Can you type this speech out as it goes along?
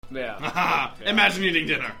Yeah. Imagine eating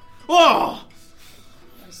dinner. Oh!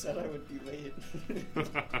 I said I would be late.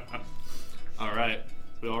 All right.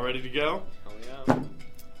 We all ready to go? Oh, yeah.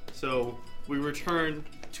 So we return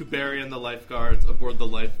to Barry and the Lifeguards aboard the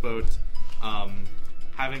lifeboat,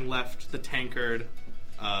 having left the tankard.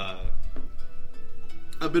 A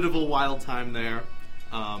bit of a wild time there,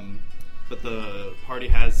 but the party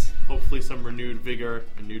has hopefully some renewed vigor,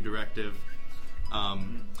 a new directive,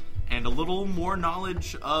 and a little more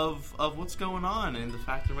knowledge of what's going on, and the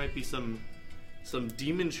fact there might be some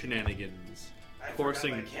demon shenanigans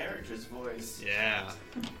coursing. My character's voice. Yeah,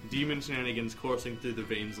 demon shenanigans coursing through the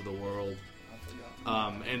veins of the world,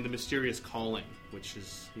 and the mysterious calling, which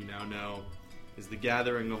is, you now know, is the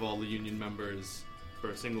gathering of all the Union members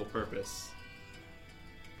for a single purpose.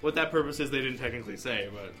 What that purpose is, they didn't technically say,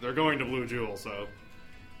 but they're going to Blue Jewel, so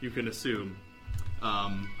you can assume. I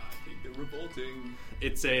think they're revolting.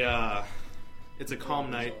 It's a calm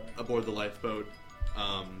night aboard the lifeboat.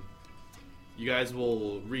 You guys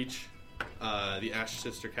will reach the Ash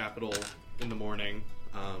Sister capital in the morning.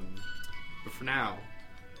 But for now,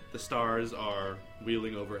 the stars are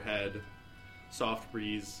wheeling overhead. Soft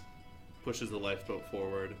breeze pushes the lifeboat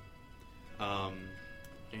forward.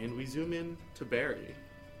 And we zoom in to Barry,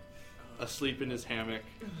 asleep in his hammock.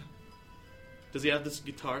 Does he have this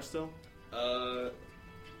guitar still?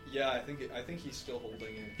 Yeah, I think he's still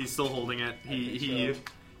holding it. He's still holding it. He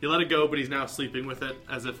let it go, but he's now sleeping with it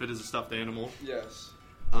as if it is a stuffed animal. Yes.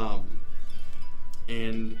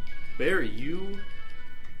 And Barry, you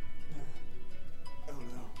Oh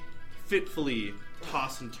no. fitfully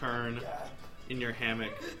toss and turn in your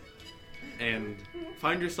hammock and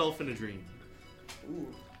find yourself in a dream. Ooh.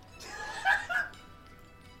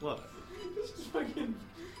 What? Just fucking...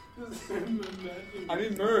 I'm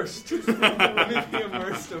immersed. Let me be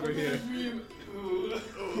immersed over here.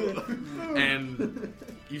 And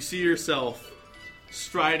you see yourself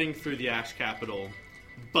striding through the Ash Capital,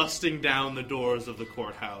 busting down the doors of the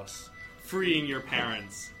courthouse, freeing your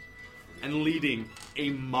parents, and leading a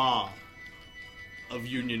mob of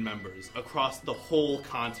Union members across the whole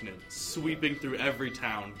continent, sweeping through every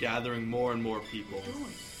town, gathering more and more people,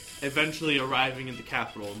 eventually arriving in the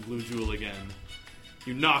capital in Blue Jewel again.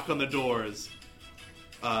 You knock on the doors.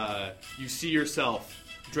 You see yourself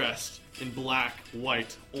dressed in black,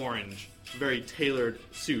 white, orange, very tailored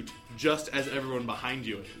suit, just as everyone behind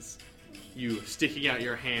you is. You sticking out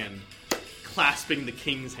your hand, clasping the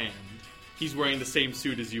king's hand. He's wearing the same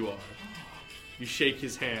suit as you are. You shake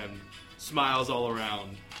his hand, smiles all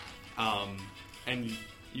around, and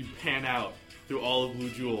you pan out through all of Blue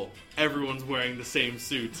Jewel. Everyone's wearing the same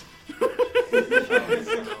suit.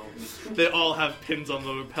 They all have pins on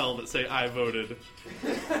the lapel that say, "I voted."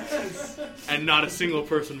 And not a single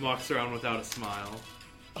person walks around without a smile.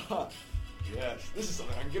 Yes, this is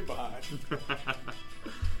something I can get behind.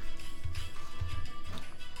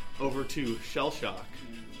 Over to Shell Shock,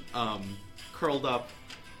 curled up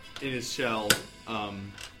in his shell,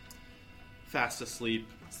 fast asleep,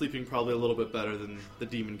 sleeping probably a little bit better than the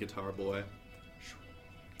demon guitar boy.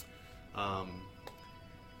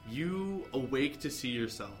 You awake to see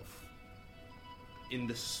yourself in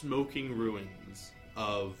the smoking ruins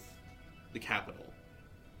of the capital.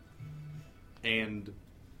 And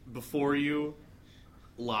before you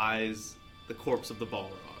lies the corpse of the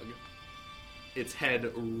Balrog, its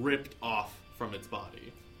head ripped off from its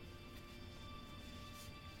body.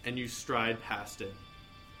 And you stride past it,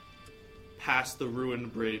 past the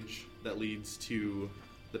ruined bridge that leads to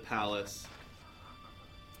the palace,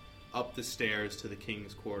 up the stairs to the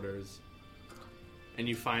king's quarters, and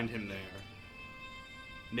you find him there,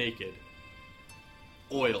 naked,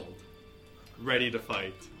 oiled, ready to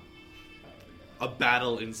fight. A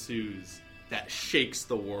battle ensues that shakes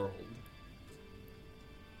the world.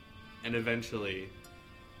 And eventually,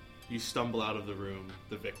 you stumble out of the room,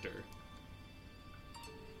 the victor.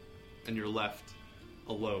 And you're left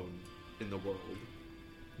alone in the world.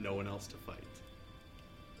 No one else to fight.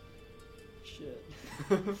 Shit.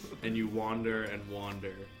 And you wander and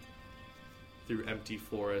wander through empty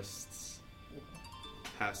forests,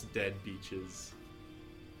 past dead beaches,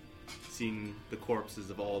 seeing the corpses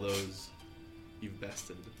of all those you've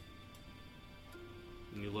bested.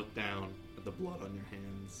 And you look down at the blood on your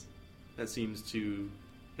hands. That seems to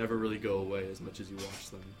never really go away as much as you watch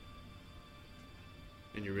them.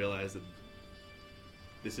 And you realize that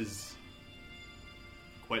this is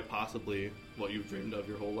quite possibly what you've dreamed of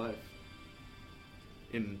your whole life.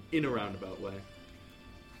 In a roundabout way.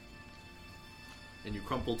 And you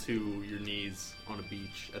crumple to your knees on a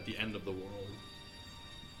beach at the end of the world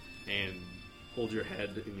and hold your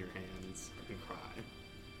head in your hands and cry.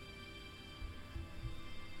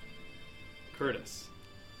 Curtis,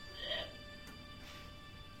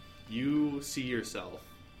 you see yourself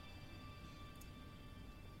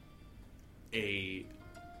a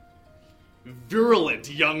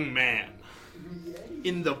virulent young man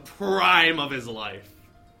in the prime of his life,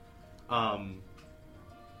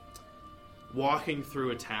 walking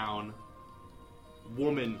through a town,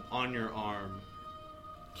 woman on your arm,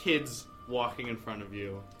 kids walking in front of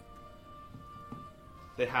you.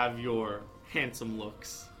 They have your handsome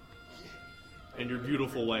looks and your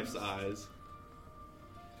beautiful wife's eyes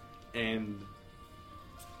and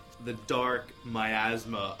the dark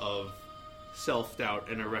miasma of self-doubt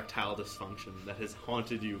and erectile dysfunction that has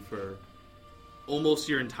haunted you for almost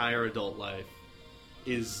your entire adult life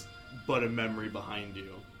is but a memory behind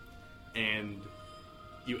you. And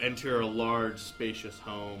you enter a large, spacious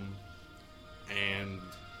home and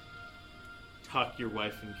tuck your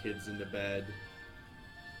wife and kids into bed.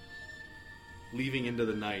 Leaving into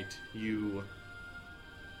the night, you,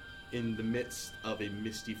 in the midst of a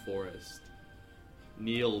misty forest,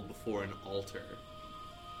 kneel before an altar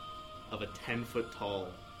of a 10-foot-tall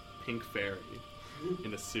pink fairy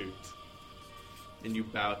in a suit, and you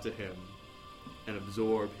bow to him and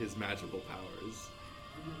absorb his magical powers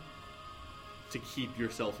to keep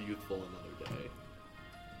yourself youthful another day.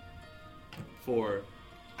 For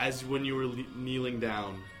as when you were kneeling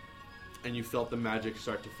down and you felt the magic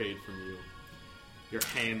start to fade from you, your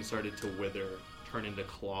hand started to wither, turn into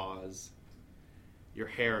claws, your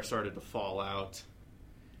hair started to fall out,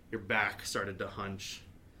 your back started to hunch,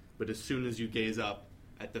 but as soon as you gaze up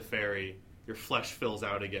at the fairy, your flesh fills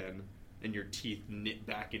out again, and your teeth knit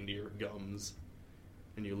back into your gums,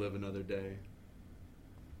 and you live another day.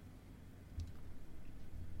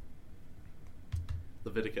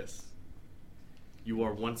 Leviticus, you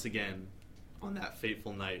are once again on that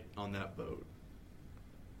fateful night on that boat.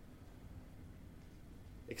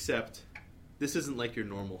 Except, this isn't like your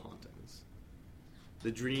normal hauntings.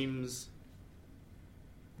 This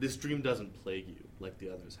dream doesn't plague you like the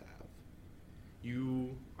others have.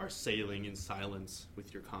 You are sailing in silence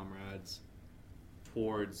with your comrades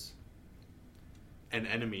towards an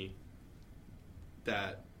enemy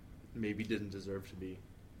that maybe didn't deserve to be.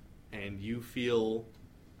 And you feel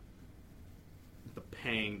the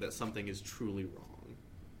pang that something is truly wrong.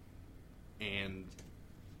 And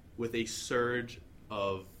with a surge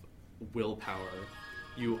of willpower,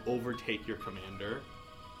 you overtake your commander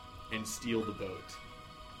and steal the boat,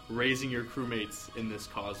 raising your crewmates in this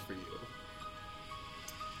cause for you.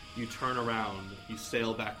 You turn around, you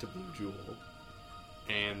sail back to Blue Jewel,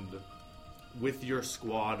 and with your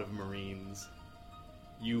squad of Marines,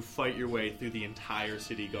 you fight your way through the entire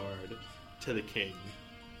city guard to the king,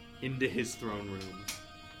 into his throne room,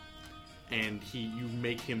 and you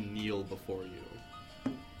make him kneel before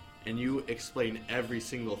you. And you explain every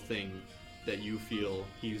single thing that you feel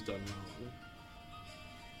he's done wrong.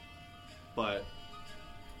 But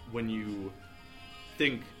when you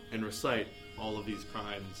think and recite all of these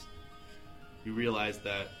crimes, you realize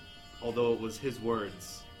that although it was his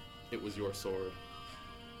words, it was your sword.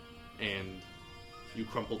 And you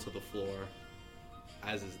crumple to the floor,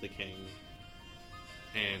 as is the king.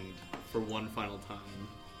 And for one final time,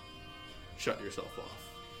 shut yourself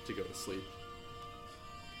off to go to sleep.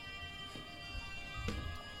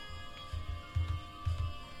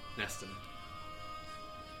 Neston,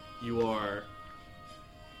 you are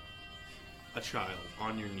a child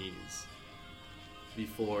on your knees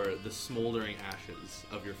before the smoldering ashes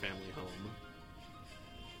of your family home.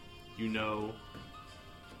 You know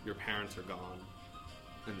your parents are gone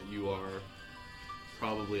and that you are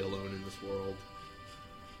probably alone in this world.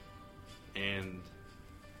 And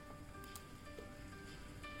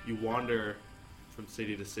you wander from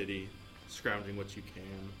city to city, scrounging what you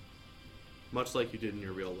can, much like you did in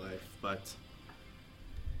your real life, but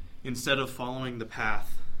instead of following the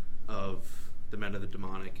path of the men of the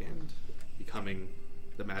demonic and becoming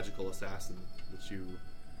the magical assassin that you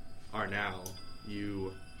are now,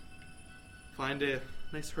 you find a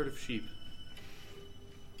nice herd of sheep,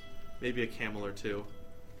 maybe a camel or two,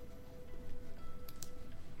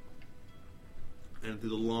 and through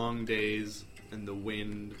the long days and the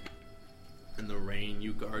wind and the rain,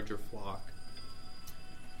 you guard your flock.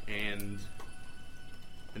 And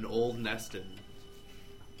an old Neston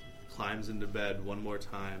climbs into bed one more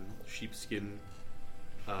time, sheepskin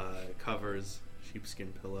covers,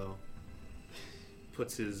 sheepskin pillow,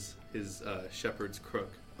 puts his shepherd's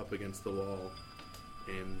crook up against the wall,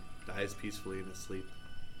 and dies peacefully in his sleep.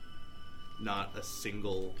 Not a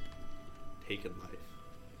single taken life.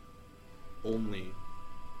 Only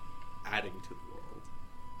adding to the world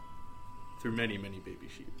through many, many baby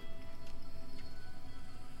sheep.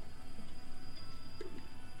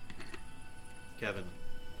 Kevin,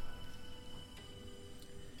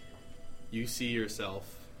 you see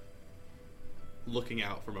yourself looking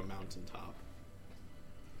out from a mountaintop.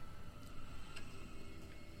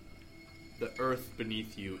 The earth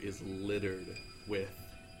beneath you is littered with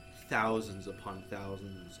thousands upon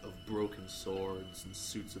thousands of broken swords and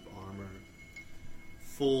suits of armor.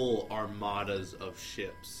 Full armadas of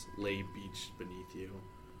ships lay beached beneath you.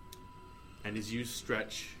 And as you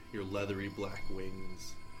stretch your leathery black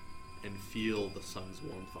wings and feel the sun's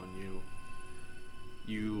warmth on you,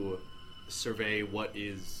 you survey what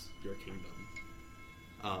is your kingdom.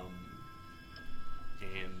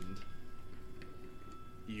 And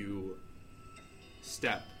you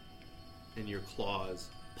step and your claws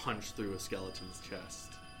punch through a skeleton's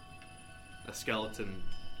chest. A skeleton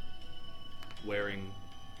wearing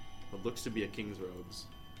what looks to be a king's robes.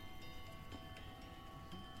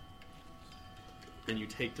 And you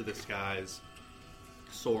take to the skies,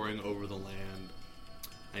 soaring over the land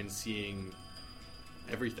and seeing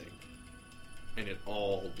everything, and it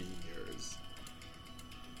all being yours.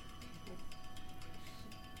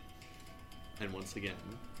 And once again,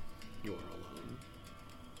 you are alone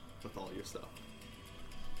with all your stuff.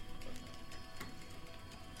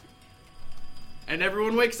 And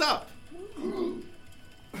everyone wakes up!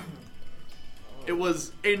 It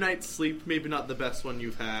was a night's sleep, maybe not the best one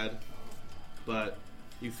you've had, but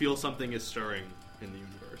you feel something is stirring in the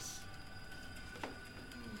universe.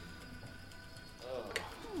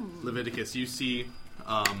 Leviticus, you see,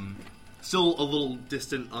 still a little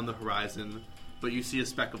distant on the horizon, but you see a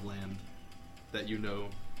speck of land that you know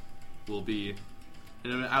will be,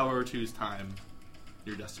 in an hour or two's time,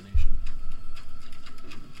 your destination.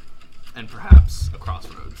 And perhaps a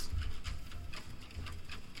crossroads.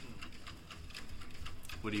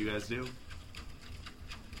 What do you guys do?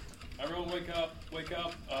 Everyone wake up, wake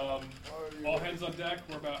up. All hands on deck.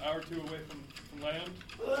 We're about an hour or two away from land.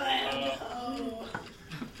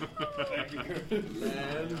 Thank you.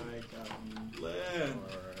 Land. Land.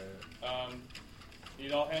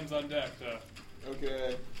 Need all hands on deck to...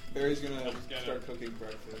 Okay. Barry's gonna Help us get start it. cooking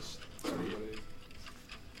breakfast. Everybody.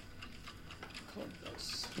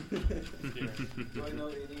 Here. Do I know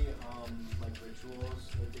any like rituals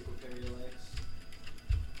that Dickle Fairy likes?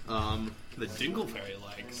 The Dingleberry And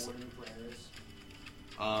likes. morning prayers?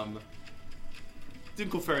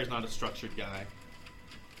 Dingleberry's not a structured guy.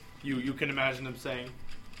 You can imagine him saying,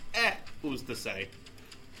 who's to say?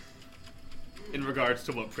 In regards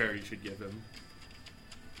to what prayer you should give him.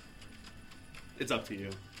 It's up to you.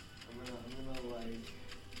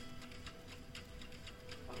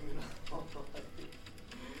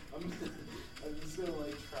 I'm just gonna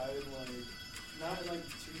like try and like not like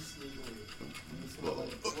too sneakily. I'm just gonna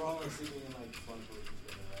like we're all like sleeping in like fun positions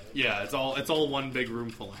together, right? Yeah, it's all one big room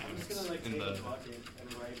full of I'm just hammocks. gonna like in take the a bucket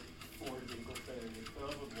and write 4 Dinkle Fairies, fill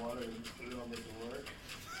it with water and put it on the door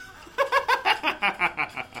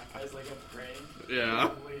as like a prank. Yeah.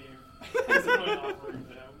 And leave as my offering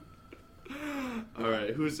to him. All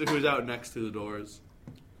right, who's out next to the doors?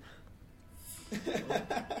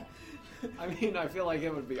 I mean, I feel like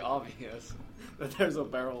it would be obvious that there's a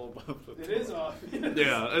barrel above the It door. is obvious.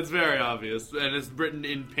 Yeah, it's very obvious, and it's written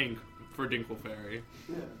in pink for Dingleberry.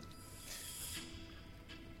 Yeah.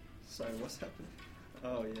 Sorry, what's happening?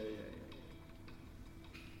 Oh, yeah.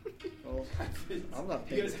 Well, I'm not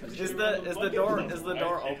paying attention. Is the door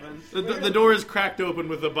open? The door is cracked open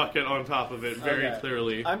with a bucket on top of it, very Okay.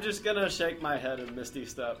 clearly. I'm just gonna shake my head and misty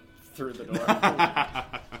step through the door.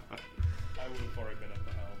 I would have already been at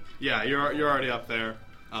the helm. Yeah, you're already up there.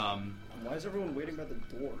 Why is everyone waiting by the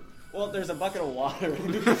door? Well, there's a bucket of water.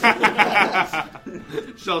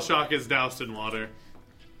 Shell Shock is doused in water,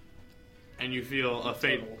 and you feel a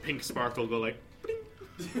faint pink sparkle go like.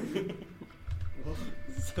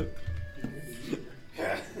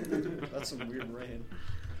 That's some weird rain.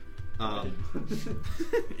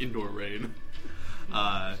 Indoor rain.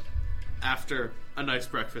 After a nice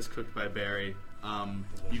breakfast cooked by Barry,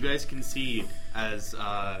 you guys can see as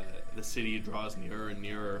the city draws nearer and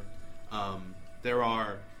nearer, there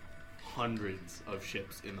are hundreds of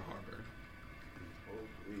ships in the harbor.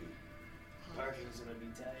 Parking's gonna be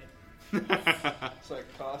tight. It's like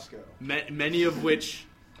Costco. Many of which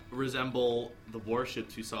resemble the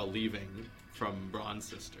warships you saw leaving from Bronze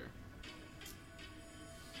Sister.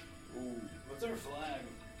 Ooh. What's our flag?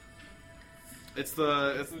 It's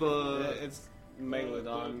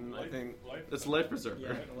Megalodon, I think. it's Life Preserver.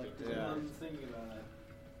 Yeah. I'm thinking about it.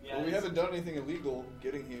 Yeah, Well, we haven't done anything illegal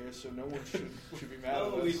getting here, so no one should be mad at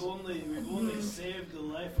Oh, us. we've only saved the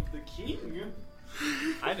life of the king.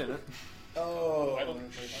 I didn't. Oh, I don't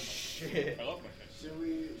shit. I love my fish. Should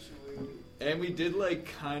we? And we did, like,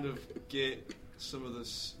 kind of get some of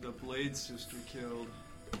the Blade sister killed,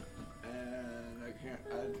 and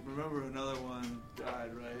I remember another one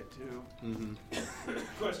died, right, too. Mm-hmm.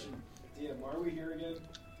 Question. DM, why are we here again?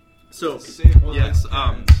 So, Save my yes,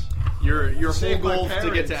 parents. your whole Save my goal to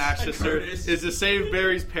get to parents. Ash Sister is to save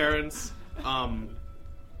Barry's parents,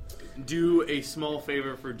 do a small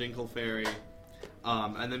favor for Dinkle Fairy,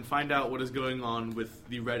 and then find out what is going on with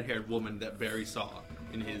the red-haired woman that Barry saw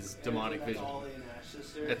in his demonic vision. All in Ash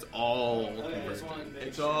Sister? It's all Okay, I just converged. wanted to make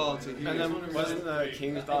It's sure. all to And then wasn't the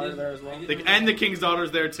king's daughter there as well? And the king's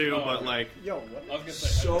daughter's there too, but like, Yo, what? I was gonna say,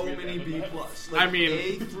 So I many forget B that. plots. I mean-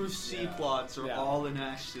 A through C plots are Yeah. all in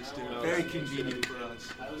Ash Sister. Very convenient for us.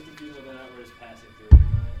 I was confused whether or not we're just passing through or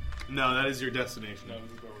not. no, that is your destination. No,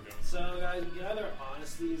 this is where we're going. So, guys, we can either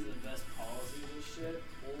honesty is the best policy and shit,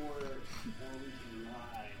 or we can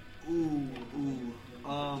lie. Ooh.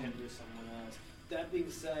 Pretend we're someone else. That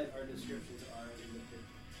being said, our descriptions are in the picture.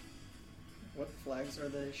 What flags are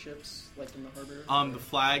the ships like in the harbor? The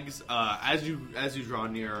flags, as you draw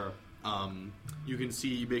near, you can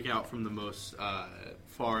see making out from the most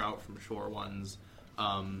far out from shore ones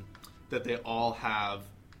that they all have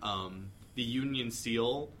the Union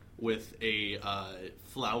seal with a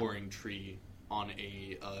flowering tree on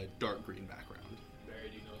a dark green background, Barry,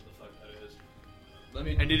 do you know what the fuck that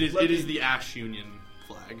is? and it is the Ash Union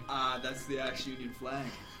flag. That's the Ash Union flag.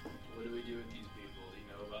 What do we do with these people? Do you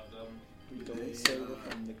know about them? We don't say we're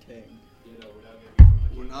from the king. You know, we're not going to be from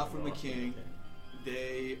the king. We're not from the all king. from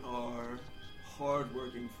They are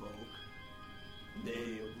hard-working folk.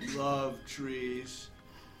 They love trees.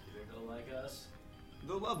 the king. You think they'll like us?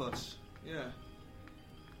 They'll love us. Yeah.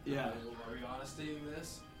 Yeah. Are we honestying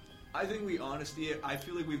this? I think we honesty it. I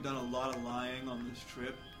feel like we've done a lot of lying on this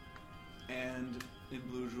trip, and in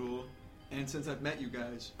Blue Jewel, and since I've met you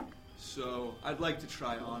guys, so I'd like to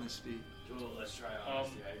try honesty. Joel, let's try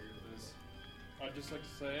honesty. I agree with this. I'd just like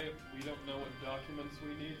to say, we don't know what documents we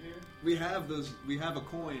need here. We have those. We have a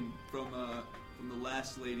coin from the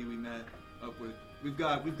last lady we met up with. We've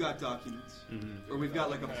got documents, Mm-hmm. or we've got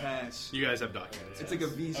like a Okay. pass. You guys have documents. It's like a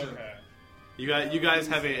visa. Okay. You guys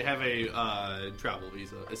have a travel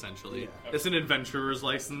visa essentially. Yeah. It's an adventurer's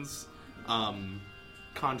license,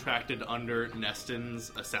 contracted under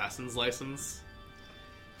Neston's assassin's license.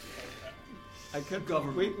 I could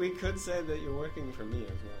Government. We could say that you're working for me as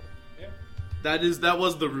well. Yeah. That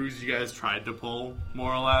was the ruse you guys tried to pull,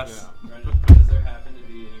 more or less. Brendan, does there happen to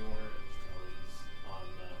be any more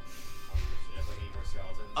skeletons on the ship? Like any more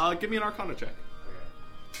skeletons? Give me an Arcana check.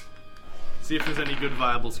 Okay. See if there's any good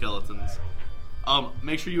viable skeletons.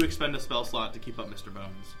 Make sure you expend a spell slot to keep up Mr.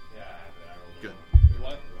 Bones. Yeah, I rolled Good. one.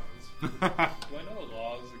 What? Do I know the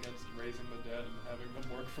laws against raising the dead and having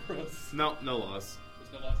them work for us? No laws.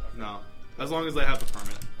 There's no laws? Okay. No. As long as they have the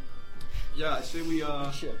permit. Yeah, I say we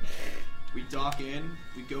Shit. we dock in.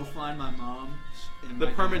 We go find my mom. And The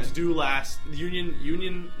my permits dad. do last.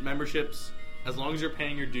 Union memberships, as long as you're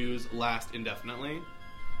paying your dues, last indefinitely.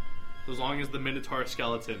 So as long as the Minotaur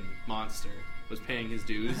skeleton monster was paying his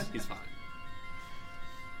dues, he's fine.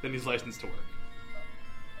 Then he's licensed to work.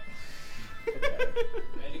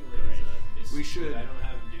 We should. I don't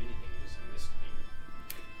have him do anything. Just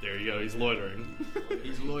misdemeanor. There you go. He's loitering.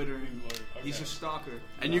 He's loitering. Okay. He's a stalker.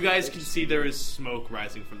 And you guys can see there is smoke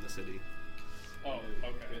rising from the city. Oh,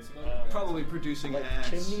 okay. Probably producing Like ash.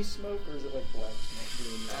 chimney smoke, or is it like black smoke?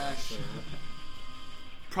 Doing that? Ash.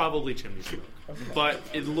 Probably chimney smoke. Okay. But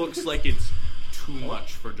it looks like it's too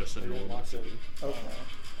much for just a normal city. Okay.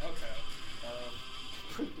 Okay.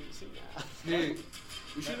 Producing that. Hey,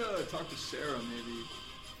 we should talk to Sarah maybe.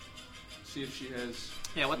 See if she has.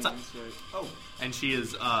 Yeah, what's any up? insight. Oh, And she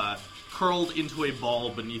is curled into a ball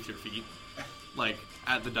beneath your feet, like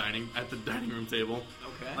at the dining room table,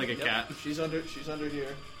 okay. like a cat. She's under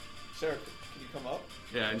here. Sarah, can you come up?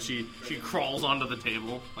 Yeah, and she crawls onto the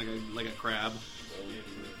table like a crab.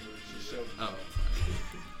 She's so. Oh.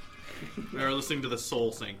 We are listening to the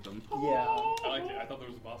Soul Sanctum. Yeah. I like it. I thought there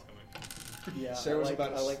was a boss coming. Yeah. Sarah was I like,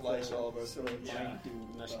 about to I like slice the, all of us. sort of Yeah. mind do,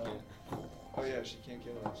 Oh yeah, she can't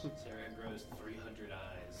kill us. Sarah grows 300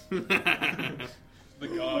 eyes. The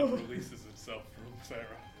god releases itself from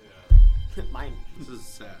Sarah. Mine This is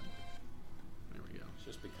sad. There we go.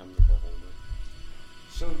 just becomes a beholder.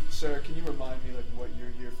 So Sarah, can you remind me like what you're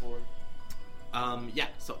here for? Yeah.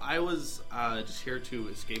 So I was just here to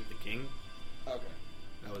escape the king. Okay.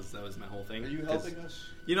 That was my whole thing. Are you 'Cause, helping us?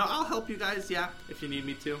 You know, I'll help you guys. Yeah, if you need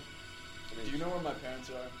me to. Do you know where my parents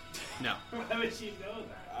are? No. Why would she know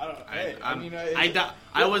that? I don't.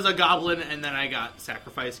 I was a goblin and then I got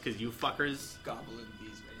sacrificed because you fuckers. goblin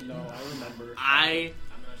these days. No, I remember. I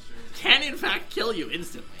I'm not sure. can in fact kill you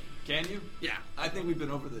instantly. Can you? Yeah. I think we've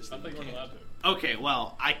been over this. I that think we we're can't. allowed to. Okay,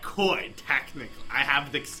 well, I could, technically. I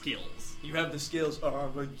have the skills. You have the skills.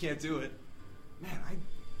 Oh, but you can't do it. Man,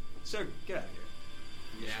 Sir, get out of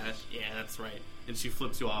here. Yeah, that's right. And she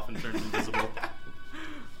flips you off and turns invisible.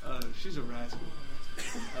 She's a rascal.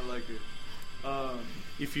 I like her.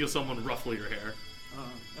 You feel someone ruffle your hair.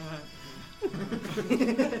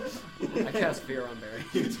 I cast fear on Barry.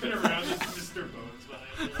 You turn around, it's Mr. Bones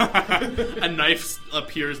behind you. A knife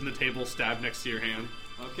appears in the table, stabbed next to your hand.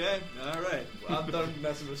 Okay, all right. Well, I'm done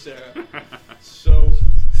messing with Sarah. So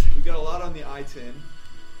we got a lot on the I-10.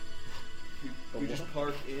 We just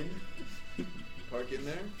park in. Park in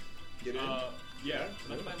there. Get in. Yeah.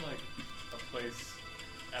 Can I find like a place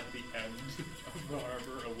at the end of the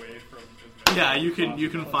harbor away from? as many Yeah, you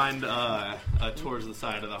can possible? find towards the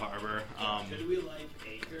side of the harbor. Should we like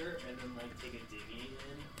anchor and then like take a dinghy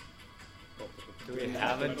in? Do we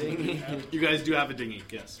have a dinghy? You guys do have a dinghy,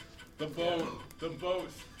 yes. The boat. The boat.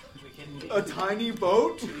 We can A tiny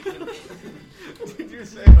boat? we can Did you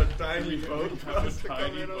say a tiny boat for Have us a to come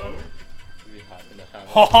tiny in boat. on? We happen to have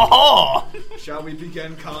Ho ho ho! Shall we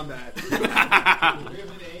begin combat? we have an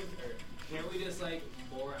anchor. Can't we just like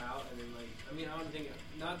moor out and then like? I mean, I don't think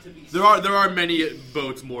not to be. There are many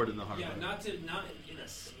boats moored in the harbor. Yeah, not in a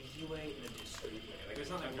sneaky way, in a discreet way. Like it's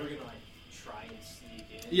not like we're gonna like try and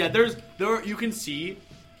sneak in. Yeah, you can see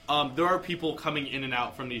there are people coming in and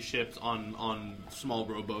out from these ships on small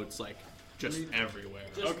rowboats, like just everywhere.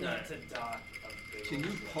 Just Okay. not to dock. a big Can you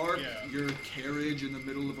old park Yeah. your carriage in the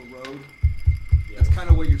middle of a road? That's kind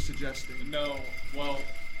of what you're suggesting. No. Well.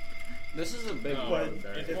 This is a big No. road,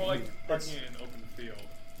 Barry. It's more like parking in an open field.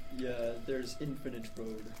 Yeah, there's infinite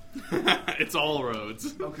road. It's all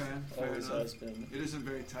roads. Okay, fair Always enough. has been. It isn't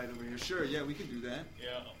very tight over here. Sure, yeah, we can do that.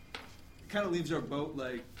 Yeah. It kind of leaves our boat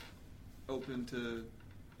like open to.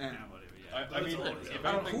 Whatever. Yeah. I mean, if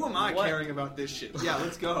anything, Who am I caring about this shit? Yeah,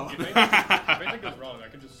 let's go. If anything goes wrong, I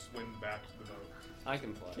can just swim back to the boat. I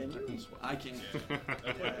can play. Can you? I can. Yeah. That's what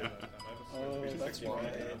I did last time. I Oh, have a that's 60 right.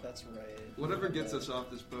 right. That's right. Whatever gets us off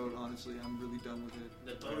this boat, honestly, I'm really done with it.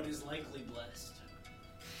 The boat is likely blessed.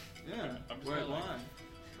 Yeah. I'm just Why? gonna, like-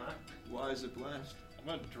 Huh? Why is it blessed? I'm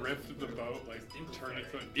gonna drift the boat, like turn it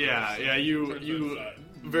to Yeah, turn yeah. it to You the side.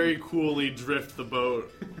 very coolly drift the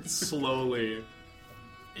boat slowly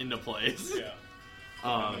into place. Yeah.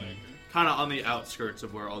 Kind of on the outskirts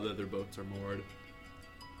of where all the other boats are moored,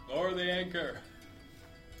 Lower the anchor.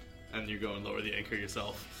 and you go and lower the anchor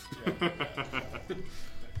yourself. Yeah.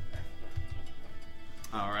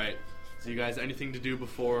 All right. So you guys, anything to do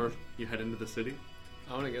before you head into the city?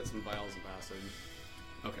 I want to get some vials of acid.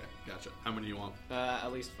 Okay, gotcha. How many do you want?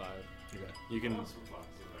 At least 5. Okay, you can.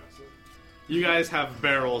 You guys have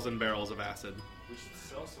barrels and barrels of acid. We should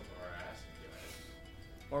sell some of our acid, guys.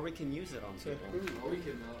 Or we can use it on people. Or we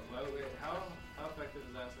can. Wait, how effective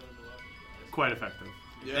is acid as a weapon, guys? Quite effective.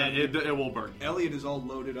 Yeah. It will burn you. Elliot is all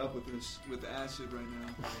loaded up with this with acid right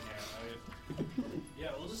now. Yeah,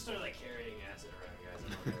 we'll just start like carrying acid around, guys.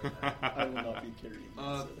 I'm okay with that. I will not be carrying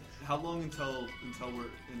this. How long until we're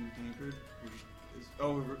anchored?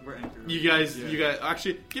 We're anchored. You guys, Yeah.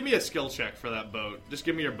 actually give me a skill check for that boat. Just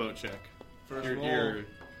give me your boat check. First Your- roll. your-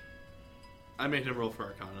 I made him roll for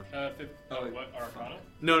Arcana. What? Arcana?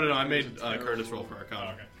 No. I It made was a terrible Curtis roll roll. for Oh,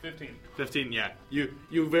 Arcana. okay. 15. 15. Yeah.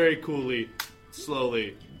 You very coolly,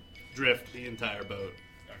 slowly drift the entire boat.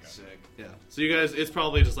 Okay. Sick. Yeah. So you guys, it's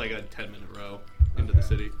probably just like a 10-minute row into the Okay.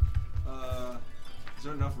 city. Is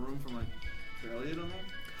there enough room for Elliot on there?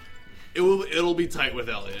 It'll be tight with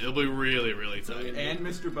Elliot. It'll be really, really tight. And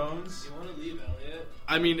Mr. Bones? You want to leave Elliot?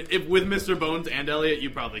 I mean, if with Mr. Bones and Elliot, you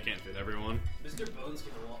probably can't fit everyone. Mr. Bones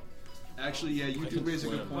can walk. Actually, yeah, you do raise a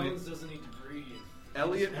good point. Bones doesn't need to breathe.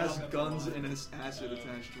 Elliot has Just walk up guns the and line. his acid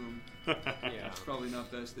attached to him. Yeah. It's probably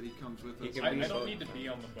not best that he comes with He us. can I be don't boat. need to be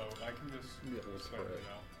on the boat. I can just Yeah, swim, right.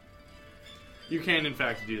 You can, in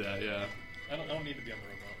fact, do that. Yeah. I don't need to be on the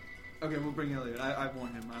rowboat. Okay, we'll bring Elliot. I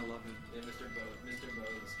want him. I love him. Yeah, Mr. Bones can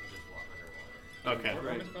just walk underwater. Okay. Or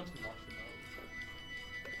Right. Mr. Bones can watch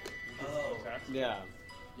the boat. Oh. Yeah.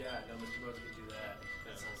 Yeah, no, Mr. Bones can do that.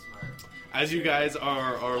 That sounds smart. As you guys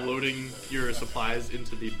are loading your supplies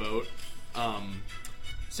into the boat,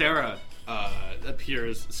 Sarah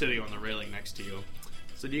appears sitting on the railing next to you.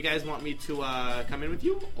 So do you guys want me to come in with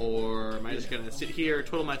you, or am I just gonna sit here,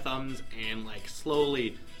 twiddle my thumbs, and like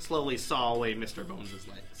slowly saw away Mr. Bones'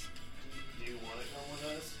 legs? Do you want to come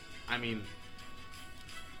with us? I mean,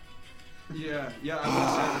 Yeah, I would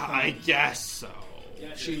say the I guess so.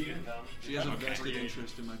 Yeah, She- you can come. She has a Okay. vested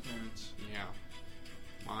interest in my parents. Yeah.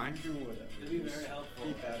 Mine? Do whatever. It'd be very helpful.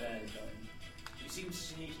 Keep that and all done. You seem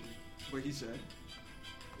sneaky. What he said?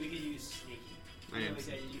 We could use sneaky. I am Like,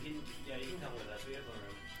 you can you can come with us. We have a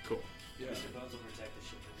room. Cool. Yeah. Mr. Bones will protect the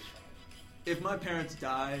ship. We'll be fine. If my parents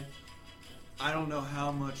die, I don't know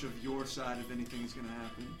how much of your side of anything is going to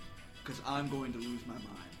happen, because I'm going to lose my mind.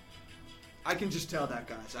 I can just tell that,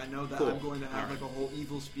 guys. I know that Cool. I'm going to have Alright. like a whole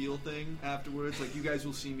evil spiel thing afterwards. Like, you guys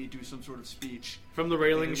will see me do some sort of speech. From the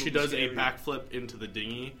railing, And it she will be does a scary. backflip into the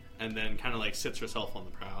dinghy and then kind of like sits herself on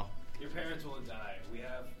the prow. Your parents won't die. We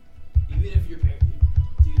have, even if your parents,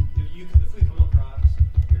 dude, if we come across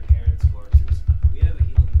your parents' corpses, we have a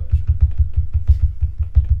healing potion.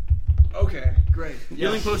 Okay, great.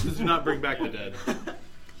 Healing potions do not bring back the dead.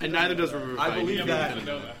 And neither does Revivify. I believe You that. can't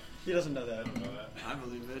know that. He doesn't know that. I don't know that. I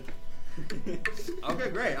believe it. Okay,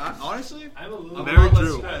 great. I'm Honestly, a I'm little a Very lot less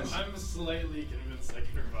true. stressed. I'm slightly convinced I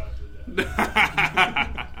can revive the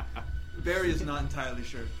dead. Barry is not entirely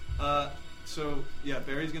sure. So yeah,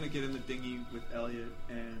 Barry's gonna get in the dinghy with Elliot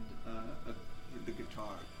and the guitar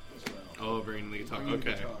as well. Oh, bringing the guitar. Bringing the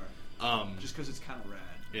Okay. guitar. Just because it's kind of rad.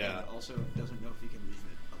 Yeah. But also doesn't know if he can leave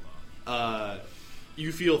it alone.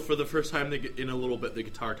 You feel for the first time in a little bit the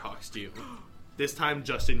guitar talks to you. This time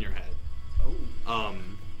just in your head. Oh.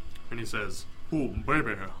 And he says, "Oh,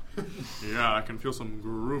 baby. Yeah, I can feel some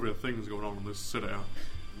groovy things going on in this city.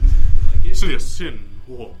 Like it? City of sin.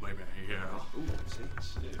 Oh, baby. Yeah. Ooh,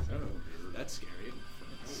 that's scary.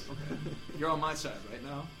 Okay. You're on my side right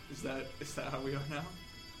now. Is that how we are now?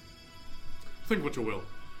 Think what you will.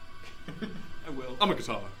 I will. I'm a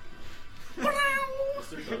guitar."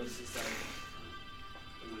 Mr. Bones is like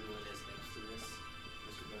wiggling his next to this.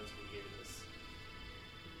 Mr. Bones can hear this.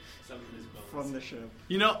 Some of his bones. From the ship.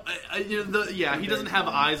 You know, he doesn't have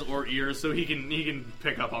eyes or ears, so he can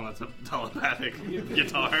pick up on the telepathic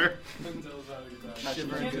guitar. Not You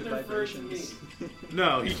very can't good refer to vibrations.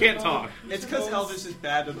 No, he can't talk. It's because Elvis is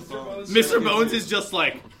bad to the bone. Mr. Bones is just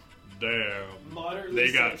like, damn, Moderately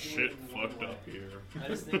they got sexual shit in one fucked way. up here. I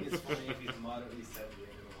just think it's funny if he's moderately sensitive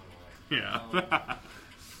in one way. Yeah.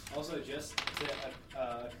 Also, just to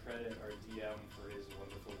credit our DM for his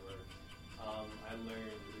wonderful work, I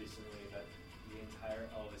learned recently that the entire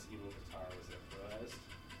Elvis Evil guitar was improvised.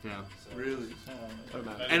 Yeah. So Really?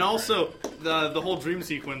 And also, the whole dream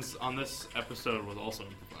sequence on this episode was also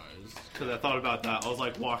improvised. Because I thought about that. I was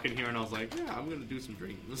like walking here and I was like, yeah, I'm going to do some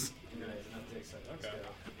dreams. Anyways, not to excite Okay.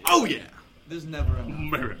 Oh, yeah. There's never enough.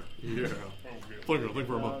 Maybe. Yeah. Thank you very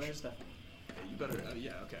No, much. there's nothing. You better.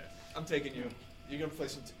 Yeah. Okay. I'm taking you. You're gonna play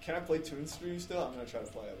some. Can I play tunes for you still? I'm gonna try to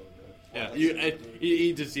play a little bit. Yeah, Well, you, that's-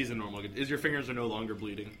 he just sees a normal guitar. Your fingers are no longer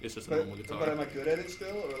bleeding. It's just a normal but guitar. am I good at it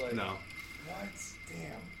still, or like? No. What?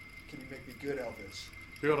 Damn. Can you make me good, Elvis?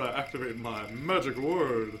 You gotta activate my magic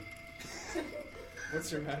word.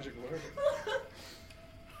 What's your magic word?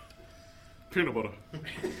 Peanut butter.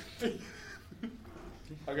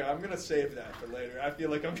 Okay, I'm gonna save that for later. I feel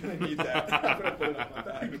like I'm gonna need that. I'm gonna put it on my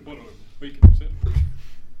back. Peanut butter and bacon sandwich.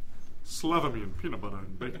 Slather me in peanut butter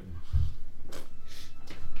and bacon.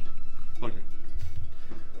 Okay.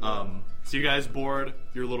 So you guys board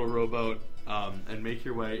your little rowboat and make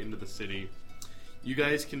your way into the city. You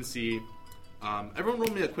guys can see. Everyone,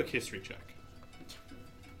 roll me a quick history check.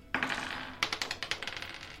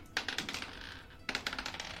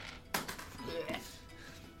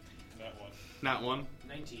 That one. Not one.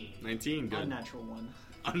 19. 19. Good. Unnatural one.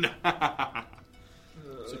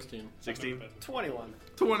 16. 16. 21.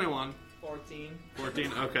 21. 14.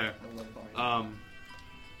 14. Okay. I love Barney.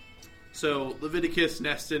 So Leviticus,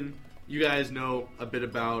 Neston, you guys know a bit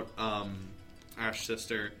about Ash's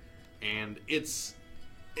sister, and it's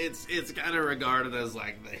kind of regarded as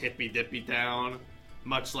like the hippy dippy town,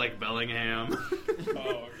 much like Bellingham, Oh,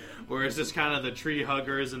 okay. where it's just kind of the tree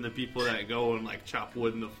huggers and the people that go and like chop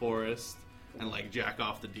wood in the forest and like jack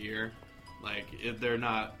off the deer. Like they're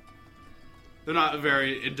not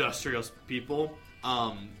very industrious people.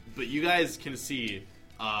 But you guys can see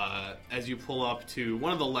as you pull up to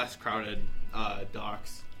one of the less crowded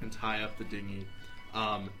docks and tie up the dinghy,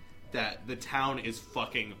 that the town is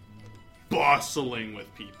fucking bustling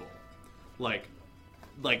with people. Like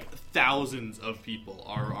thousands of people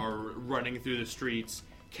are running through the streets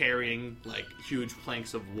carrying like huge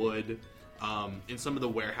planks of wood. In some of the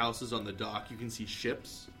warehouses on the dock, you can see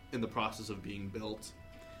ships in the process of being built.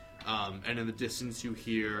 And in the distance, you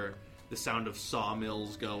hear the sound of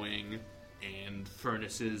sawmills going and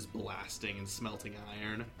furnaces blasting and smelting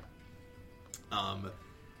iron.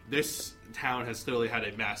 This town has clearly had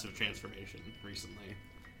a massive transformation recently,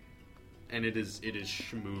 and it is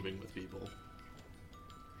moving with people.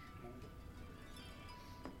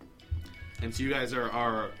 And so you guys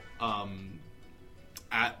are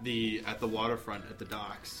at the waterfront at the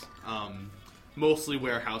docks. Mostly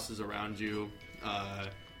warehouses around you.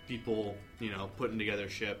 people, putting together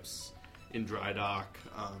ships in dry dock,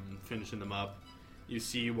 finishing them up. You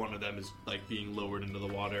see one of them is like being lowered into the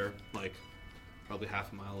water, like probably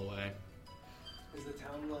half a mile away. Is the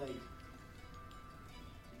town like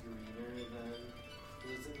greener than?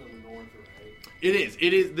 It's in the north, right? It is.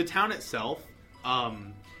 It is. The town itself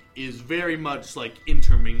is very much like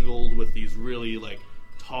intermingled with these really like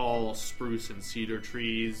tall spruce and cedar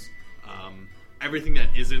trees. Everything that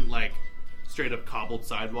isn't like straight up cobbled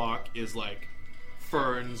sidewalk is like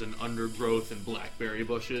ferns and undergrowth and blackberry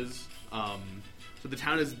bushes. So the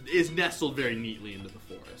town is nestled very neatly into the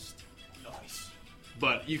forest. Nice.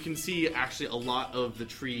 But you can see actually a lot of the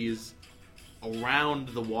trees around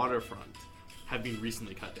the waterfront have been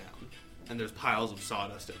recently cut down. And there's piles of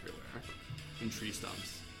sawdust everywhere and tree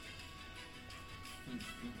stumps.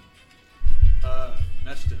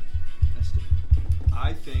 Neston.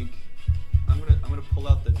 I think I'm gonna pull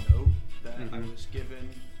out the note that I was given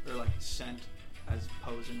or like sent as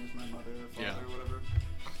posing as my mother or father or whatever,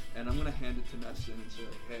 and I'm gonna hand it to Neston and say,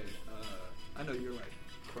 hey, I know you're like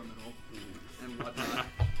criminal and whatnot.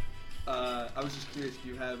 I was just curious, do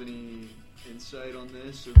you have any insight on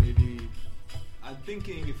this, or maybe I'm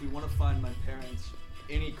thinking if we want to find my parents,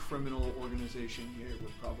 any criminal organization here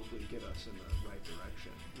would probably get us in the right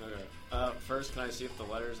direction. Okay. First, can I see if the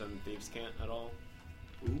letters in Thieves' Cant at all?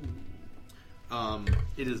 Ooh.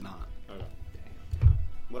 It is not. Okay.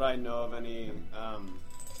 Would I know of any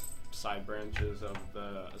side branches of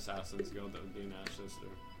the Assassin's Guild that would be an Ash sister?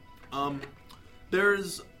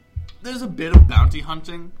 There's a bit of bounty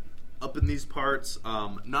hunting up in these parts.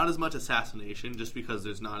 Not as much assassination, just because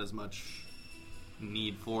there's not as much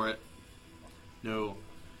need for it. No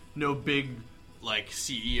big like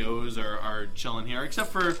CEOs are chilling here,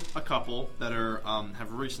 except for a couple that are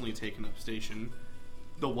have recently taken up station.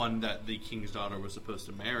 The one that the king's daughter was supposed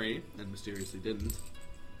to marry and mysteriously didn't.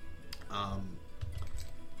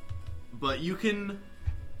 But you can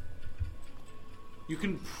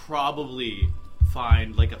probably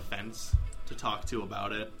find like a fence to talk to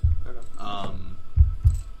about it. Okay.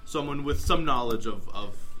 Someone with some knowledge of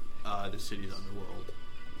the city's underworld.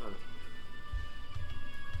 Okay.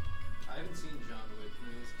 I haven't seen John Wick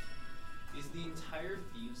movies. Is the entire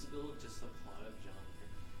Thieves Guild just the plot of John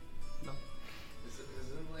Wick? No.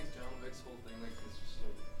 Isn't like John Wick's whole thing like it's just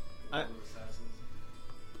like of assassins?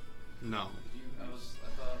 No. I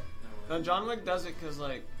thought no. No, John Wick does it because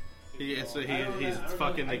like they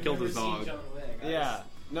killed his dog. yeah.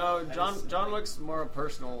 No, John Wick's more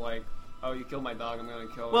personal. Like, oh, you killed my dog, I'm gonna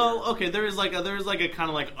kill. Well, her. okay, there is like a kind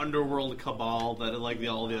of like underworld cabal that like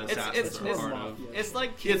all the assassins are part of. It's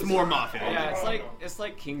like It's more mafia. Yeah, it's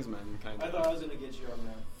like Kingsman kind I of. thought I was gonna get you on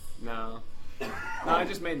that. No, I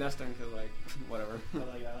just made Neston because like whatever. I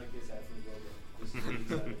like this Assassin's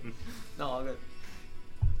Guild. No, all good.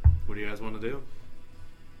 What do you guys want to do?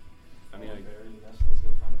 I mean, Let's go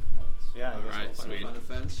find a fence. yeah. I guess Alright, we'll find sweet. Find a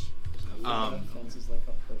fence. Fence is like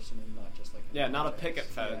a person and not just like Yeah, not a picket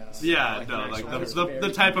fence. Yeah, Like no, an like actual-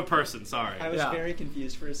 the type of person. Sorry, I was Yeah. very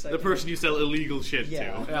confused for a second. the person you sell illegal shit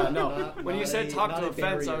Yeah. to. Yeah, no. Not- When you not said a- talk not to a a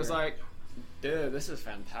fence, I was barrier. like, dude, this is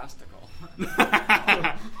fantastical.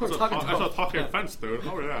 I talking to saw a talking fence, dude.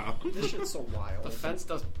 Oh yeah. This shit's so wild. The fence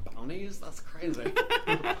does bounties? That's crazy.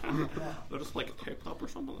 They're just like taped up or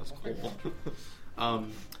something. That's cool.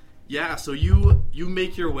 Yeah, so you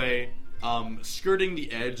make your way, skirting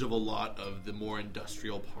the edge of a lot of the more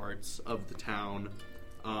industrial parts of the town,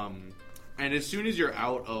 and as soon as you're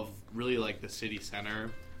out of really like the city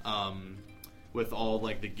center, with all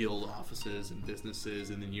like the guild offices and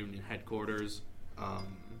businesses and the union headquarters,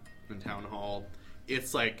 and town hall,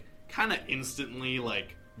 it's like kind of instantly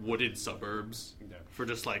like wooded suburbs for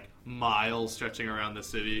just like miles stretching around the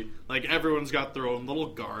city. Like everyone's got their own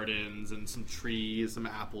little gardens and some trees, some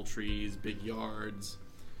apple trees, big yards,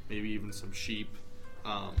 maybe even some sheep.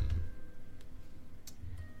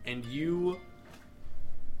 And you,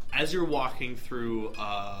 as you're walking through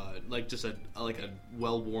like just a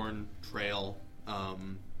well-worn trail,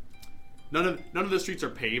 none of the streets are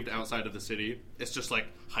paved outside of the city. It's just like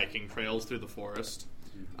hiking trails through the forest,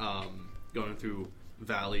 going through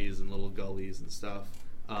valleys and little gullies and stuff.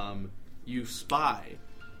 You spy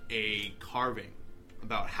a carving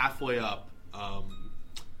about halfway up,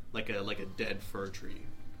 like a dead fir tree,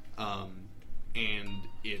 and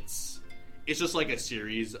it's just like a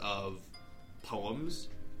series of poems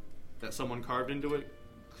that someone carved into it.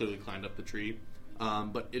 Clearly climbed up the tree,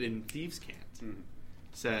 but it in Thieves' Cant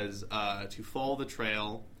says to follow the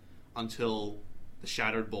trail until the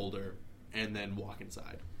shattered boulder, and then walk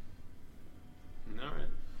inside. Alright.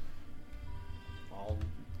 I'll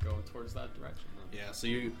go towards that direction. Then. Yeah, so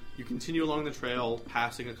you continue along the trail,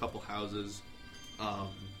 passing a couple houses,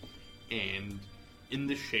 and in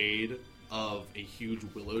the shade of a huge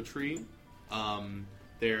willow tree,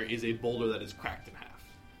 there is a boulder that is cracked in half.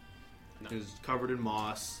 Nice. It is covered in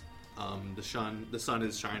moss. The sun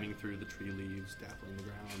is shining through the tree leaves, dappling the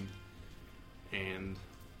ground, and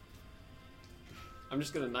I'm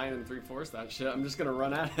just gonna 9 3/4 that shit. I'm just gonna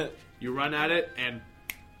run at it. you run at it and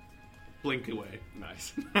blink away.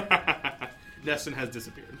 Nice. Neston has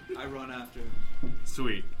disappeared. I run after.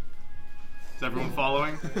 Sweet. Is everyone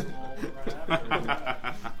following?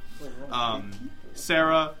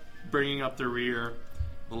 Sarah, bringing up the rear,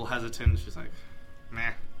 a little hesitant. She's like,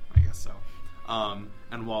 "Meh, I guess so."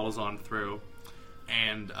 And waddles on through,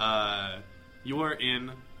 and you are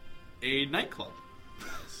in a nightclub.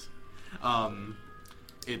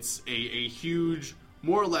 It's a huge,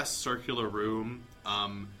 more or less circular room.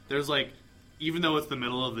 There's like, even though it's the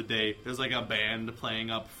middle of the day, there's like a band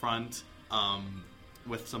playing up front.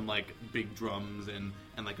 With some like big drums and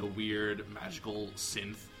like a weird magical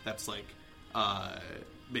synth that's like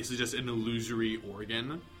basically just an illusory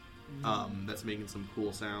organ that's making some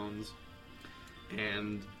cool sounds.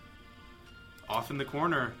 And off in the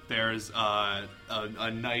corner there's a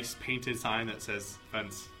nice painted sign that says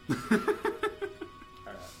fence.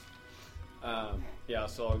 Alright. Yeah,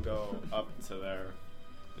 so I'll go up to there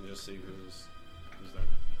and just see who's there.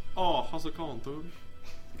 Oh, how's it going, dude?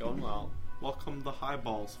 Going well. Welcome to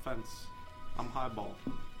Highball's fence. I'm Highball.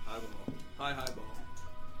 Highball. Hi, Highball.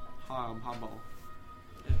 Hi, I'm Highball.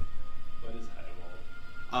 What is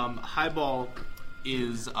highball? Highball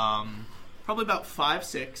is probably about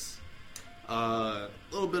 5'6", a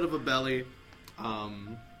little bit of a belly.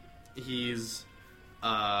 He's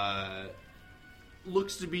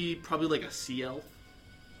looks to be probably like a sea elf.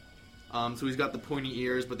 So he's got the pointy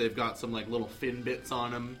ears, but they've got some like little fin bits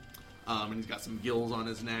on him, and he's got some gills on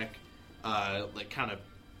his neck. Like kind of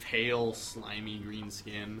pale, slimy green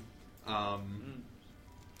skin.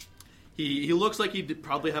 He looks like he'd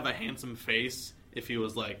probably have a handsome face if he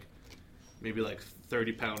was like maybe like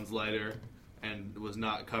 30 pounds lighter and was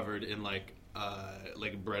not covered in like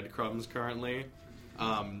breadcrumbs currently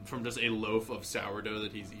from just a loaf of sourdough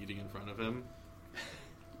that he's eating in front of him.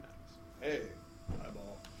 Hey,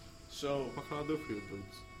 Highball. So, What can I do for you,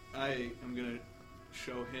 dudes? I am gonna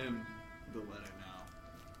show him the letter now.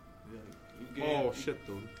 You Oh shit,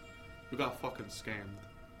 dude. You got fucking scammed.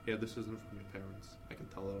 Yeah, this isn't from your parents. I can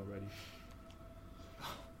tell that already.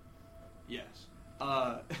 Yes.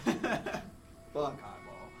 Fuck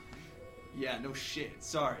Highball. Yeah, no shit.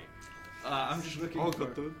 Sorry. I'm just looking Oh, for...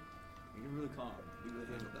 good, dude. You're really calm. You really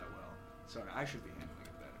handled that well. Sorry, I should be handling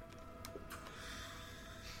it better.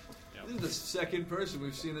 Yep. This is the second person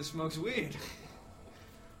we've seen that smokes weed.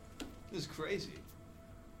 This is crazy.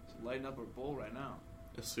 Just lighting up our bowl right now.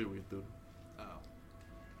 It's sweet, dude. Oh.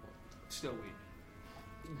 Still weed.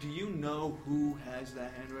 Do you know who has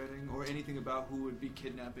that handwriting or anything about who would be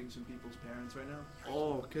kidnapping some people's parents right now?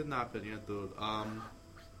 Oh, kidnapping, yeah, dude.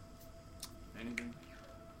 Anything?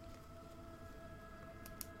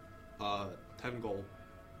 10 gold.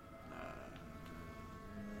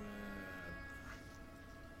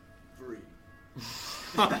 3.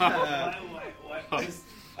 What is...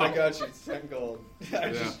 I got you. 10 gold. I Yeah.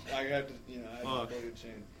 had to, I had to pull your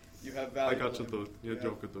chain. You have I valuable got you, dude. You're have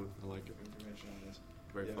joking, dude. I like it. information on this.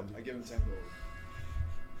 Very Yeah, funny. I give him 10 gold.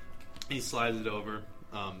 He slides it over,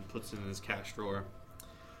 puts it in his cash drawer.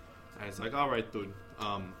 And he's like, alright, dude.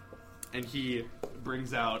 And he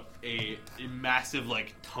brings out a massive,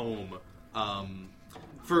 like, tome.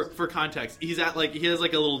 For context, he has like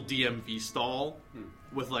a little DMV stall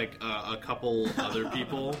with like a couple other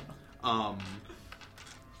people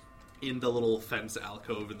in the little fence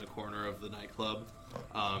alcove in the corner of the nightclub.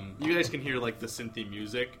 You guys can hear like the synthy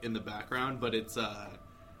music in the background, but it's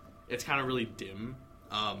kind of really dim.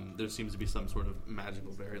 There seems to be some sort of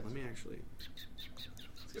magical barrier. Let me actually.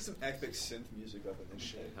 Let's get some epic synth music up in this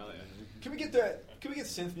shit. Hell yeah. Can we get that? Can we get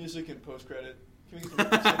synth music in post credit? Can we get some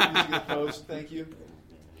synth music in post? Thank you.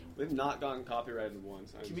 We've not gotten copyrighted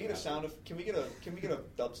once. Can we get a sound of? Can we get a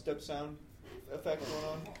dubstep sound effect going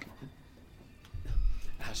on?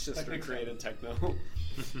 That's just recreated techno.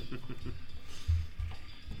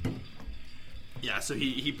 Yeah, so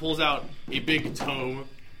he pulls out a big tome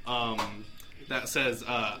that says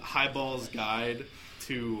Highball's Guide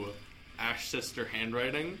to Ash Sister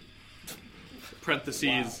Handwriting.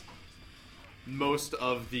 Parentheses. Most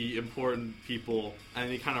of the important people,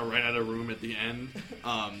 and he kind of ran out of room at the end,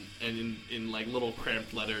 and in like little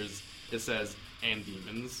cramped letters it says "and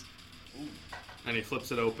demons." Ooh. And he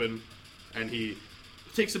flips it open and he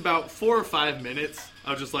It takes about 4 or 5 minutes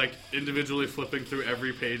of just like individually flipping through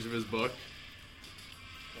every page of his book.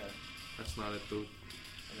 Okay. That's not it, dude.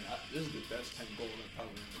 I mean, this is the best 10 gold I've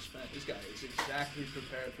probably ever spent. This guy is exactly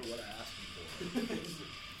prepared for what I asked him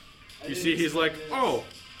for. You see, he's like, oh.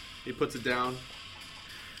 He puts it down.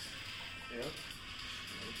 Yep.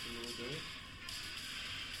 Smokes a little bit.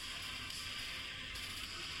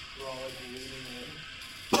 We're all like leaning in.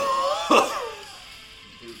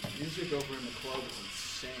 Dude, the music over in the club is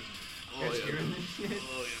insane. Oh, You guys yeah. hearing this shit?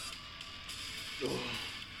 Oh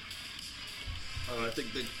yeah. I think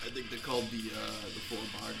they called the 4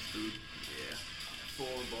 bards, dude. Yeah. 4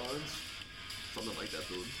 bards. Something like that,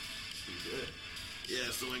 dude. Pretty good.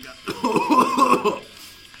 Yeah, so I got.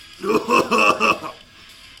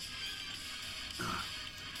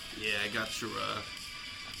 Yeah, I got your.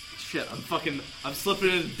 Shit, I'm slipping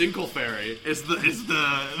in Dinkleberry. Is the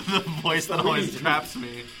voice that always traps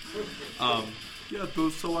me. Yeah,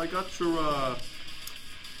 dude. So I got your.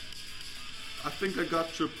 I think I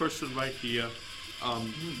got your person right here.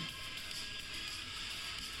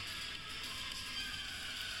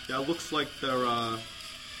 Yeah, it looks like they're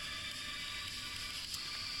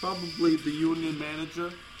probably the union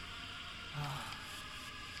manager.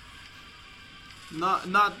 Not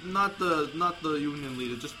the union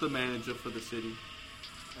leader, just the manager for the city.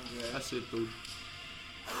 Okay. That's it, dude.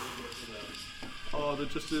 Oh, they're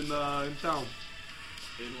just in town.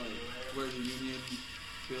 In like where the union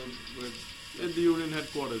build, where In the union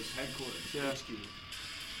headquarters. headquarters. Yeah. HQ.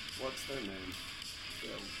 What's their name? So,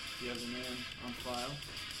 do you have the man on file?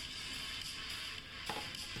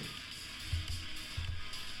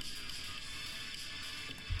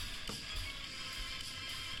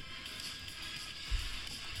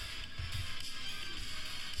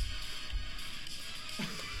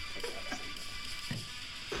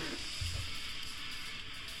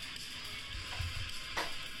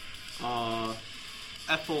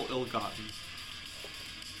 Ethel Ill-Gotten.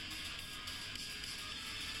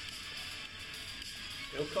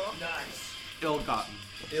 Ilkoff? Nice. Ill-Gotten.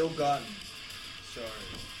 Ill-gotten. Sorry.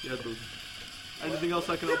 Yeah, dude. Anything else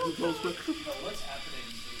I can help you close with? Oh, what's happening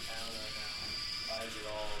in town right now? Why is it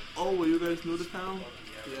all Oh, were you guys new to town?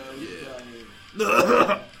 funky Yeah, everywhere? we got here.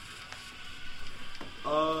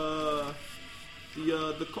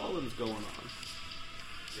 The call-in's going on.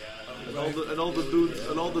 Yeah. And all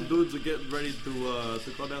the dudes are getting ready to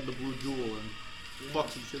go down the Blue Jewel and fuck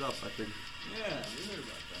some shit up, I think. Yeah, we heard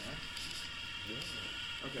about that.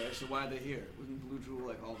 Okay, so why are they here? Wasn't Blue Jewel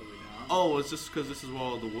like all the way down? Oh, it's just because this is where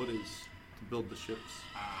all the wood is to build the ships.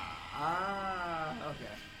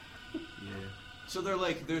 Okay. Yeah. So they're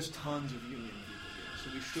like, there's tons of union people here, so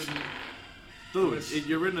we shouldn't. Dude,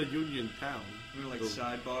 you're in a union town. We're like So-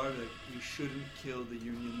 sidebar, like we shouldn't kill the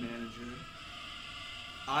union manager.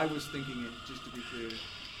 I was thinking it, just to be clear.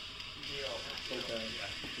 Okay.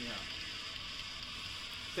 Yeah.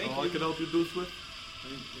 Thank I you. can help you dudes with?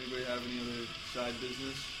 Anybody have any other side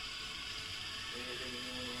business?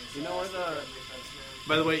 You know where the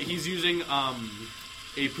By the way, he's using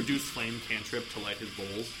a produce flame cantrip to light his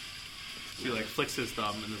bowls. So he like flicks his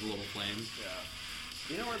thumb and there's a little flame.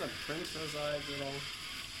 you know where the prince resides at all?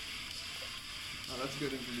 Oh, that's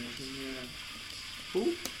good information. Yeah.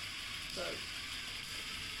 Who?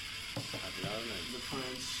 I forgot his name. The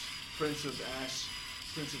Prince of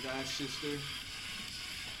Ash's sister.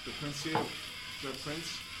 The prince here, the prince,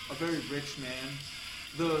 a very rich man.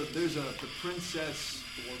 There's the princess.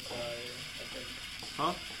 Dwarf guy, I think.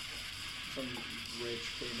 Huh? Some rich,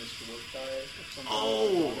 famous dwarf guy. Or something.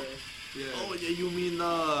 Oh! Yeah. Oh yeah, you mean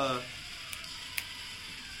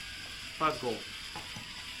 5 gold.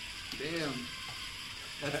 Damn.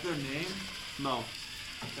 That's their name. No.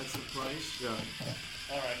 That's the price. Yeah.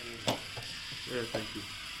 Alright, Yeah, thank you.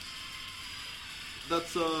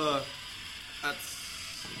 That's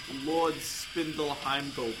Lord Spindle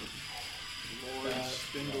Heimdoven. Lord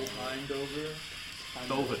Spindle Hindover.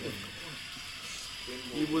 Doven.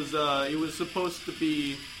 He was supposed to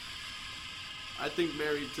be, I think,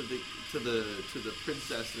 married to the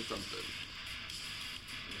princess or something.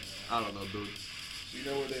 I don't know, dude. Do you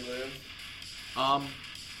know where they live?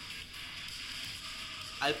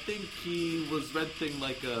 I think he was renting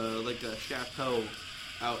like a chateau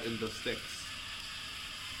out in the sticks.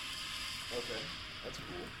 Okay, that's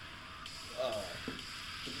cool.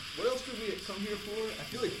 What else did we come here for? I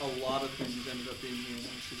feel like a lot of things ended up being here.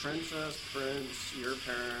 Princess, prince, your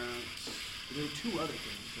parents. There were 2 other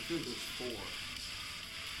things. I feel like there's 4.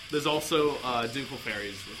 There's also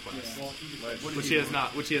Dinkleberry's request, What which did he you has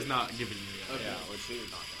want? not given you yet. Okay. Yeah, which he's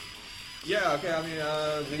not going Yeah, okay, I mean,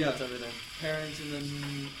 I think yeah, that's everything. parents, and then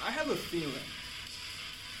I have a feeling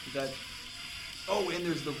that Oh, and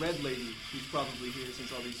there's the red lady who's probably here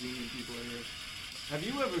since all these union people are here. Have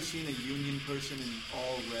you ever seen a union person in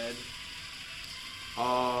all red?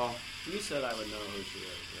 You said I would know who she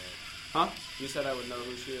is, right? Huh? You said I would know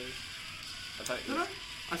who she is? I thought you Did I?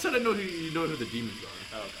 I said I know who you know who the demons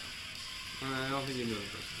are. Oh, okay. I don't think you know the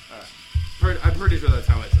person. Alright. I'm pretty sure that's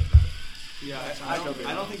how I said that. Yeah, I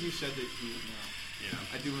don't think you said that you would know.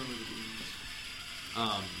 Yeah. I do remember the demons.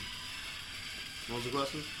 What was the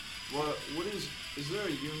question? What is there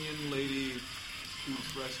a union lady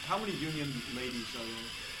who's dressed? How many union ladies are there?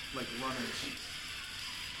 Like runners?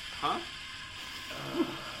 Huh?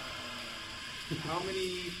 How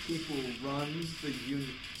many people run the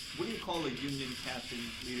union? What do you call a union captain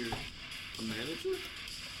leader? A manager?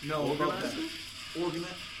 No, above that.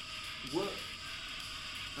 Organizer? What?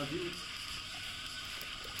 Have you?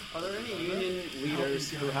 Are there any union leaders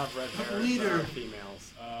who have red hair? Leader. That are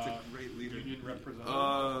females. It's a great leader. Union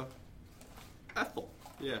representative. Ethel.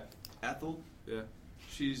 Yeah. Ethel? Yeah.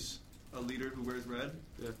 She's a leader who wears red?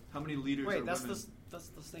 Yeah. How many leaders are Wait, that's women? the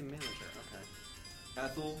same manager. Okay.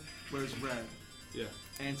 Ethel wears red. Yeah.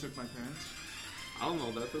 And took my parents. I don't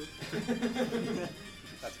know that though.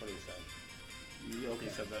 That's what he said. He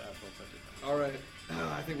said that Ethel took it. Alright.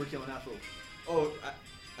 I think we're killing Ethel. Oh,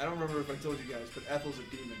 I don't remember if I told you guys, but Ethel's a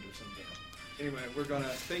demon or something. Anyway, we're gonna...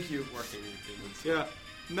 Thank you. Working with demons. Yeah.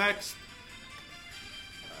 Next.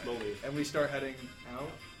 Believe. And we start heading out.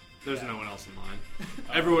 There's no one else in line.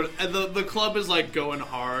 Everyone, and the club is like going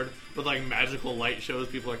hard with like magical light shows.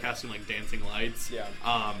 People are casting like dancing lights. Yeah.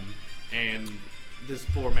 And this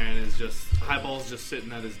poor man is just Highball's just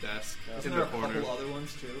sitting at his desk Isn't in there the a corner. couple other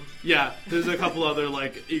ones too? Yeah, there's a couple other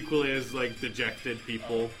like equally as like dejected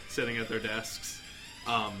people sitting at their desks.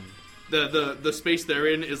 The space they're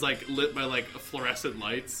in is like lit by like fluorescent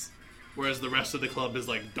lights, whereas the rest of the club is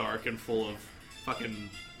like dark and full of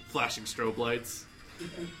fucking flashing strobe lights. Can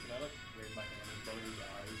I like wave my hand in front of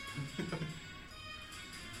his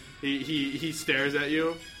eyes? He stares at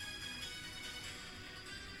you.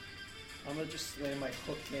 I'm gonna just slam my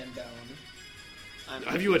hook hand down.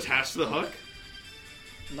 Have you attached the hook?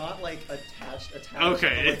 Not like attached. Okay, but,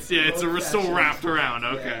 like, it's still old-fashioned. wrapped around.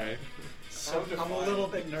 Okay, I'm a little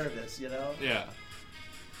bit nervous, you know. yeah.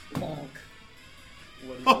 Bonk.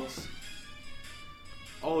 What is Oh. this?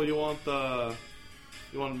 Oh, you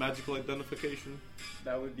want magical identification?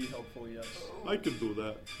 That would be helpful, yes. I can do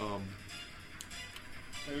that.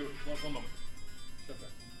 Hey, one moment. Step back.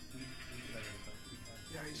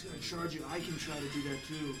 Yeah, he's gonna charge you. I can try to do that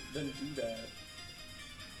too. Then do that.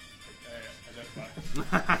 Identify.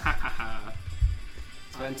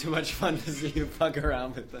 It's been too much fun to see you fuck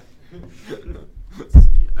around with that.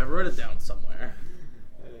 I wrote it down somewhere.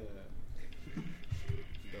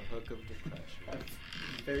 The hook of depression. I'm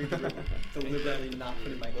very deliberately not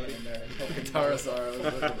putting my hand in there and helping. Tarasaurus.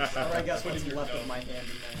 Or I guess what's left of my hand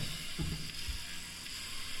in there.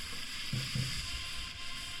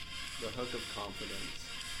 The hook of confidence.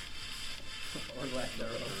 Or lack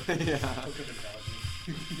thereof. Yeah. Hook of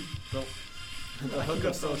intelligence. The hook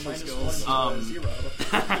of social -1 skills. to 0.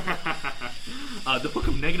 The hook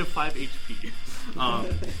of -5 HP.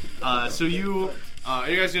 So you are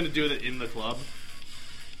you guys gonna do that in the club?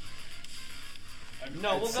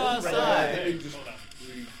 No, we'll It's go red. outside. Hey,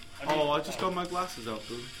 hold on. I just got my glasses out,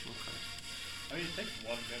 dude. Okay. I mean, it takes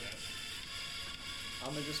 1 minute.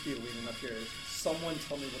 I'm gonna just be leaning up here. Someone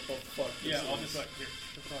tell me what the fuck this Yeah, I'll is. just like here.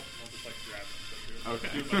 I'll just like grab it.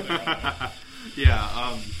 Okay. Do it by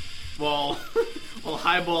Yeah. While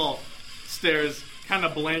Highball stares kind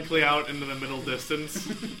of blankly out into the middle distance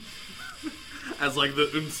as like the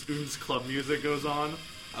Oons club music goes on,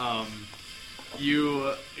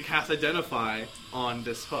 you cast Identify on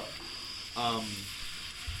this hook,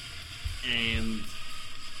 and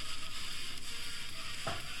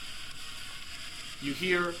you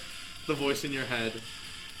hear the voice in your head.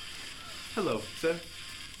 Hello, sir.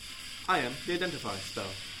 I am the Identify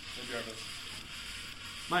spell. Hey, Jarvis.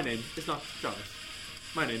 My name is not Jarvis.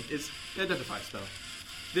 My name is the Identify spell.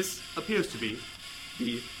 This appears to be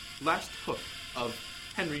the last hook of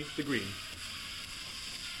Henry the Green,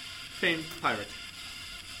 famed pirate.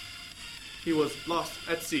 He was lost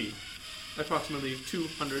at sea approximately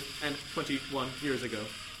 221 years ago,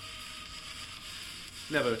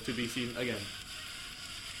 never to be seen again.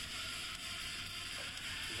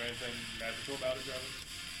 Is there anything magical about it, Jarvis?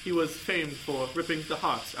 He was famed for ripping the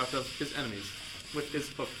hearts out of his enemies with his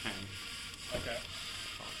hook hand. Okay.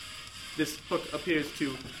 This hook appears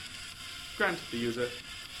to grant the user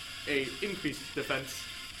a increased defense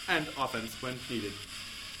and offense when needed.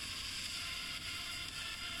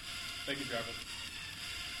 Thank you, Jarvis.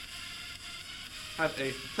 Have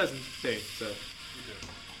a pleasant day, sir. You do.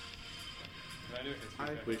 Can I do a history I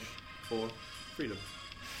check? wish for freedom.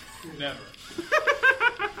 Never.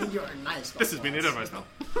 You're a nice. This has been it, my spell.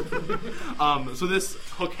 So this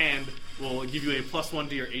hook hand will give you a +1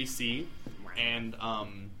 to your AC, and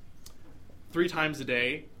 3 times a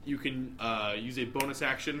day you can use a bonus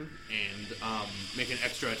action and make an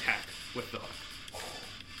extra attack with the hook.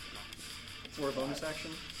 For a bonus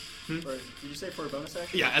action? Or, did you say for a bonus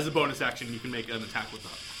action? Yeah, as a bonus action, you can make an attack with the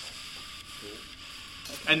hook.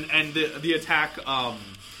 Cool. And the attack,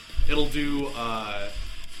 it'll do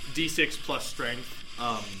D6 plus strength.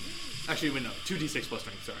 Actually, wait, no, 2d6 plus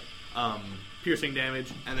strength. Sorry. Piercing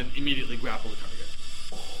damage, and then immediately grapple the target.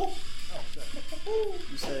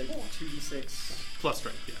 You said 2d6 Plus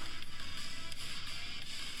strength, yeah.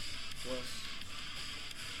 plus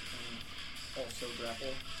also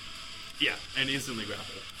grapple. Yeah, and instantly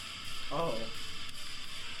grapple. Oh.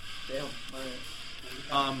 Damn.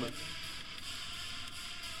 Alright.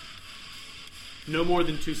 No more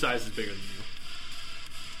than 2 sizes bigger than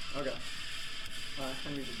you. Okay.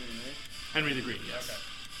 Henry the Green, right? Henry the Green, yes. Okay.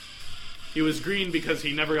 He was green because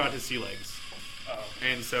he never got his sea legs. Oh.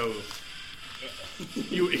 And so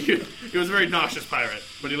he was a very nauseous pirate,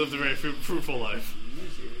 but he lived a very fruitful life.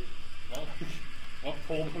 Well, I'll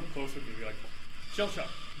pull him closer to me and be like, Shell Shock,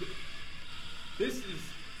 this is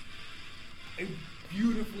a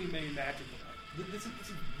beautifully made magical knife. This is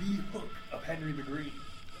the hook of Henry the Green.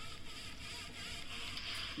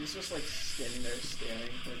 He's just like standing there staring,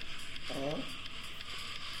 like,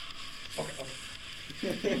 Okay.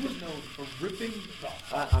 He was known for ripping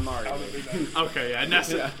the I'm already out of ready. his knife. Okay, yeah.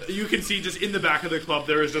 Nessa, you can see just in the back of the club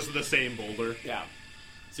there is just the same boulder, Yeah.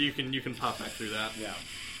 so you can pop back through that. Yeah.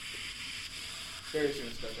 Very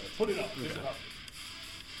soon step up. Put it up. Just up.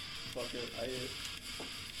 fuck it,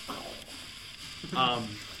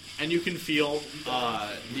 And you can feel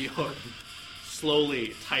the hook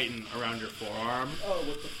slowly tighten around your forearm, oh,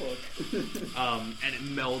 what the fuck? and it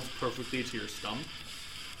melds perfectly to your stump.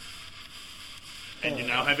 And you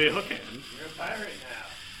now have a hook hand. You're a pirate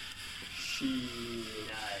now.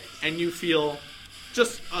 Nice. And you feel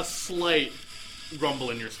just a slight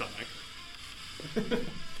rumble in your stomach. Oh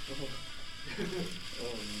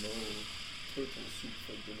no. Purple soup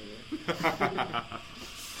for dinner.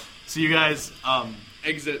 So you guys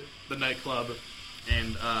exit the nightclub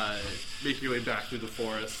and make your way back through the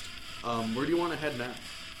forest. Where do you want to head now?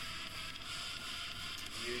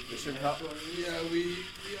 We should Yeah, we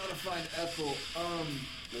ought to find Ethel.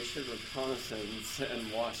 we should reconnaissance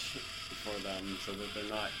and watch for them so that they're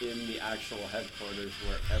not in the actual headquarters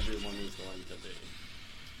where everyone is going to be.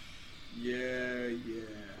 Yeah.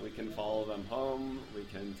 We can follow them home. We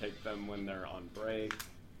can take them when they're on break.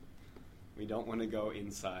 We don't want to go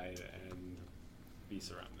inside and be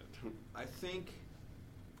surrounded. I think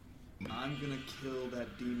I'm gonna kill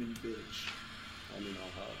that demon bitch. I mean,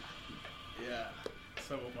 I'll help. Yeah.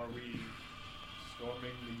 So are we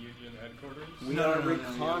storming the Union headquarters? We No, are no, no, no,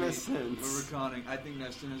 reconnaissance. We're reconning. I think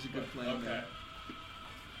Neston has a good plan Okay. there.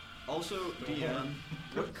 Also, DM,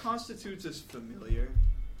 what constitutes as familiar?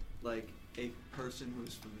 Like, a person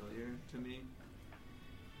who's familiar to me?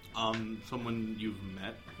 Someone you've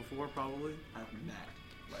met before, probably? I've met.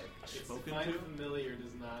 Like, It's spoken find to? familiar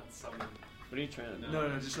does not summon. What are you trying to do?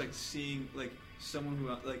 No, just like seeing, like, someone who,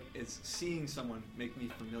 like, is seeing someone make me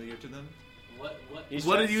familiar to them. What? He's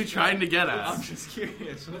What are you trying to get I'm at? just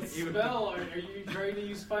curious. What you would- spell are you trying to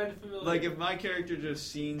use? Find familiar. Like, if my character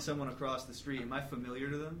just seen someone across the street, am I familiar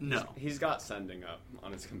to them? No. He's got sending up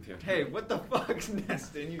on his computer. Hey, what the fuck,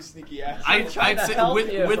 Neston, you sneaky ass. I'd to say help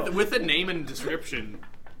you. with a name and description,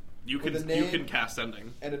 you With can a name? you can cast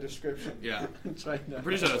sending. And a description. Yeah, I'm trying to I'm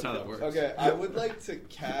pretty sure that's how that works. Okay, I would like to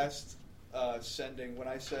cast sending when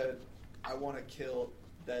I said I want to kill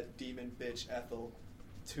that demon bitch Ethel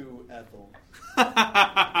to Ethel.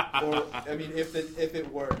 Or I mean, if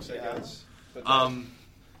it works, I Yeah. guess. But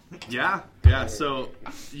Yeah. So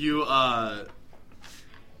you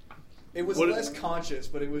it was what- less conscious,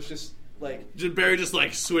 but it was just like Barry just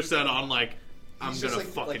like switch that on like I'm he's gonna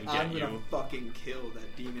just like, fucking I'm get gonna you. fucking kill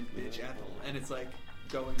that demon bitch Ethel, and it's like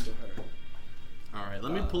going to her. All right,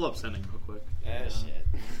 let me pull up sending real quick. Yeah,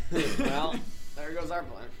 shit. Well, there goes our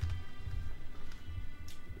plan.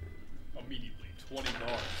 Immediately, 20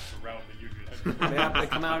 guards surround the Union They headquarters. have to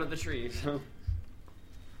come out of the trees. I'm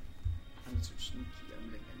so sneaky,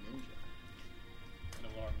 I'm like a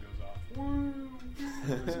An alarm goes off.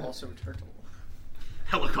 ninja. There's also a turtle.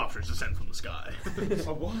 Helicopters descend from the sky.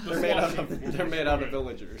 They're made out of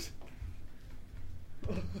villagers.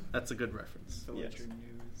 That's a good reference. Villager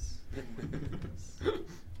Yes. news.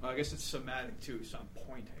 Well, I guess it's somatic too, so I'm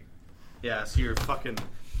pointing. Yeah, so you're fucking.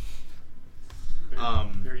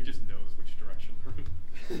 Barry just knows which direction.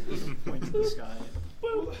 Point to the sky.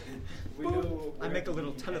 We know I make a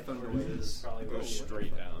little telephone Lifeguards noise. is probably Go where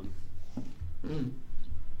straight down. That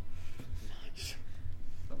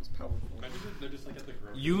was powerful. Imagine if they're just like at the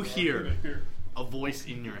grocery You store. hear a voice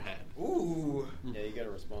in your head Ooh, Yeah, you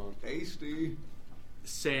gotta respond. tasty.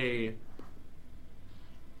 say,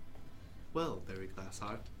 "Well, Barry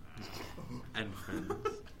Glassheart and friends,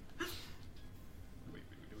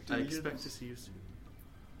 I expect to see you soon.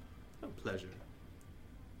 A pleasure."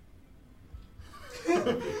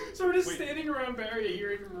 So we're just standing around Barry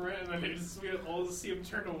hearing Ren, and we all see him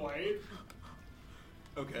turn to white.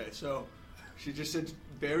 Okay, so she just said,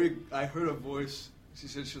 Barry, I heard a voice. She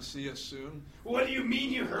said she'll see us soon. What do you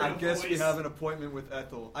mean you heard I a guess we voice? have an appointment with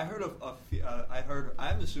Ethel. I heard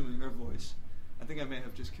I'm assuming her voice. I think I may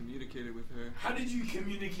have just communicated with her. How did you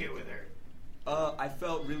communicate with her? I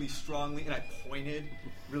felt really strongly, and I pointed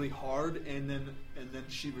really hard, and then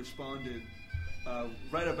she responded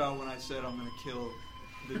right about when I said I'm gonna kill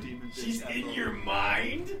the demon bitch. She's in Ethel. your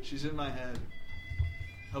mind? She's in my head.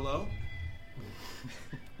 Hello?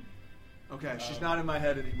 Okay, she's not in my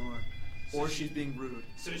head anymore. Or she's being rude.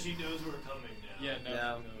 So she knows we're coming now. Yeah, no.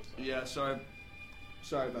 Yeah. No, Yeah, sorry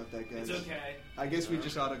about that, guys. It's okay. I guess we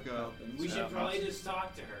just ought to go. We should Yeah. probably just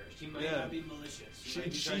talk to her. She might Yeah. not be malicious. She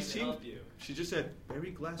might be trying to help you. She just said,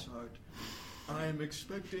 Barry Glassheart, I'm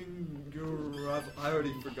expecting your... I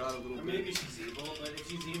already forgot a little Or bit. maybe she's evil, but if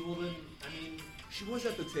she's evil, then, I mean... She was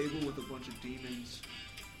at the table with a bunch of demons.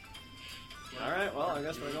 Alright, well, I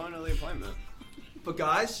guess we're going to the appointment. But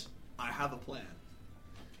guys, I have a plan.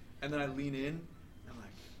 And then I lean in, and I'm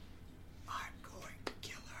like, I'm going to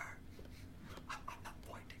kill her. I'm not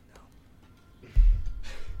pointing, though.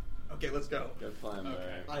 Okay, let's go. Good plan, Barry.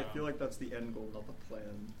 I feel like that's the end goal, not the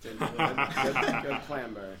plan. Good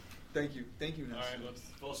plan, Barry. Thank you, Ness. Alright, let's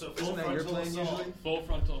Also, Isn't that your plan usually? full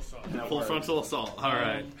frontal assault. That Full works. frontal assault. All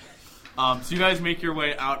right. So you guys make your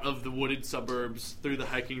way out of the wooded suburbs through the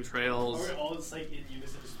hiking trails. Are we all just like in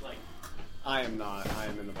unison, just like... I am not. I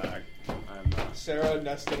am in the back. I am not. Sarah,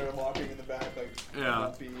 Neston are walking in the back, like, Yeah.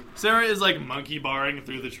 not be... Sarah is like monkey barring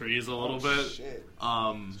through the trees a little Oh, bit. shit.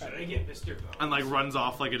 Should I get Mr. Bones? And like runs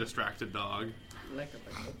off like a distracted dog.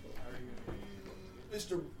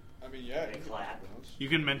 Mr. I mean, yeah. They clap. You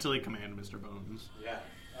can mentally command Mr. Bones. Yeah.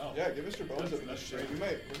 Oh. Yeah, give Mr. Bones a shit.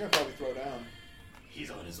 We're gonna probably throw down. He's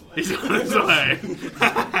on his way. He's on his way.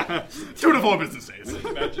 2 to 4 business days.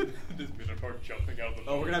 Imagine this Minotaur jumping out of the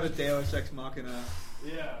Oh, we're gonna have a Deus Ex Machina.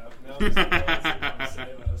 Yeah. Now Mr. Bones is going to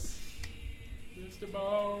save us. Mr.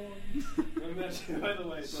 Bones. Imagine, by the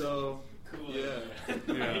way, it's So, like, cool. yeah.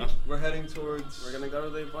 Yeah. We're heading towards We're gonna go to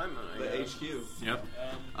the appointment, I the guess. HQ. Yep.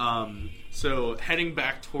 So heading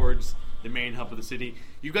back towards the main hub of the city,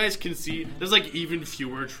 you guys can see there's like even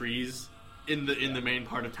fewer trees in the main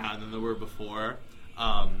part of town than there were before.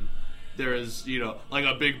 There's like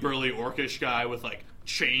a big burly orcish guy with like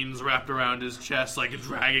chains wrapped around his chest, like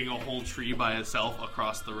dragging a whole tree by itself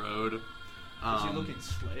across the road. Is he looking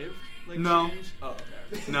slaved? Like no. James? Oh,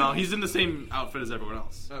 okay. No, he's in the same outfit as everyone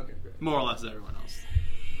else. Okay, great. More or less as everyone else.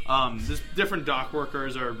 Just different dock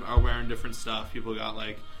workers are wearing different stuff. People got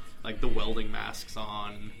like the welding masks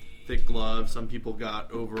on, thick gloves. Some people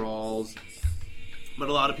got overalls, but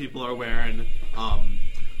a lot of people are wearing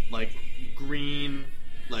like green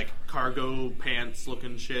like cargo pants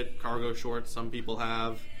looking shit, cargo shorts. Some people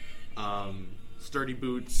have sturdy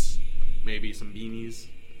boots, maybe some beanies.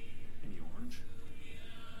 Any orange?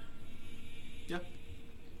 Yeah,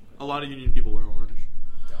 a lot of Union people wear orange.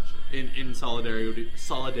 Gotcha. In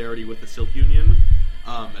solidarity with the Silk Union,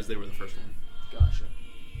 as they were the first one. Gotcha.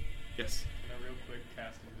 Yes. Can I real quick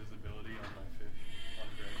cast invisibility on my fish on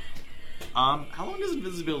Greg? How long does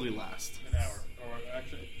invisibility last? An hour. Or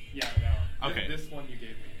actually, yeah, an hour. Okay. This one you gave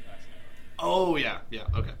me last hour. Oh yeah,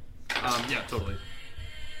 okay. Yeah, totally.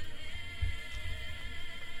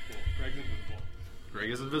 Cool. Greg's invisible. Greg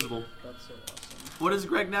is invisible. That's so awesome. What is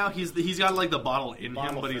Greg now? He's got like the bottle in him,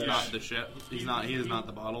 Bottle but he's fish. not the shit. He's not. He is not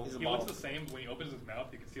the bottle. He's a He looks bottle. the same, but when he opens his mouth,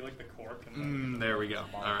 you can see like the cork. And There we go.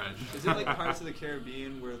 All right. Is it like Pirates of the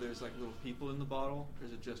Caribbean where there's like little people in the bottle, or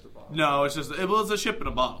is it just a bottle? No, it's just it's a ship in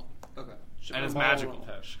a bottle, Okay. and it's Bottle magical,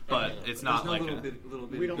 of fish. but it's not There's like no a, little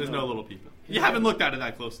bit. We don't there's know. no little people. You haven't looked at it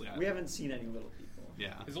that closely. We haven't seen any little people.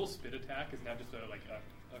 Yeah. His whole spit attack is now just a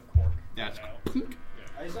cork. Yeah, it's now. clunk.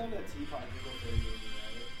 Yeah. I just have that teapot to go for you,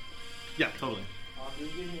 right? Yeah, totally. Do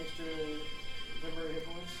you give me extra temporary hit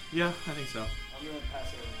points? Yeah, I think so. I'm gonna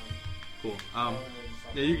pass it around. Cool. Rather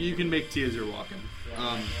than Yeah, you can make tea as you're walking.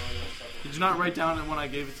 Yeah, Did you not write down it when I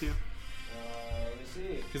gave it to you? let me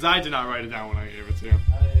see. Because I did not write it down when I gave it to you.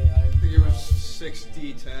 I think it was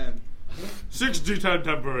 6d10. 6d10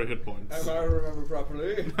 temporary hit points. If I remember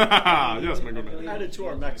properly. Yes, my good man. Add it to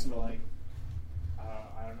our maximum. I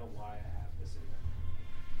don't know why I have this in there.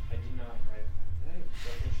 I did not write that. Did I?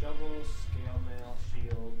 Broken shovel, scale mail,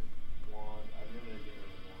 shield, wand. I'm gonna get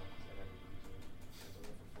rid of the wand because I never use it. It's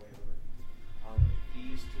only for flavor.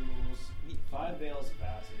 These tools, 5 bales of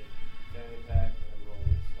acid, fanny pack, and a roll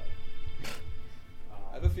of stuff.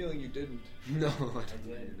 I have a feeling you didn't. No, I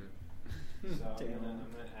did. So I'm gonna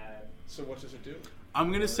add. So what does it do?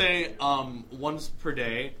 I'm gonna say once per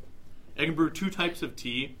day, I can brew 2 types of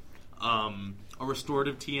tea, a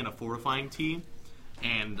restorative tea and a fortifying tea,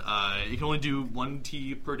 and you can only do 1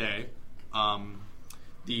 tea per day.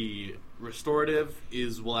 The restorative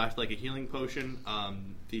will act like a healing potion.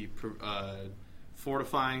 The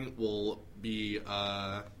fortifying will be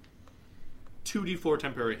 2d4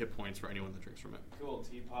 temporary hit points for anyone that drinks from it. Cool,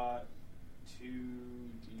 teapot,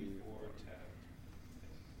 2d4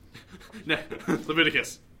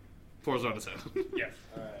 Leviticus pours on his head. Yes.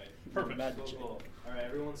 Alright. Perfect. Cool. Alright,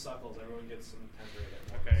 everyone suckles. Everyone gets some temporary hit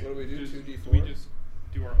points. Okay. What do we do, Just- 2d4? Do we just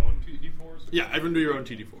do our own 2d4s? Yeah, everyone do your own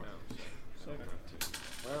TD4.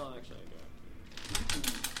 Well, actually,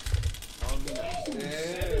 I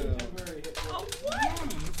Damn. Temporary hit points.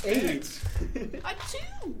 8.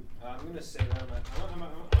 I'm gonna say that I'm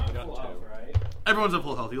got full 2. health, right? Everyone's at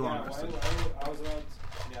full health. You Yeah, long rested. I was about.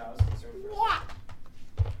 Yeah, I was concerned for a second.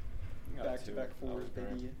 Back-to-back 4s,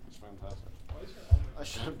 baby. It's fantastic. Why is your armor? I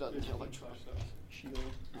should have done the electronic. Shield.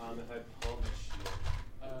 If I pull my shield,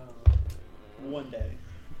 One day.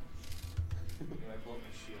 if I pull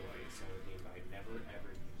my shield, I get 17, but I never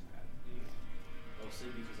ever use that.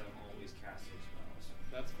 Mostly because I'm always casting spells.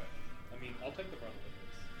 That's fair. I mean, I'll take the brunt of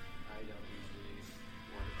this. I don't usually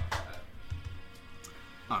worry about that.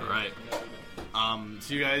 All right.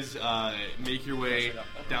 So you guys make your way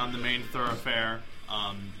down the main thoroughfare.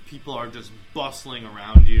 People are just bustling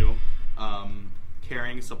around you,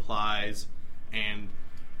 carrying supplies, and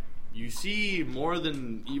you see more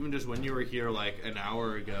than even just when you were here like an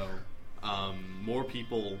hour ago. More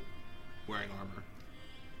people wearing armor,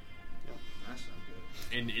 That's not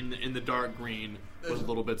good. and in the dark green with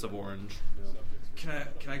little bits of orange. Can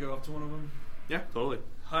I go up to one of them? Yeah, totally.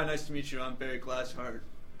 Hi, nice to meet you. I'm Barry Glasshart,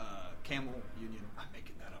 Camel Union. I'm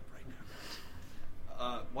making that up right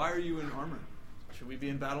now. Why are you in armor? Should we be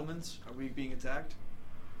in battlements? Are we being attacked?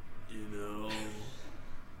 You know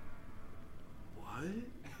what?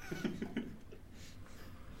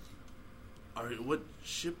 What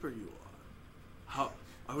ship are you on? How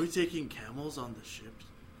are we taking camels on the ship?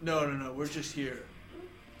 No. We're just here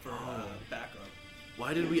for backup.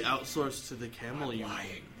 Why did we outsource to the camel union?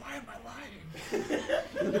 Why am I lying?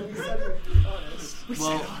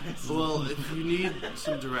 Well, if you need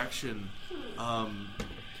some direction,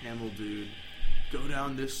 camel dude, go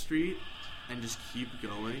down this street and just keep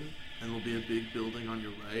going, and there'll be a big building on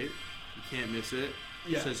your right. You can't miss it.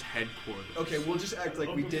 Yeah. It says headquarters. Okay, we'll just act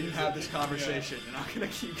like we didn't have this conversation, and I'm gonna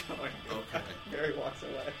keep going. Okay. Barry walks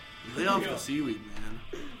away. Lay off the seaweed, man.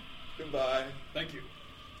 Goodbye. Thank you.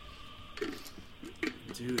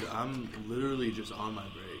 Dude, I'm literally just on my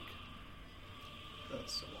break.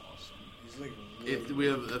 That's so awesome. He's like We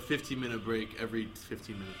have a 15-minute break every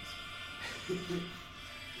 15 minutes.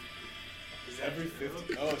 Is every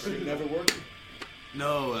 50? Oh, so you never work?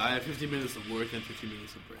 No, I have 15 minutes of work and 15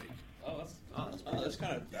 minutes of break.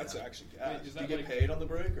 That's actually Wait, is Do that you get like- paid on the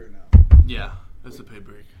break or no? Yeah, that's a paid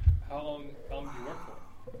break. How long do you work for?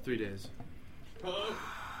 3 days. At a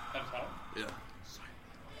time? Yeah,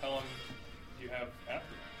 How long do you have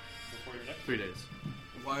after that? Before your next? 3 days.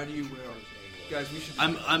 Why do you wear? Guys, we should.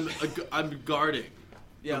 I'm guarding.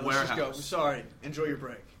 Yeah, the let's just go. warehouse. Sorry. Enjoy your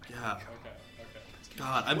break. Yeah. Okay.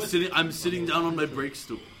 God, I'm sitting down on my break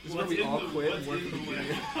stool. This is where we all quit and work for the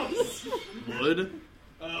warehouse. Wood.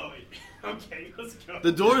 Oh, okay, let's go.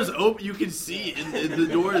 The door is open. You can see the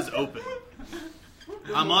door is open.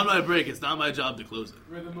 I'm on my break. It's not my job to close it.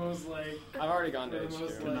 We're the most like. I've already gone to We're the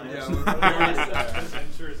most HQ. like. Yeah,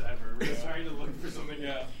 adventurers ever. We're just trying to look for something.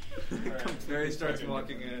 Yeah. Alright. Barry starts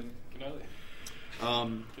walking in. Can I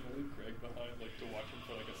leave Greg behind, like, to watch him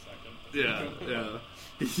for like a second? Yeah.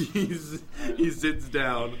 He sits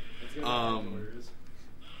down. Let's go to headquarters.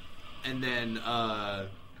 And then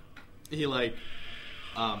he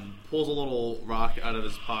pulls a little rock out of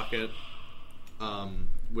his pocket,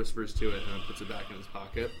 whispers to it, and then puts it back in his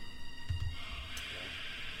pocket.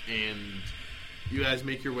 And you guys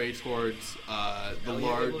make your way towards the Elliot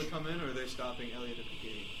large. able to come in, or are they stopping Elliot at the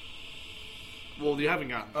gate? Well, you haven't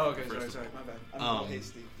gotten. Oh, okay. there, first Sorry. of My bad. I'm all. a little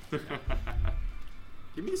hasty.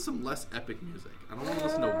 Give me some less epic music. I don't want to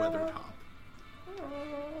listen to Weather Top.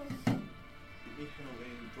 me kind of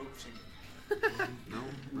lame broke singer. No,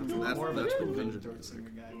 More of a that's what two Vengeance throat is.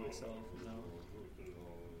 singer guy myself.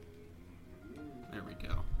 There we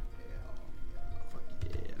go. Fuck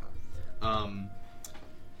yeah.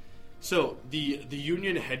 So the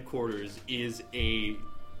Union headquarters is a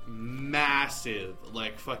massive,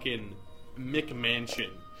 like fucking McMansion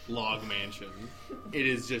log mansion. It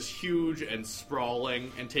is just huge and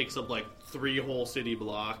sprawling and takes up like 3 whole city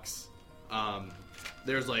blocks.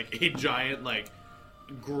 There's like a giant like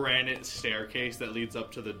granite staircase that leads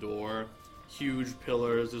up to the door. Huge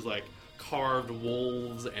pillars. There's like carved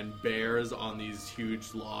wolves and bears on these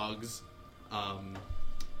huge logs. And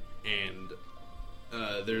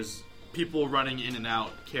there's people running in and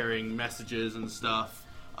out carrying messages and stuff.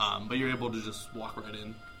 But you're able to just walk right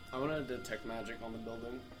in. I want to detect magic on the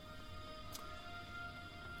building.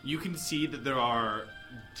 You can see that there are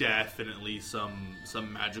definitely some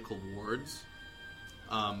magical wards.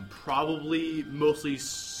 Probably mostly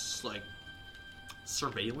like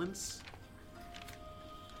surveillance.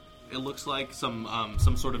 It looks like some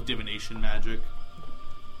sort of divination magic.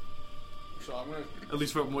 So I'm gonna At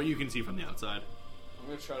least from what you can see from the outside.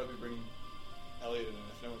 try to be bringing Elliot in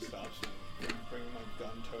if no one stops me. Bring my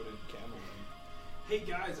gun-toted camel in. Hey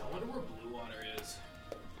guys, I wonder where Blue Water is.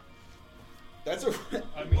 That's a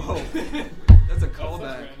I mean, whoa. That's a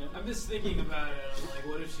callback. I'm just thinking about it. I'm like,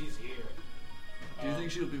 what if she's here? Do you think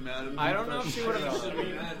she'll be mad at me? I don't know if she would I think she'll have.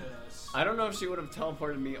 be mad at us. I don't know if she would have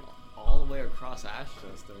teleported me all the way across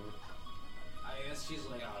Ashchester. I guess she's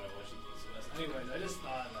like, I don't know what she thinks of us. Anyways, I just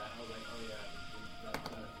thought of that. I was like, oh yeah, that would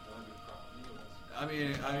be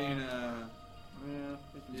a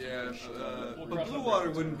problem. But Blue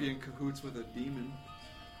Water wouldn't be in cahoots with a demon.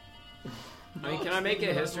 I mean, can I make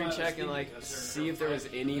a history check and like see if there was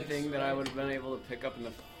anything that I would have been able to pick up in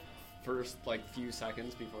the first like few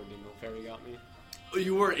seconds before Demon Fairy got me?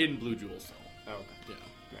 You were in Blue Jewel still. Oh, okay.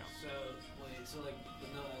 Yeah. So, wait, so like,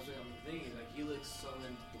 no, that's what I'm thinking. Like, Helix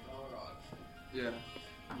summoned the Balrog. Yeah.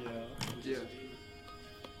 Yeah.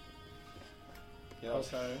 Yeah,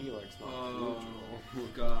 Okay. Helix, not Oh Blue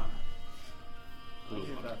God. I'll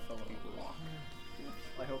give that fellow a block.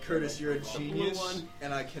 I hope Curtis, you're a blue genius, one.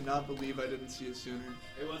 and I cannot believe I didn't see it sooner.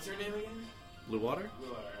 Hey, what's her name again? Blue Water?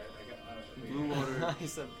 Blue Water. Blue Water. I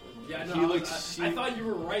said Yeah, no, Helix, I thought you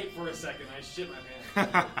were right for a second. I shit my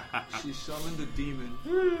pants. She summoned a demon,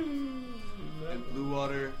 and Blue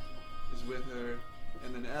Water is with her,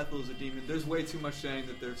 and then Ethel's a demon. There's way too much saying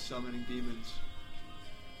that they're summoning demons.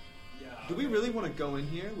 Yeah. Do we really want to go in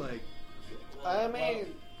here? Like, I mean,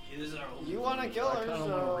 this is our you want to kill her,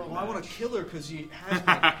 so... well, I want to kill her because he has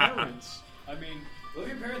my parents. I mean, What if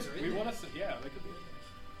your parents are in we there? want to. Yeah, they could be.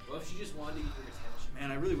 What if she just wanted to get your attention?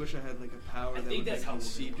 Man, I really wish I had like a power I that think would that's make how me we're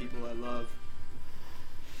see doing it. people I love.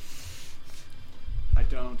 I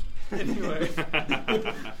don't. Anyway.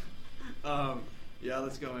 Yeah,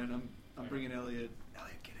 let's go in. I'm bringing Elliot.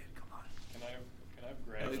 Elliot, get in. Come on. Can I have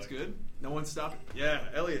grab? Elliot's like, good. No one's stopping. Yeah,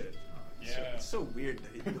 Elliot. Yeah. It's so weird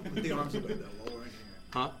that you don't put the arms away though while we're in here.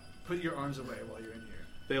 Huh? Put your arms away while you're in here.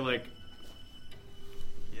 They like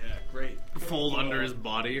Yeah, great. fold under his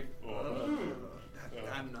body.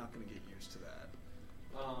 I'm not gonna get used to that.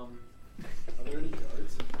 Are there any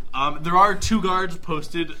guards? There are 2 guards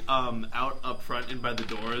posted out up front and by the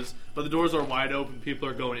doors, but the doors are wide open. People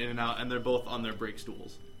are going in and out, and they're both on their break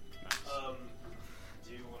stools.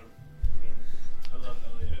 Do you want to? I mean, I love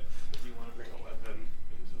Elliot. Do you want to bring a weapon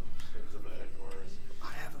into the headquarters? I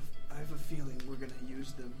have a feeling we're gonna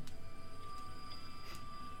use them.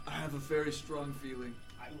 I have a very strong feeling.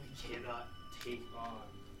 We cannot take on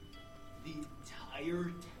the entire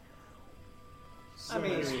town. I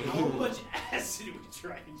mean, How much acid we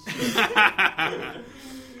try and shoot?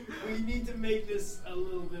 We need to make this a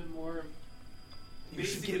little bit more. You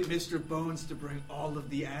should get Mr. Bones to bring all of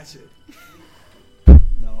the acid.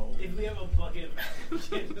 No. If we have a bucket,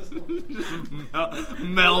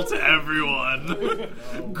 Melt everyone.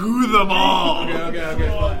 Goo them all.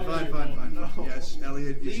 Okay, fine. No. Yes,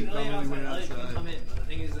 Elliot, you should Elliot probably wait Elliot can outside. come in, but the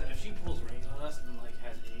thing is that if she pulls range on us and like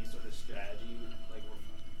has any sort of strategy, like we're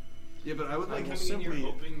fine. Yeah, but I would I'm like coming in simply. here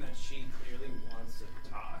hoping that she clearly wants to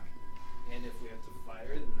talk, and if we have to fight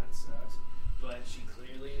her, then that sucks. But she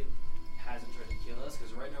clearly hasn't tried to kill us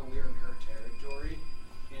because right now we're in her territory,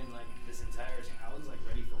 and like this entire town's like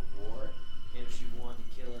ready for war. And if she wanted to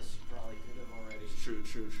kill us, she probably could have already. True.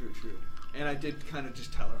 And I did kind of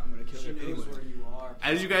just tell her I'm gonna kill She her knows anyway. where you are.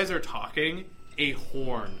 As you guys are talking, a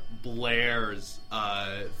horn blares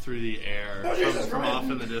through the air from off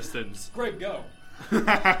in the distance. Greg, go.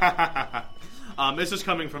 It's just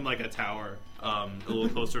coming from like a tower, a little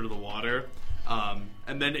closer to the water,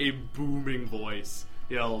 and then a booming voice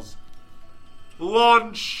yells,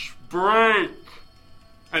 lunch break.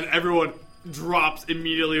 And everyone drops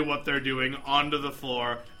immediately what they're doing onto the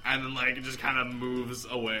floor and then like just kind of moves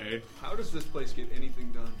away. How does this place get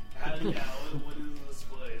anything done? What is this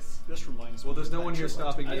place? This reminds me. Well, there's of no one here Adventure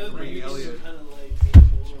stopping I me don't from know, bringing you Elliot. kind of like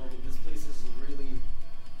amoral, but this place is really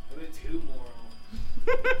a bit too moral.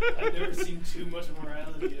 I've never seen too much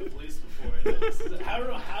morality in a place before. I don't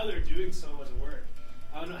know how they're doing so much work.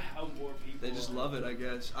 I don't know how more people. They just love it, I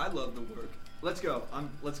guess. I love the work. Let's go.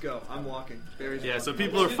 I'm walking. Barry's Yeah, so walking.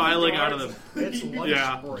 people are filing out of the... It's lunch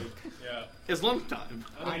Yeah. break. Yeah. It's lunchtime.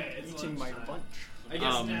 I'm it's eating my lunchtime. lunch. I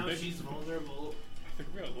guess Um, now she's vulnerable. I think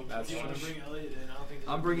we gotta look That's Do you want to fine. bring Elliot in? I don't think.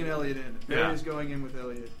 I'm bringing Elliot in. Yeah. Barry's going in with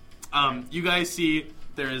Elliot. You guys see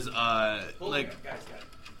there's Hold like on, guys.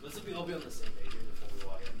 Let's all be on the same page here before we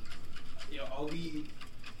walk in. You know, are we?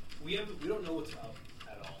 We don't know what's up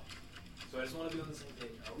at all. So I just want to be on the same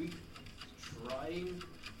page. Are we trying?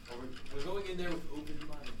 We're going in there with open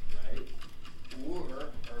mind, right? Or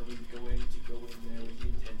are we going to go in there with the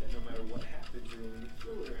intent that no matter what happens, you're going to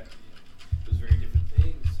throw it at me? Those very different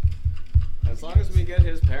things. As long as we get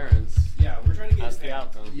his parents, Yeah, we're trying to get that's his the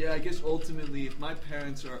parents. outcome. Yeah, I guess ultimately, if my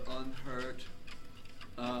parents are unhurt,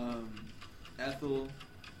 Ethel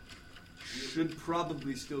should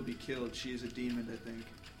probably still be killed. She is a demon, I think.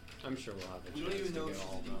 I'm sure we'll have a We don't chance even to know if get she's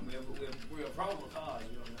all a of demon. them. We have a probable cause.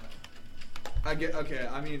 We don't know. I get okay.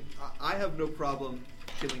 I mean, I have no problem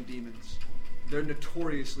killing demons. They're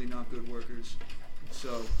notoriously not good workers.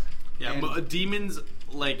 So, yeah, and- but demons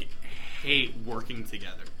like hate working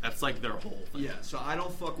together. That's like their whole thing. yeah. So I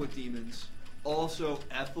don't fuck with demons. Also,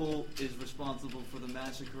 Ethel is responsible for the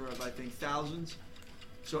massacre of I think thousands.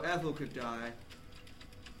 So Ethel could die.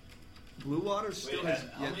 Blue Water still has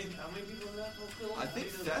how yet. many people in that killed?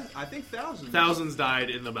 I think thousands. Thousands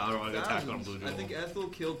died in the Battle Royale attack on Thousands. Blue Jewel. I think Ethel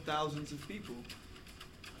killed thousands of people.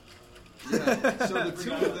 Yeah. So the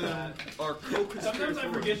two of them are co-conspirators. Sometimes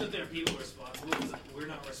I forget that there are people responsible because we're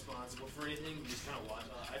not responsible for anything. We just kind of watch.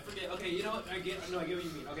 I forget. Okay, you know what? I get what you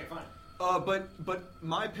mean. Okay, fine. But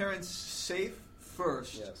my parents safe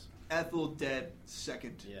first. Yes. Ethel dead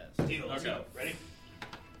second. Yes. Deal. Let's Okay. go. Ready?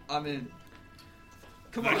 I'm in.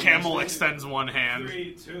 Come The on. camel Leslie. extends one hand.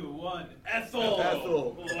 3, 2, 1. Ethel.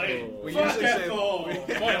 Ethel. Wait. We Fuck usually say Ethel. we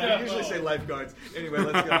Ethel. usually say lifeguards. Anyway,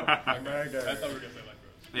 let's go. I thought we were gonna say like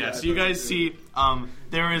Yeah, Yeah, so I you thought guys you see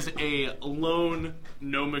there is a lone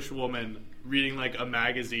gnomish woman reading like a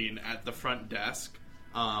magazine at the front desk.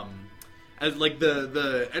 As like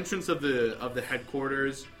the entrance of the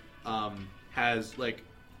headquarters has like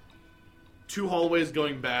 2 hallways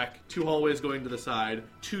going back, 2 hallways going to the side,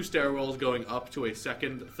 2 stairwells going up to a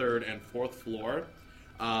 2nd, 3rd, and 4th floor.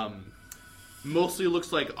 Mostly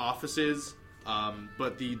looks like offices,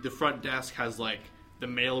 but the front desk has like the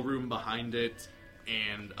mail room behind it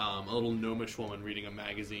and a little gnomish woman reading a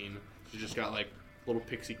magazine. She just got like little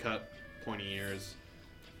pixie cut, pointy ears,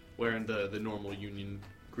 wearing the normal Union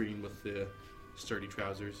green with the sturdy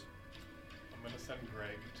trousers. I'm gonna send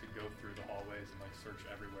Greg to go through the hallways and like search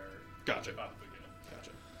everywhere. Gotcha. Possibly get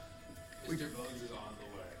Gotcha. Mr. Bones is on the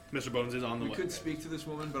way. Mr. Bones is on the We way. could speak to this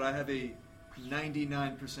woman, but I have a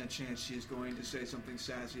 99% chance she is going to say something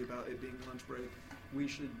sassy about it being lunch break. We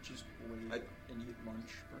should just wait and eat lunch,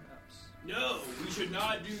 perhaps. No, we should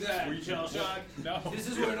not do that, We should- Shellshock. No. This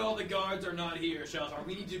is when all the guards are not here, Shellshock.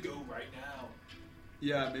 We need to go right now.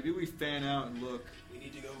 Yeah, maybe we fan out and look. We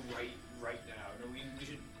need to go right now. No, we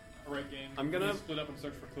should. Alright, gang. I'm gonna- We split up and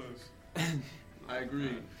search for clues. I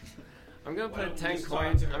agree. I'm gonna Why put don't we 10 just talk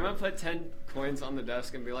coins. to her? I'm gonna put 10 coins on the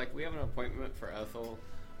desk and be like, "We have an appointment for Ethel.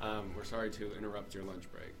 We're sorry to interrupt your lunch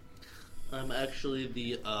break." I'm actually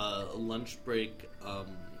the lunch break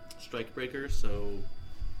strike breaker, so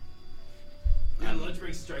You're a lunch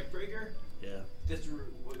break strike breaker? yeah. That's,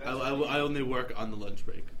 I only work on the lunch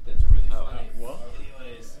break. That's really Oh, funny. what?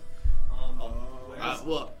 Anyways, where's-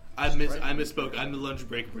 Well, I misspoke. I'm the lunch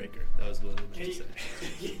break breaker. That was what I meant can, to you,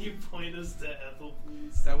 say. can you point us to Ethel,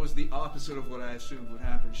 please? That was the opposite of what I assumed would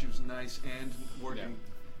happen. She was nice and working.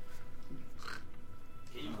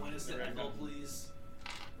 Can you point us to Ethel, please?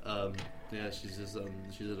 Yeah, she's just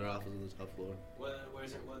she's at her office on the top floor.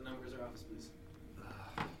 Where's her? What number is her office, please?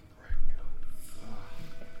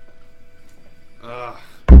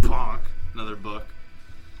 Bonk. Another book.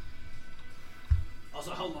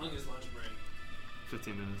 Also, how long is lunch break?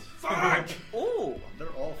 15 minutes. Fuck! Oh, they're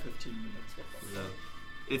all 15 minutes. What the So,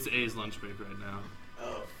 it's A's lunch break right now.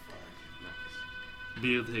 Oh,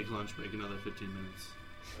 B will take lunch break another 15 minutes.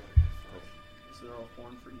 fuck. Is there a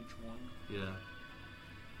horn for each one? Yeah.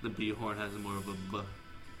 The B horn has more of a B.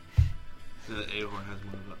 The A horn has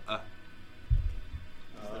more of a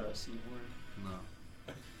Is there a C horn?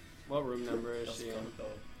 No. What room number is she in?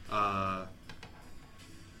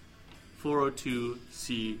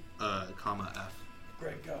 402C, comma F.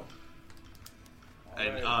 Greg, go.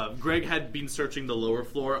 And Greg had been searching the lower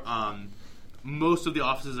floor. Most of the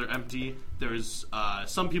offices are empty. There's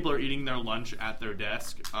some people are eating their lunch at their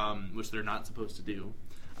desk, which they're not supposed to do.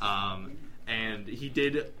 And he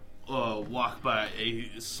did walk by a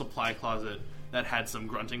supply closet that had some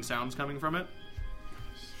grunting sounds coming from it.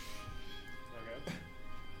 Okay.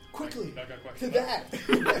 Quickly, I got a to question. that.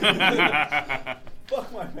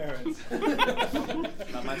 Fuck my parents.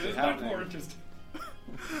 That might be It's not more happening. interesting.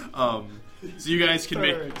 So you guys can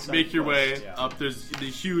make your way Yeah. up. There's the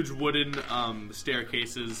huge wooden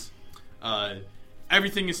staircases.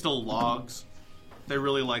 Everything is still logs. They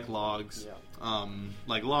really like logs. Yeah.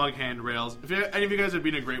 Like log handrails. If any of you guys have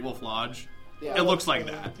been to Great Wolf Lodge, Yeah, it looks like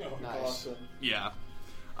that. Nice. Awesome. Yeah.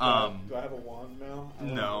 Do I have a wand now? I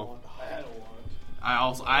don't no. have a wand. I had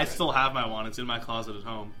a wand. I still have my wand. It's in my closet at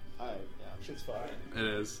home. Shit's fire. It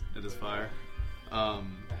is. It is fire. I had a wand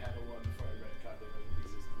before I read Copy of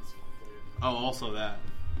Existence for you. Oh, also that.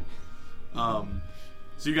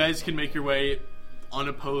 So you guys can make your way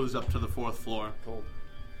unopposed up to the 4th floor. Cool.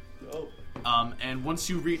 Oh. And once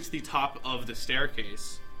you reach the top of the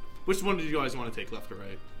staircase, which one did you guys want to take, left or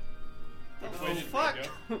right? Where did Greg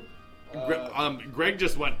go? Greg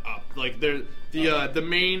just went up. Like the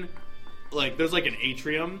main, like there's like an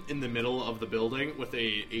atrium in the middle of the building with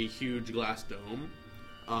a huge glass dome,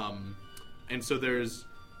 and so there's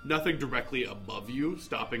nothing directly above you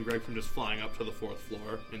stopping Greg from just flying up to the 4th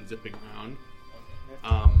floor and zipping around.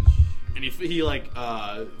 And he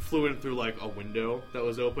flew in through like a window that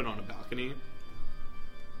was open on a balcony.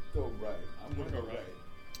 Go right. I'm gonna Go go right. right.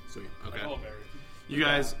 Sweet. Okay. Oh, Barry. You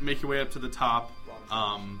guys make your way up to the top,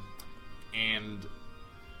 and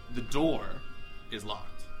the door is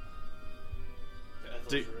locked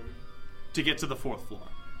to get to the 4th floor.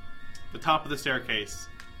 The top of the staircase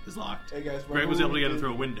is locked. Hey guys, Greg was able to get in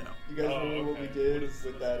through a window. You guys Oh, remember what we okay. did What is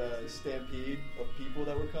with that? that stampede of people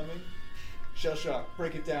that were coming? Shell shock.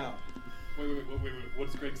 Break it down. Wait. What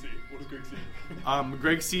does Greg see? What does Greg see?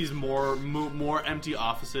 Greg sees more empty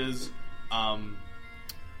offices.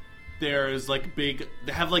 There's like they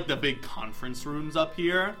have like the big conference rooms up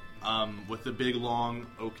here, with the big long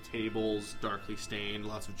oak tables, darkly stained,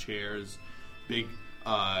 lots of chairs, big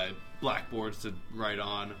blackboards to write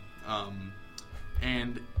on,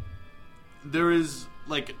 and there is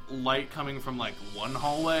like light coming from like one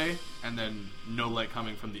hallway, and then no light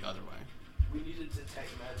coming from the other way. We needed to detect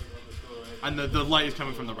magic on the door, right? And the light is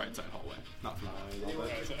coming from the right side hallway, not from the left. Anyone,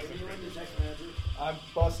 Okay, so- anyone detect magic? I'm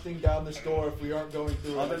busting down this door if we aren't going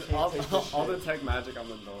through it. I can't take this I'll shit. detect magic on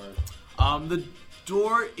the door. The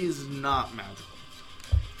door is not magical.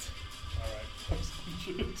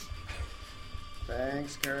 Alright.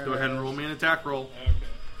 Thanks, Karen. Go ahead and roll me an attack roll. Okay,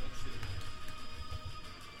 let's see.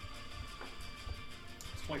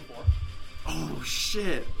 It's 24. Oh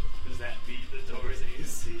shit! Does that beat the door's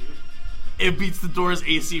AC? It beats the door's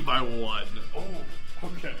AC by 1. Oh,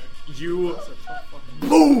 okay. You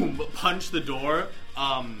boom punch the door,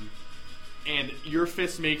 and your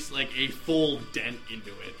fist makes like a full dent into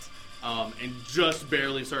it, and just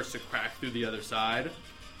barely starts to crack through the other side.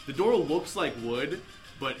 The door looks like wood,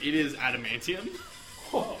 but it is adamantium.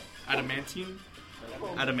 Oh, Adamantium?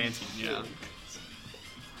 Adamantium, yeah.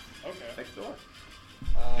 okay. Thick door.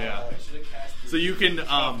 Yeah. I should have cast So you can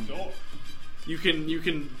Door. you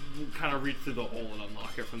can kind of reach through the hole and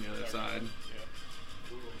unlock it from the other side.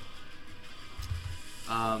 Yeah.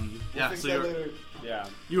 We'll Yeah, fix so that you're later. Yeah.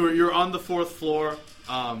 you're on the 4th floor,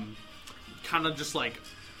 kind of just like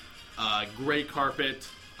gray carpet,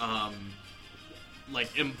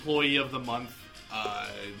 like employee of the month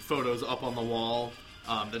photos up on the wall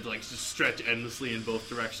that like just stretch endlessly in both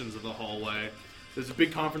directions of the hallway. There's a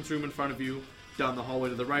big conference room in front of you. Down the hallway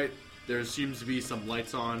to the right, there seems to be some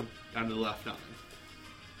lights on. Down to the left, nothing.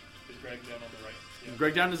 Is Greg down on the right? Yeah.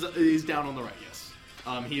 Greg down is down on the right. Yes,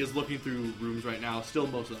 he is looking through rooms right now. Still,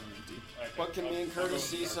 most of them are empty. Okay, What can me and I'll Curtis go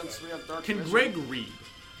see with the dark since side. we have dark Can vision? Greg read?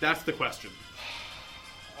 That's the question.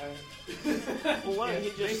 Well, why don't he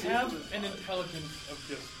They just see have them? an intelligence of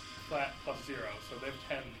just flat plus 0, so they have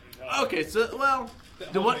 10 intelligence. Okay, so well,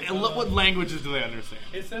 what languages do they understand?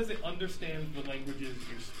 It says it understands the languages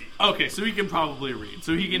you speak. Okay, so he can probably read.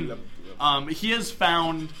 So he can. He has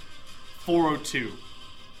found 402,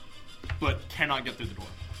 but cannot get through the door.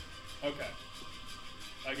 Okay.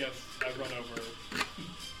 I guess I run over.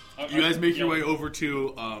 You guys make your way over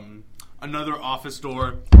to another office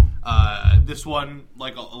door. This one,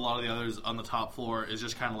 like a lot of the others on the top floor, is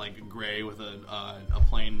just kind of like gray with a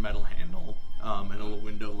plain metal handle and a little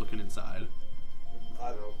window looking inside.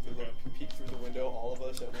 We look, peek through the window, all of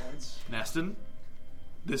us at once. Neston,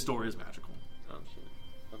 this door is magical. Oh, shit.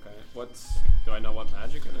 Okay. Do I know what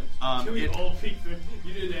magic it is? Can we all peek through?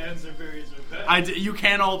 You didn't answer Barry's request. You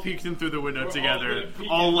can all peek in through the window We're together,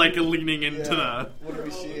 all all like leaning into the. What do we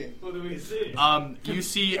see? What do we see? You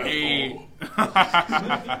see a.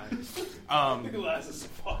 Glasses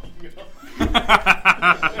fucking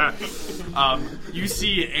You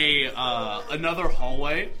see another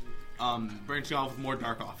hallway, branching off with more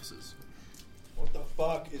dark offices. What the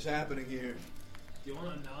fuck is happening here? Do you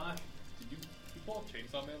want to knock? Did you pull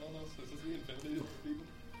Chainsaw Man on us? Is this the Infinity people?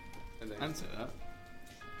 I didn't say that.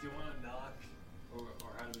 Do you want to knock? Or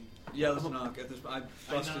how do we... Yeah, let's knock. At this, I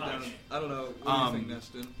busted knock. down. I don't know. What do you think,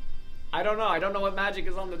 Neston? I don't know. I don't know what magic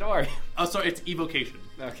is on the door. Oh, sorry, it's evocation.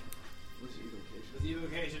 Okay. What's evocation? Was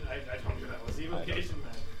evocation... I don't do that. Was evocation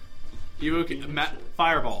magic?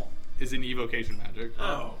 Fireball is an evocation magic.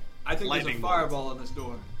 Oh. I think Lightning there's a fireball on this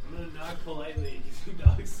door. I'm going to knock politely because he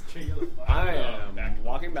knocks regular I fire. am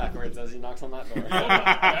walking backwards as he knocks on that door.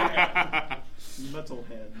 Metal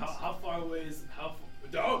heads. How far away is... How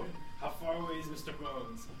far away is Mr.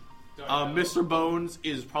 Bones? Mr. Bones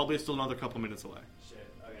is probably still another couple minutes away. Shit,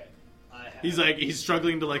 okay. He's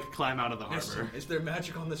struggling to climb out of the Neston, harbor. is there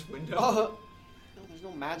magic on this window? No, there's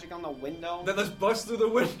no magic on the window. Then let's bust through the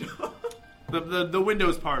window. The window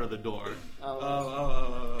is part of the door.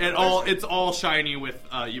 Oh. It's all shiny with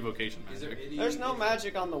evocation magic. There's no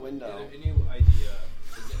magic on the window. Is there any idea?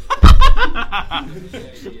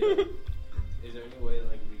 Is there any way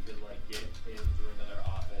like we could like get in through another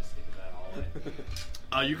office into that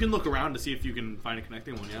hallway? You can look around to see if you can find a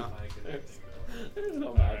connecting one. Yeah. Find a connecting door. There's no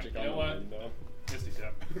Alright, magic you on know the what? window. Misty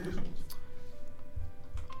Step.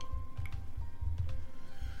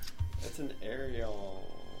 It's an aerial.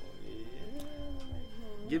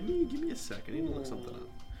 Yeah. Give me a second. I need to look something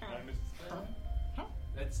up.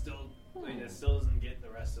 That still, that still doesn't get the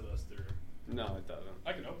rest of us through. No, it doesn't.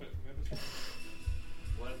 I can open it.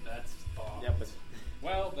 What? That's bombed. Yeah, but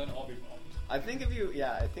Well, then I'll be bombed. I think if you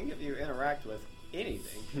interact with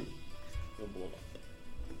anything, you'll blow up.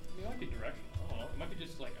 It might be directional. I don't know. It might be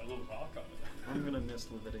just like a little rock on it. I'm gonna miss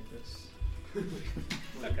Leviticus.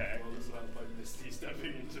 Okay. What was that like Misty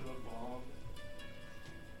stepping into a bomb?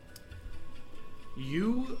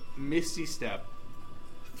 You misty step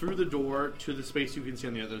through the door to the space you can see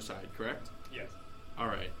on the other side. Correct? Yes. All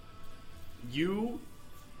right. You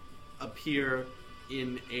appear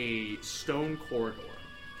in a stone corridor,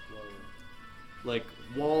 like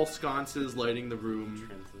wall sconces lighting the room,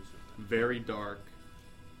 Translucent. very dark,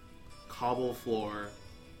 cobble floor,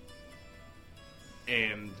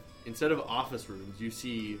 and instead of office rooms, you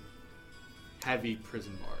see heavy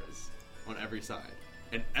prison bars on every side.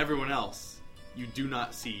 And everyone else, you do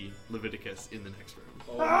not see Leviticus in the next room.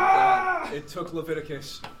 Oh my god. It took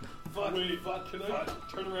Leviticus. Wait, can I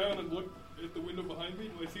turn around and look at the window behind me?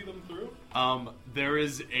 Do I see them through? There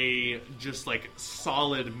is a just like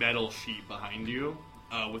solid metal sheet behind you,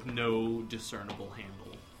 with no discernible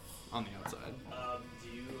handle on the outside. Do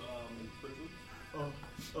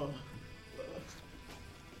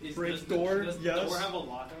you Bridge door, does yes. the door have a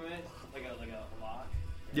lock on it? Like a lock?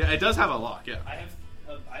 Yeah, it does have a lock. Yeah. I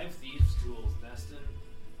have thieves' tools, Neston.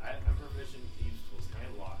 I'm proficient in thieves' tools. Can I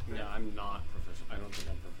lock them? Yeah, I'm not proficient. I don't think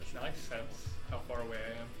I'm proficient. Can I sense how far away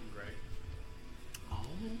I am from Greg?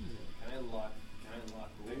 Can I lock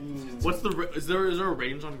things? What's the is there a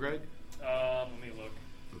range on Greg? Let me look.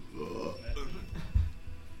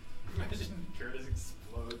 Imagine Curtis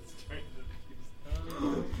explodes trying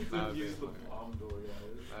to use the bomb door,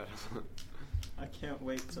 guys. I can't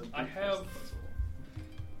wait to. I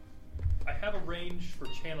have a range for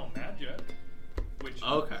channel magic, which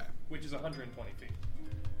is 120 feet.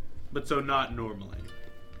 But so not normally.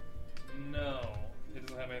 No, it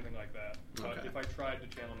doesn't have anything like that. But Okay. if I tried to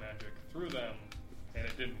channel magic through them and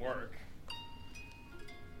it didn't work,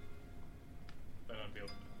 then I'd be able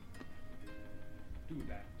to do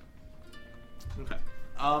that. Okay.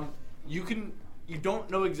 You don't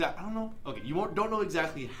know exact. I don't know. Okay. Don't know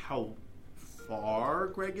exactly how far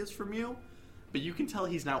Greg is from you, but you can tell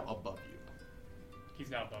he's now above you. He's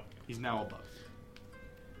now above me. He's now above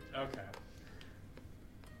you. Okay.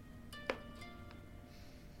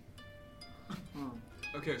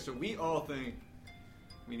 Okay, so we all think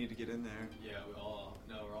we need to get in there. Yeah, we're all.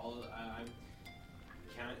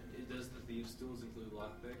 Does the thieves' tools include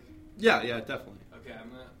lockpick? Yeah, definitely. Okay, I'm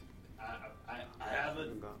gonna. I have a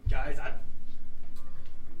guys.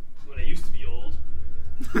 When I used to be old,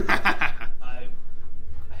 I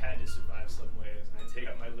had to survive some ways. And I take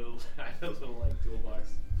out my little, I have a little like toolbox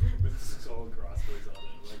with skull and crossbows on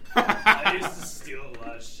it. Like I used to steal a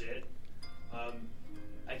lot of shit.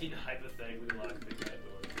 I can hypothetically lock the guy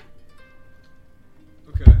door.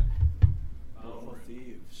 Okay. Oh,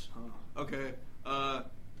 Thieves, huh? Okay.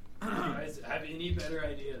 you guys have any better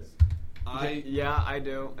ideas? Yeah, I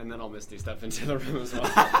do. And then I'll Misty step into the room as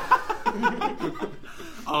well.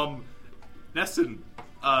 Neston,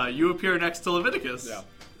 you appear next to Leviticus. Yeah.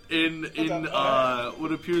 In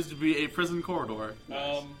what appears to be a prison corridor.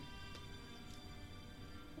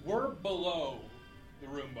 We're below the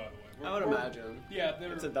room, by the way. I would imagine. Yeah,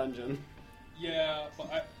 It's a dungeon. Yeah, but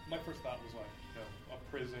my first thought was like, a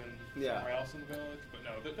prison somewhere else in the village. But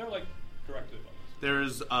no, they're like directly above us.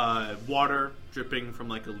 There's water dripping from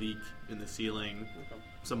like a leak in the ceiling. Okay.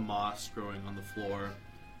 Some moss growing on the floor.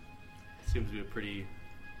 Seems to be a pretty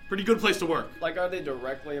good place to work. Like, are they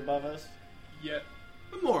directly above us? Yeah,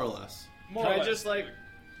 More or less. more Can or I less. just like...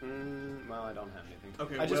 well, I don't have anything.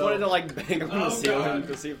 Okay, I just well- wanted to like bang on the Oh, ceiling God.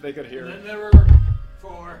 to see if they could hear And it. then there were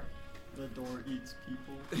 4. The door eats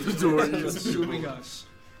people. The door is Consuming us.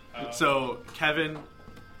 So, Kevin,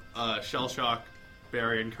 Shellshock,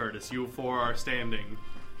 Barry, and Curtis, you 4 are standing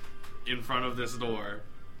in front of this door.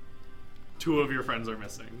 2 of your friends are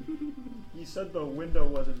missing. You said the window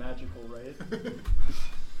wasn't magical, right?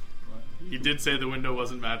 He did say the window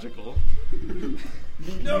wasn't magical.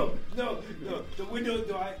 No. The window.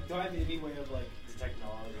 Do I have any way of like detect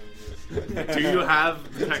knowledge? Do you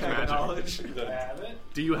have detect magic? Knowledge. Do I have it?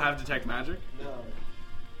 Do you have detect magic? No.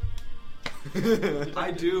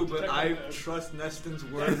 I do, but I trust Neston's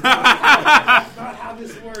word. That's not how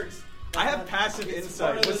this works. I have passive It's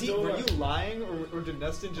part insight. of the door. Were you lying, or did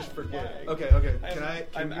Neston just forget? lying. Okay.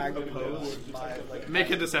 I'm you actively oppose lying. my like? Make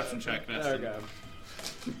a deception check, Neston. Okay.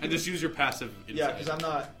 And just use your passive insight. Yeah,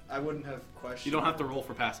 because I wouldn't have questioned. You don't have to roll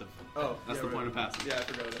for passive. Oh, That's yeah, the right. point of passive. Yeah, I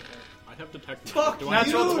forgot about that. I have detect. Fuck Do you! I-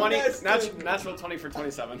 Natural 20, Neston! natural 20 for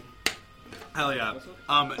 27. Hell yeah.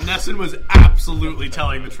 Neston was absolutely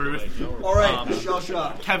telling the truth. All right, Um, shell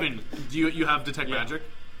shock. Kevin, do you have detect Yeah. magic?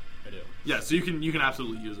 I do. Yeah, so you can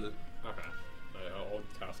absolutely use it. Okay. I'll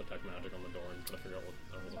cast detect magic on the door and try to figure out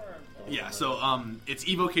what. Yeah, so it's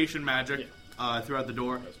evocation magic throughout the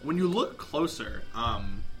door. When you look closer,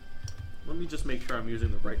 let me just make sure I'm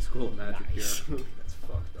using the right school of magic here. That's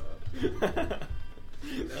fucked up.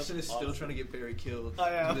 Neston is still trying to get Barry killed I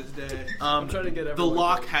am. to this day. I'm trying to get the everyone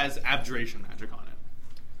lock killed. has abjuration magic on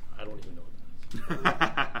it. I don't even know what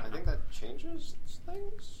that is. I think that changes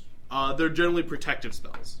things. They're generally protective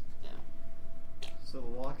spells. So the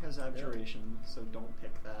lock has abjuration, so don't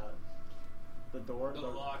pick that. The door. The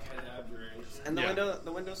lock had abjuration. And the Yeah.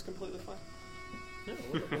 window's completely fine. Yeah,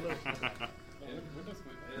 what does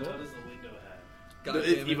And what does the window have? God It's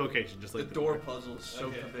damn it. evocation, just The like door puzzle is so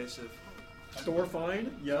Okay. pervasive. Door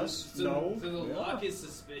fine. Yes. So, no. So the yeah. lock is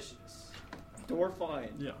suspicious. Door fine.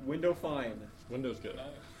 Yeah. Window fine. Window's good.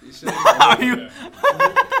 You said You-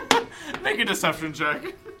 Make a deception check.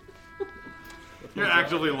 You're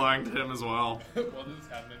actively lying to him as well. While this is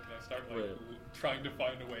happening, can I start trying to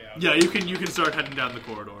find a way out? Yeah, you can start heading down the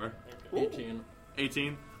corridor. Okay. 18.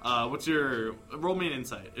 18. What's your roll me an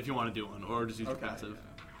insight if you want to do one, or just use your passive.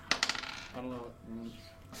 I don't know.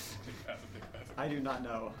 Passive. I do not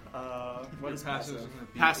know. What is passive?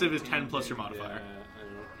 passive? Passive is 10 plus your modifier.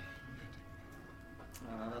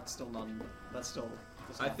 That's still none. That's still.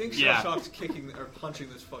 I think Yeah. Shell Shock's kicking or punching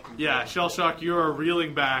this fucking. Yeah, door. Shell Shock, you are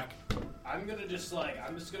reeling back. I'm just gonna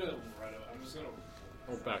run. I'm just gonna.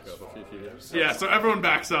 I'll back up a few feet. Yeah, so everyone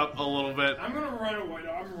backs up a little bit. I'm gonna run away.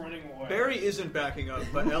 No, I'm running away. Barry isn't backing up,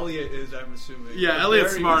 but Elliot is. I'm assuming. Yeah, But Elliot's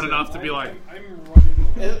Barry smart isn't. enough to be like, I'm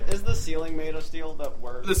running away. Is the ceiling made of steel that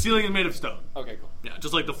we're... the ceiling is made of stone. Okay, cool. Yeah,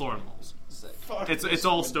 just like the floor and walls. Sick. It's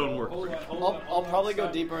all stonework. I'll probably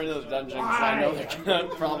go deeper into the dungeon because I know they're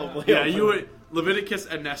gonna probably... Yeah, open. you would. Leviticus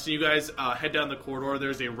and Neston, you guys head down the corridor.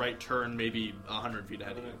 There's a right turn, maybe 100 feet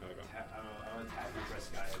ahead of you. I'm gonna tap the press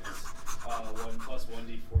guy. It's 1 plus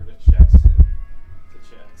 1d4 to checks. To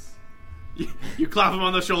checks. You clap him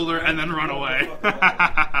on the shoulder and then run away.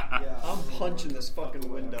 Yeah, I'm punching this fucking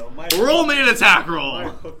window. My Roll me an attack My roll.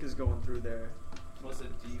 hook is going through there. Plus a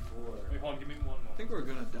d4. Wait, hold on, give me one more. I think we're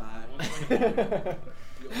gonna die.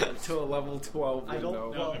 to a level 12 I don't.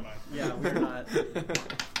 window. No, Well, never mind. yeah, we're not.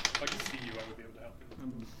 If I could see you, I would be able to help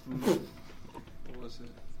you. What was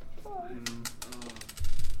it?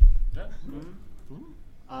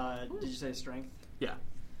 Yeah. Did you say strength? Yeah.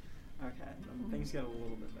 Okay, then things get a little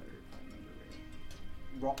bit better if I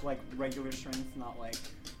remember right. Like regular strength, not like.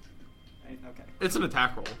 Okay. It's an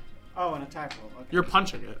attack roll. Oh, an attack roll. Okay. You're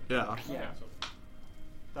punching it. Yeah. Yeah. Okay, so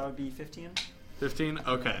That would be 15. 15?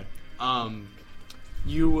 Okay.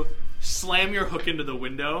 You slam your hook into the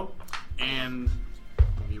window and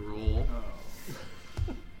let me roll.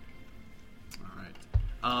 Oh. Alright.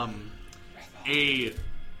 a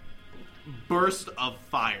burst of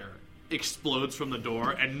fire explodes from the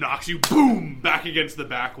door and knocks you, boom, back against the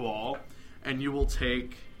back wall, and you will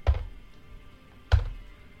take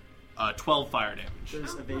 12 fire damage.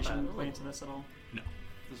 Does evasion play into this at all? No.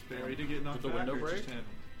 Was Barry to get knocked Did the back window or just break? him?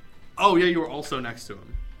 Oh yeah, you were also next to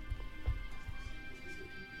him.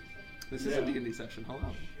 This is a Yeah. D&D session. Hold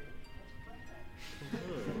on.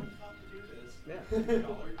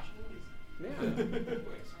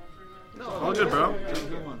 No, All good, bro. Have a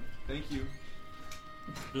good one. Thank you.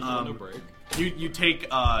 Did the window break? You take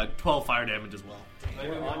 12 fire damage as well.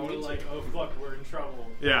 We're like, oh fuck, we're in trouble.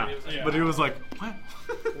 Yeah, Yeah. but he was like, what?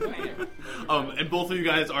 And both of you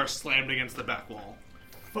guys are slammed against the back wall.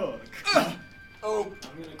 Fuck. Oh,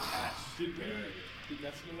 I'm gonna catch Did Barry.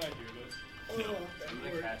 that's when I hear this. I'm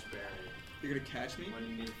gonna catch Barry. you're gonna catch me?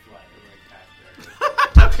 When mid-flight, I'm gonna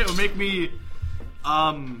catch Barry. Okay, it'll make me,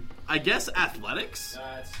 I guess athletics?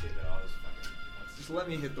 That's stupid. I'll just fucking. Just let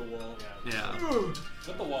me hit the wall. Yeah.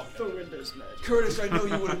 Let the wall The catch. Windows magic. Curtis, I know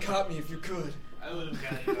you would have caught me if you could. I would have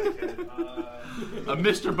got you. Okay.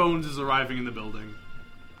 Mr. Bones is arriving in the building.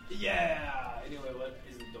 Yeah. Anyway, what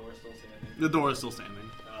is the door still standing? The door is still standing.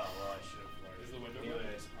 Oh well, I should have learned. Is the window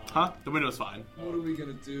Anyways, Huh? The window's fine. What are we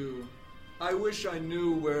gonna do? I wish I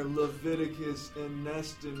knew where Leviticus and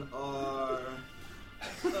Neston are.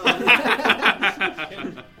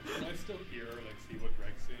 Can I still hear or like see what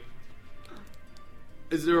Greg's seeing?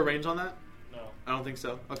 Is there a range on that? No. I don't think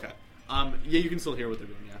so. Okay. Yeah, you can still hear what they're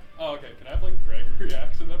doing, yeah. Oh, okay. Can I have like Greg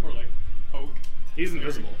react to them or like poke? He's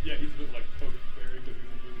invisible. Yeah, he's like poke Barry because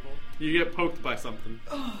he's invisible. You get poked by something.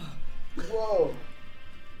 Whoa!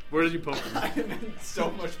 Where did you poke him? I'm in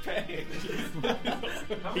so much pain.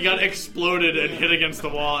 He got exploded and hit against the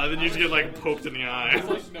wall, and then you just get like poked in the eye. It's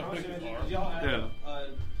like no, like his arm. Y'all have, Yeah.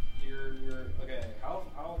 you're okay. How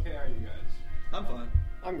okay are you guys? I'm fine.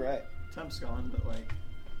 I'm great. Temp's gone, but like,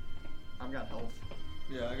 I've got health.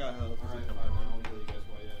 Yeah, I got health. Alright, fine. I won't heal you guys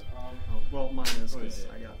quite yet. Well, mine is Oh, yeah, because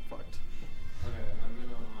yeah. I got fucked. Okay, I'm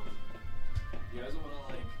gonna you guys wanna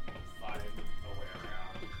like find a way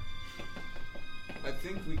around? I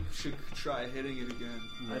think we should try hitting it again.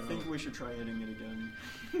 I think we should try hitting it again.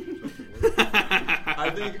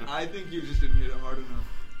 I think you just didn't hit it hard enough.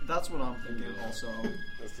 That's what I'm thinking. Also,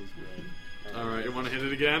 All right, you want to hit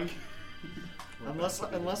it again? unless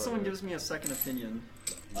someone gives me a second opinion.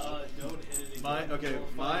 Don't hit it again.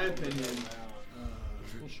 My opinion.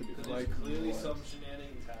 There's Like clearly what? some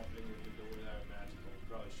shenanigans happening with the door that are magical. You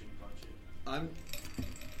probably shouldn't punch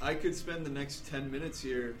it. I could spend the next 10 minutes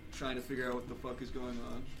here trying to figure out what the fuck is going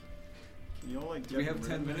on. You know, like, Do we have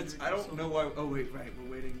 10 minutes? I don't know why. Oh wait, right.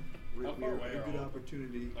 We're waiting. How far away a are good all-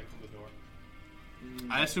 opportunity. Like from the door.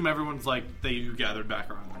 I assume everyone's like you gathered back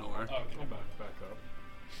around the door. Oh, okay. Back up.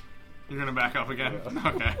 You're gonna back up again?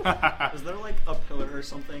 Okay. Is there like a pillar or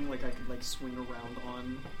something like I could like swing around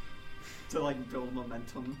on to like build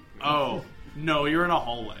momentum? Oh no, you're in a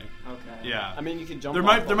hallway. Okay. Yeah. I mean, you can jump. there off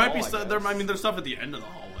might the there might wall, be I stuff. guess. I mean, there's stuff at the end of the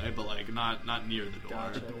hallway, but like not near the door.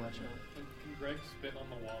 Gotcha. Gotcha. Can Greg spit on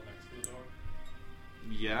the wall next to the door?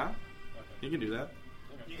 Yeah, Okay. you can do that.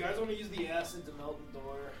 You guys want to use the acid to melt the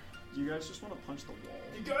door? Do you guys just want to punch the wall?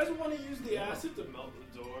 You guys want to use the acid to melt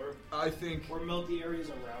the door? I think Or melt the areas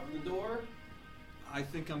around the door? I'm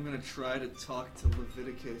gonna try to talk to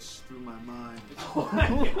Leviticus through my mind.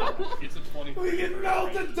 It's a 20. We can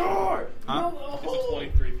melt the door! Huh? Melt a It's hole! a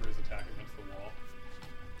 23 for his attack against the wall.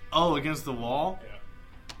 Oh, against the wall. Yeah.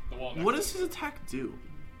 The wall. Next What to does his attack do?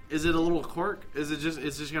 Is it a little quirk? Is it just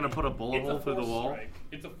it's just gonna put a bullet It's a hole through the force wall? Strike.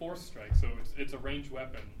 It's a force strike, so it's a ranged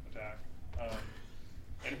weapon attack.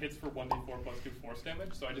 And it hits for 1d4 plus 2 force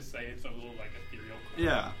damage, so I just say it's a little like ethereal. Core.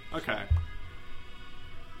 Yeah. Okay.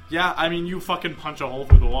 Yeah, I mean, you fucking punch a hole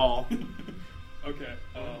through the wall. Okay.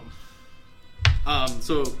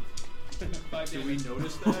 So 5 Did we damage.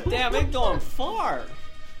 notice that? Damn, it's going far.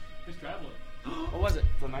 He's traveling. What was it?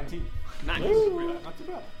 the 19. Nice. Not too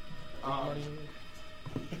bad.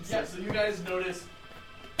 Yeah, so you guys notice,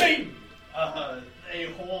 bang! A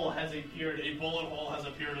hole has appeared. A bullet hole has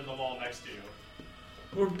appeared in the wall next to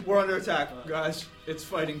you. We're under attack, guys. It's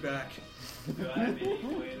fighting back. Do I have any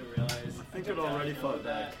way to realize? I think it already fought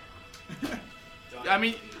back. I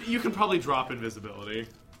mean, you can probably drop invisibility.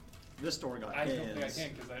 This door got I don't think I hands. can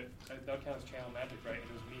because that would count as channel magic, right? And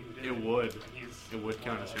it was me who did it. It would. And he's It would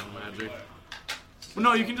count as channel magic. What? Well,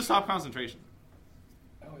 no, you can just stop concentration.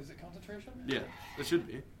 Oh, is it concentration? Yeah, it should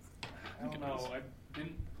be. I don't know. I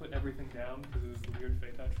didn't put everything down because it was the weird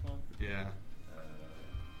fate touch one. Yeah.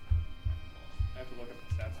 I have to look up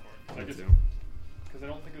the stats for it. 'Cause I Me just too. because I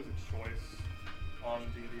don't think it was a choice on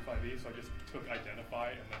D&D 5e, so I just took identify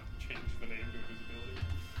and then changed the name to invisibility.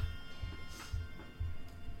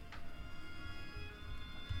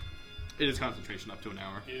 It is concentration up to an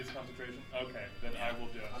hour. It is concentration? Okay, then I will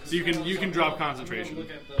do it. So you can drop concentration. I'm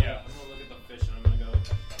gonna look at the, Yeah. I'm gonna look at the fish and I'm gonna go,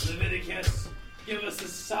 Leviticus, give us a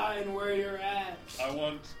sign where you're at. I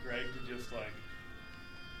want Greg to just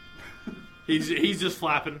He's just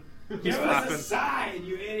flapping. He's Give flapping. us a sign,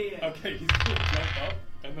 you idiot. Okay, he's gonna jump up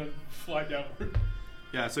and then fly downward.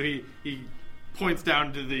 Yeah, so he points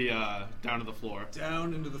down to the floor.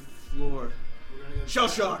 Down into the floor. We're gonna go Shell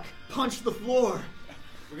down. shock! Punch the floor!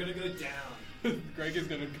 We're gonna go down. Greg is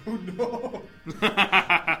gonna go, no!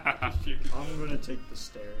 I'm gonna take the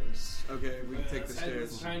stairs. Okay, we can take the Let's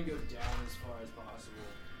stairs. try and go down as far as possible.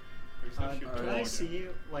 Can I Alright. see,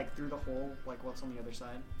 like, through the hole, like, what's on the other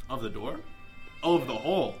side? Of the door? Oh, of the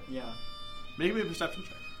hole. Yeah. Make me a perception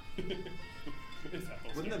check.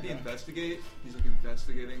 Wouldn't that be investigate? He's like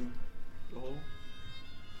investigating the hole.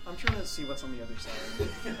 I'm trying to see what's on the other side.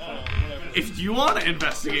 Whatever. If you want to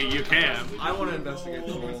investigate, you can. I want to investigate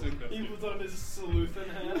the hole. He puts on his sleuthin'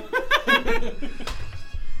 hat.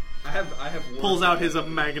 I have work. Pulls out his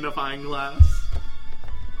magnifying glass.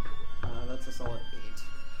 That's a solid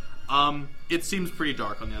 8. It seems pretty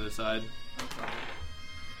dark on the other side. Okay.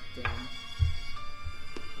 Damn.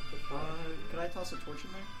 Could I toss a torch in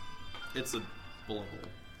there? It's a bullet hole.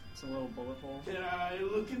 It's a little bullet hole. Can I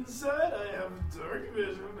look inside? I have dark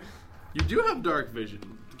vision. You do have dark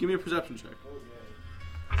vision. Give me a perception check. Okay.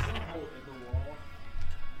 Is there a hole in the wall?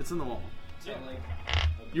 It's in the wall. Yeah, like.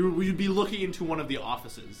 You'd be looking into one of the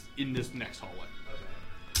offices in this next hallway. Okay.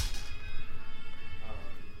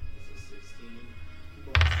 This is 16.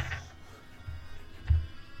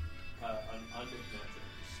 Unnatural.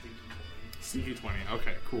 Stinky 20. Sneaky 20.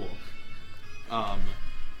 Okay, cool.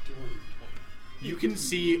 You can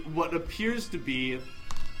see what appears to be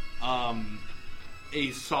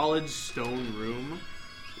a solid stone room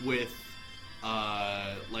with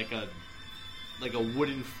like a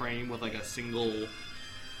wooden frame with like a single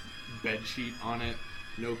bed sheet on it,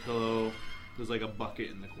 no pillow. There's like a bucket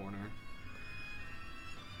in the corner.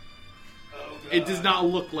 Oh, God. It does not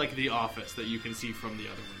look like the office that you can see from the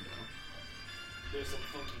other window. There's some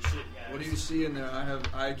funky shit, guys. What do you see in there?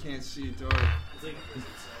 I can't see dark. It's like a prison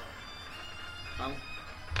cell.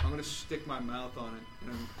 I'm gonna stick my mouth on it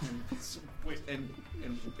and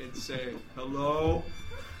say hello.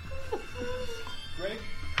 Greg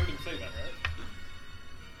heard him say that, right?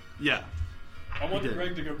 Yeah. I want He did.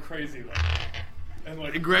 Greg to go crazy though. And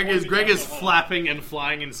like Greg point is me Greg down is the hall. flapping and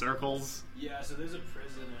flying in circles. Yeah, so there's a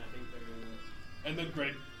prison, and I think they're gonna. And then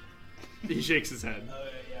Greg He shakes his head. Oh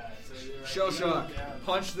yeah. So you're right. Shell You shock! go down.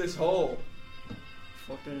 Punch this hole.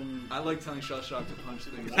 Fucking. I like telling Shell Shock to punch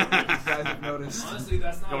things. You guys have noticed. Honestly,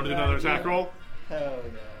 that's not. You want to do a bad another idea. attack roll? Hell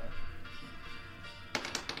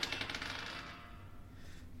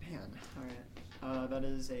yeah. Man. Alright. That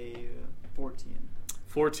is a 14.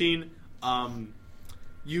 14.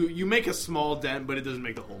 You make a small dent, but it doesn't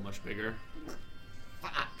make the hole much bigger.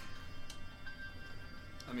 I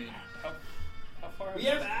mean, how far We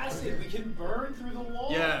have acid. We can burn through the wall.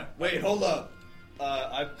 yeah. Wait, hold up.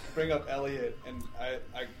 I bring up Elliot and I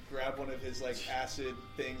grab one of his like acid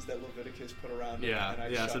things that Leviticus put around him, Yeah, and I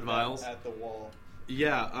the chuck acid that vials. at the wall.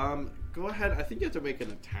 Yeah. Go ahead. I think you have to make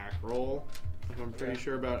an attack roll. If I'm pretty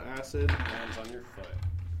sure about acid. Hands on your foot.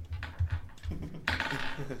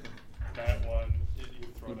 that one you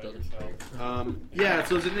throw Who it at doesn't yourself. Yeah.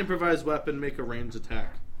 So it's an improvised weapon. Make a ranged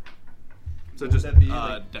attack. So What would just that be,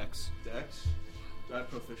 like- dex. Dex? Do I have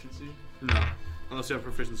proficiency? No, unless you have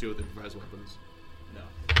proficiency with improvised weapons. No.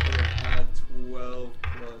 Okay, 12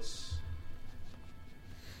 plus.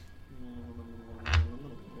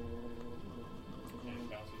 And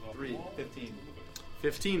bounces off the 3, wall. 15.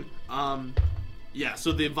 15. Yeah.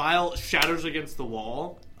 So the vial shatters against the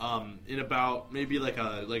wall. In about maybe like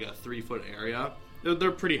a 3-foot area.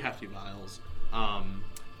 They're pretty hefty vials.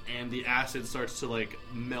 And the acid starts to like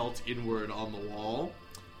melt inward on the wall,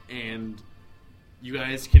 and you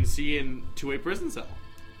guys can see into a prison cell.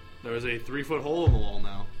 There is a 3-foot hole in the wall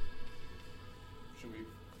now.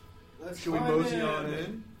 Should we mosey on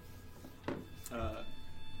in?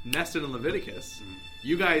 Neston and Leviticus,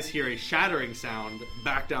 you guys hear a shattering sound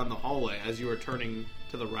back down the hallway as you are turning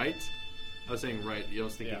to the right. I was saying right, I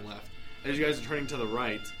was thinking Yeah. left. As you guys are turning to the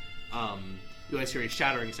right, you guys hear a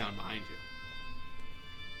shattering sound behind you.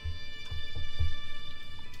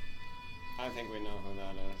 I think we know who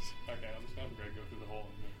that is. Okay, I'm just gonna have Greg go through the hole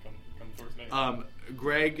and then come towards me.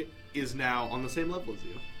 Greg is now on the same level as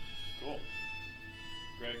you. Cool.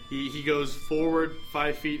 Greg. He goes forward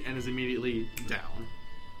 5 feet and is immediately down.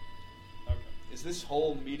 Okay. Is this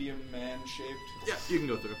hole medium man shaped? Yeah, you can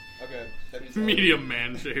go through. Okay. That means Medium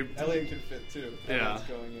man shaped. Elliot can fit too. Yeah. Elliot's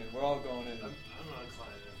going in. We're all going in. I'm not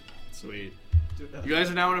climbing. Sweet. Do that. You guys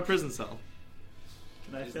are now in a prison cell.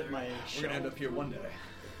 Can I fit my? We're gonna end up here one day.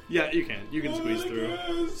 Yeah, you can. You can squeeze through.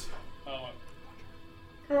 Oh,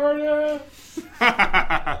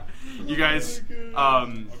 You guys, I'll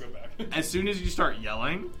go back. as soon as you start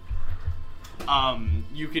yelling,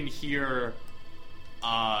 you can hear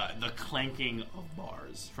the clanking of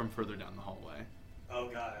bars from further down the hallway. Oh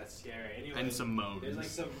god, that's scary. Anyway, And some moans. There's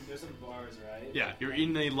some bars, right? Yeah, you're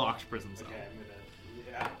in a locked prison cell. Okay,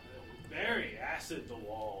 I'm gonna very acid the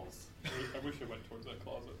walls. I wish I went towards that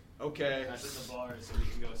closet. Okay. Acid the bars so we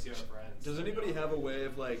can go see our friends. Does anybody have a way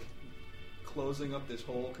of like closing up this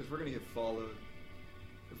hole? Because we're gonna get followed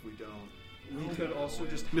if we don't. We could also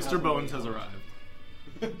just. Mr. Bones has arrived.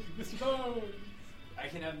 Mr. Bones! I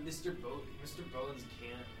can have Mr. Bones. Mr. Bones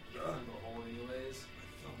can't get through the hole anyways.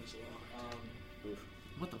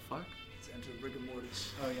 What the fuck? Let's enter rigor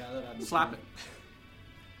mortis. Oh yeah, that happens. Slap it.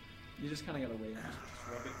 You just kind of gotta wait.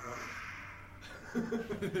 Rub it.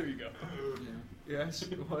 There you go. Yes.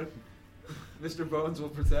 What? Mr. Bones will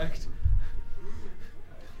protect.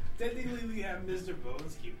 Technically, we have Mr.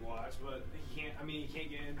 Bones keep watch, but he can't. I mean, he can't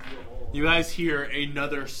get into the hole. You guys hear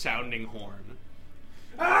another sounding horn.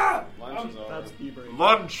 Ah! Lunch is over. That's B break.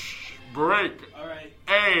 Lunch break. All right.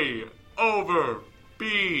 A over.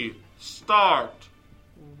 B start.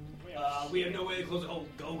 We have no way to close the hole.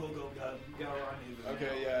 Go. We gotta run into it.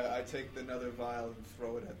 Okay, yeah. I take another vial and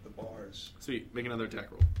throw it at the bars. Sweet. Make another attack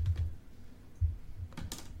roll.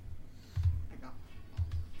 I got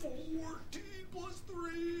 14 plus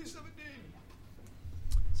 3, 17.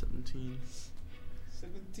 17.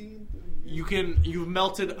 17. You've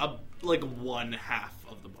melted like one half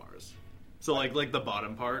of the bars. So like the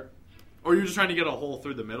bottom part. Or you're just trying to get a hole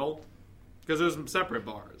through the middle? Because there's some separate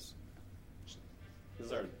bars. Is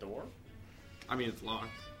there a door? I mean, it's locked.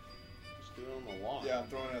 Just do it on the lock. Yeah, I'm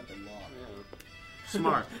throwing it at the lock.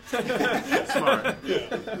 Smart.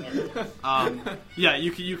 Yeah,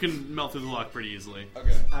 you can melt through the lock pretty easily.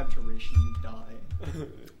 Okay. abjuration. You die.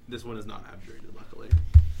 This one is not abjurated, luckily.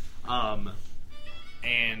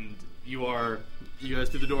 And you guys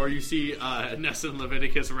through the door. You see Nessa and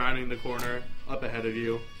Leviticus rounding the corner up ahead of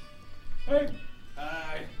you. Hey!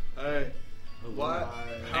 Hey. What?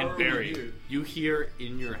 How And are we Barry, here? you hear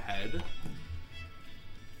in your head,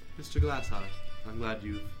 Mr. Glassheart, I'm glad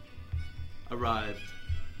you've arrived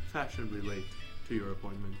fashionably late to your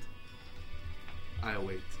appointment. I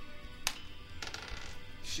await.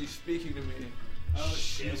 She's speaking to me. Oh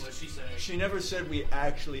shit! What's she saying? She never said we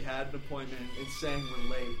actually had an appointment. It's saying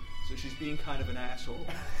we're late. So she's being kind of an asshole.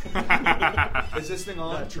 Is this thing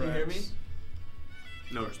on? That Can you hear me? tracks.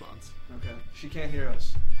 No response. Okay. She can't hear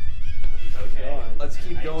us. Okay. Let's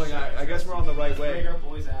keep going. I guess we're on the right Let's way. bring our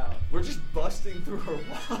boys out. We're just busting through her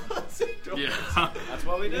walls. and doors. Yeah. That's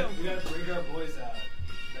what we do. We gotta bring our boys out.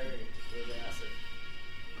 Barry, where's the acid?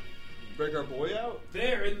 Break our boy out?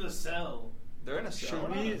 They're in the cell. They're in a cell.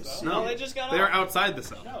 Should we- No, they just got They're out. outside the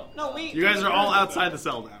cell. No. No, we. You guys are all outside the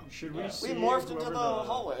cell now. Should we? We see We morphed into whoever the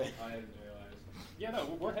hallway. I didn't realize. Yeah, no,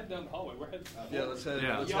 we're heading down the hallway. We're heading. Yeah, let's head.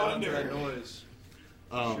 Yeah. Let's head into Yonder. that noise.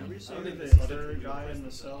 Should we see I who think the this is other the guy place in the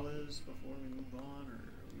to cell is before we move on, or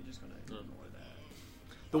are we just gonna ignore that?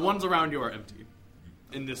 The ones around you are empty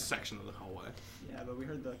in this section of the hallway. Yeah, but we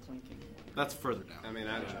heard the clinking one. That's further down. I mean,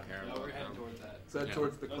 I don't care No, about we're heading them. towards that. Is that Yeah.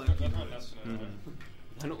 towards the That's clanky not noise? messing it up.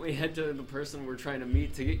 Why don't we head to the person we're trying to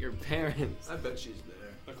meet to get your parents? I bet she's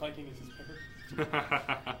there. The clanking is his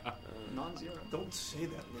parents. Non-zero. Don't say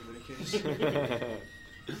that, Leviticus.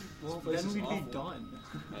 Well, place then is we'd awful. be done.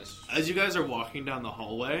 As you guys are walking down the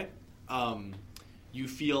hallway, you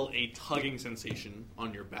feel a tugging sensation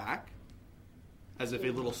on your back, as if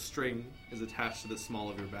a little string is attached to the small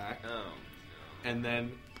of your back, Oh. and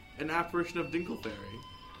then an apparition of Dinklefairy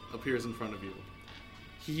appears in front of you.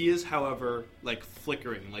 He is, however, like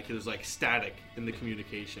flickering, like there's like static in the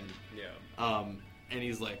communication. Yeah. And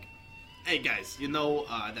he's like, "Hey guys, you know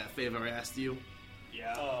that favor I asked you?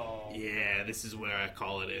 Yeah. Oh. Yeah, this is where I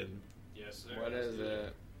call it in. Yes, sir. What is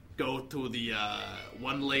it? Go to the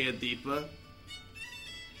one layer deeper,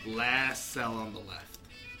 last cell on the left.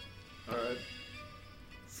 All right.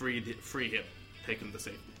 Free him. Take him to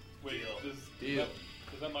safety. Wait, Deal.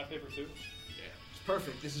 is that my favorite too? Yeah. It's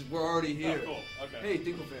perfect. We're already here. Oh, cool. Okay. Hey,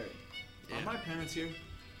 Dinklefairy. Yeah. Are my parents here?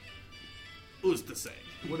 Who's to say?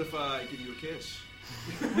 What if I give you a kiss?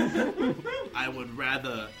 I would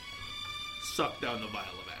rather suck down the vial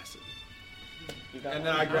of acid. And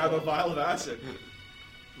then I grab a vial of acid.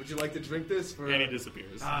 Would you like to drink this? For... And he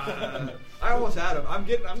disappears. I almost had him. I'm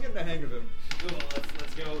getting the hang of him. Cool.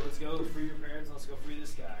 Let's go free your parents. Let's go free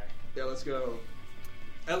this guy. Yeah, let's go.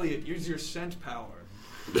 Elliot, use your scent power.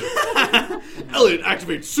 Elliot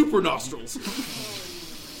activates super nostrils.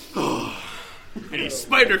 And he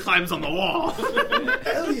spider climbs on the wall.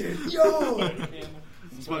 Elliot, yo!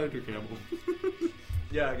 Spider camel.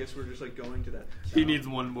 Yeah, I guess we're just like going to that. He needs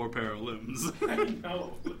one more pair of limbs. I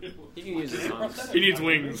know. He can use his arms. He needs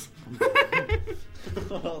wings.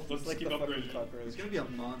 Let's like keep the fucking upgrading. cockroach. He's gonna be a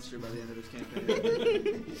monster by the end of this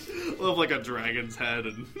campaign. We'll have like a dragon's head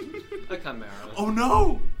and. A chimera. Oh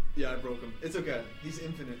no! Yeah, I broke him. It's okay. He's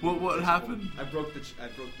infinite. What happened? I broke the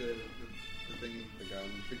thingy.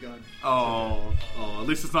 The gun. Oh, at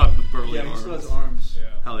least it's not the burly Yeah, he arms. still has arms.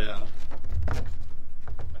 Yeah. Hell yeah.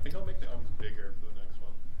 I think I'll make the arms bigger for the next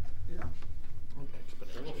one. Yeah.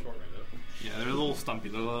 They're a little short right now. Yeah, they're a little stumpy.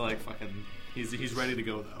 They're like fucking. He's ready to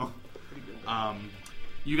go though. Pretty good.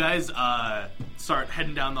 You guys start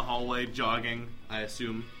heading down the hallway, jogging. I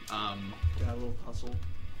assume. Got a little hustle.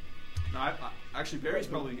 No, actually, Barry's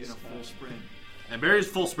probably in a full sprint. And Barry's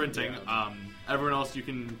full sprinting. Everyone else, you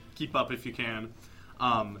can keep up if you can.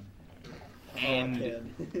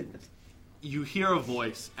 And you hear a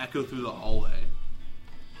voice echo through the hallway.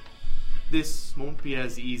 This won't be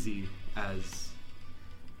as easy as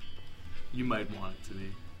you might want it to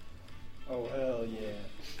be. Oh, hell yeah.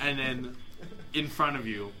 And then, in front of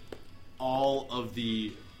you, all of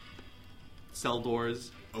the cell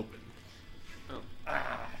doors open.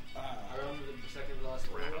 Are on the second to last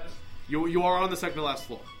floor? You are on the second to last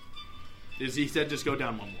floor. He said just go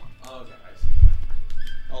down one more. Oh, okay, I see.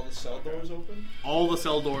 All the cell doors open? All the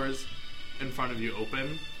cell doors in front of you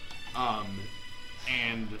open,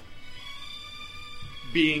 and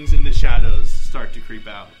beings in the shadows start to creep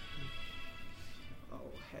out.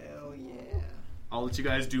 Oh, hell yeah. I'll let you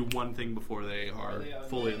guys do one thing before they are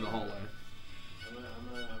fully in the hallway. I'm gonna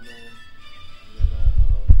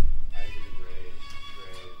I do Ray,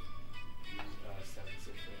 use sense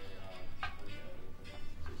if they're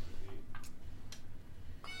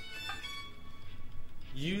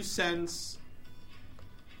You sense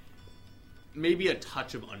maybe a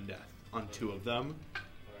touch of undeath on two of them,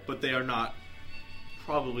 but they are not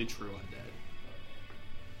probably true undead.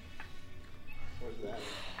 Where's that?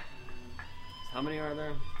 How many are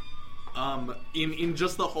there? In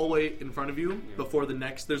just the hallway in front of you, before the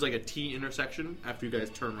next, there's like a T intersection after you guys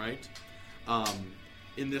turn right.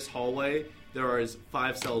 In this hallway, there is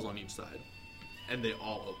 5 cells on each side, and they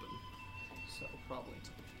all open. So, probably.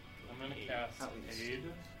 I'm gonna cast aid.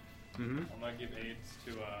 Mm-hmm. I'm gonna give aids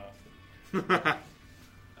to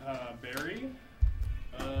Barry,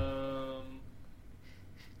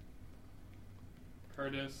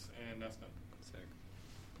 Curtis, and Neston. Sick.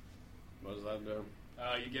 What does that do?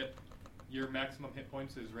 You get your maximum hit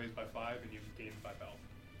points is raised by 5, and you gain 5 health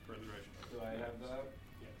for the duration. Do I have that?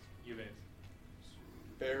 Yes, you have aids.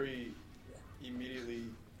 Barry immediately,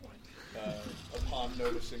 upon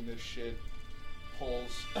noticing this shit,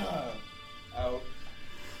 pulls out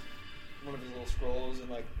one of his little scrolls, and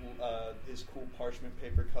like his cool parchment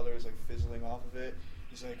paper color is like fizzling off of it.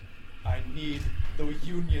 He's like, I need the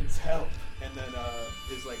union's help. And then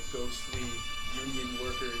his like ghostly union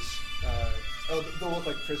workers, they'll look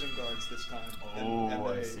like prison guards this time.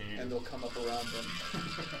 I see. And they'll come up around them.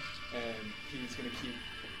 And he's going to keep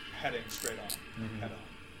heading straight on. Head on.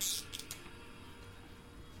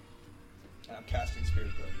 And I'm casting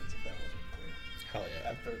Spirit Guardians if that wasn't clear. Hell yeah.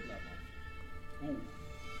 At 3rd level. Ooh.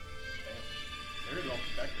 Damn. Barry's all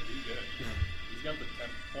protected. He's good. He's got the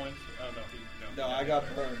 10 points. Oh, no. No, I got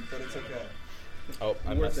burned, but it's okay. Oh,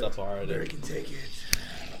 I messed up already. Barry can take it.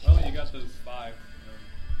 Well, you got those 5.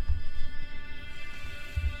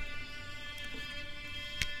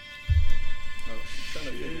 I'm trying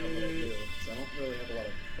to figure out what I do. Because I don't really have a lot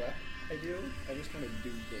of prep I do. I just kind of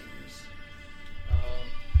do things.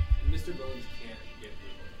 Mr. Bones can't get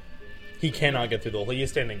through the hole. He cannot get through the hole. He is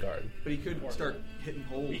standing guard. But he could start hitting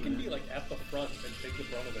holes. We can be like at the front and take the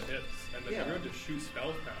brunt of the hits, and then Yeah. everyone just shoot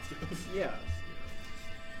spells past us. Yeah.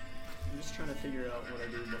 I'm just trying to figure out what I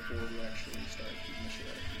do before we actually start beating the shit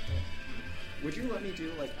out of people. Would you let me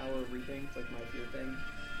do like our reaping, like my fear thing?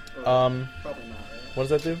 Or probably not, right? What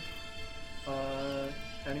does that do?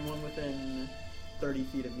 Anyone within 30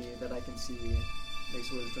 feet of me that I can see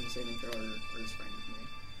makes a wisdom saving throw or is frightened of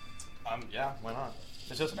me. Yeah, why not?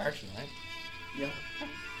 It's just an action, right? Yeah.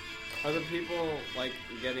 Are the people like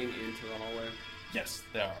getting into the hallway? Yes,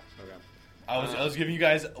 they are. Okay. I was giving you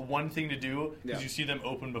guys one thing to do because Yeah. you see them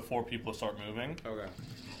open before people start moving. Okay.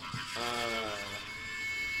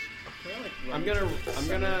 Like I'm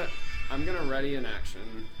gonna ready an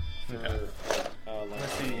action. For, Okay.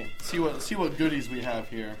 Let's See what goodies we have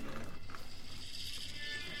here.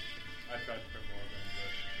 I tried to put more of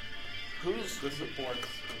them, Who's but the supports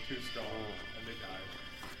are too strong, and they died.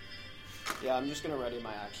 Yeah, I'm just gonna ready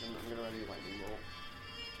my action. I'm gonna ready lightning bolt.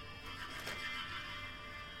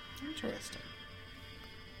 Interesting.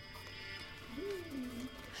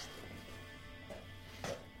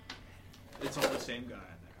 It's all the same guy in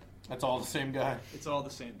there. That's all the same guy. It's all the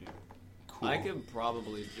same dude. Cool. I could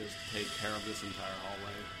probably just take care of this entire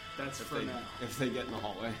hallway. That's If for they, now. if they get in the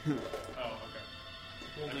hallway. Oh, okay.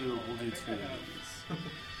 We'll do 2 of these.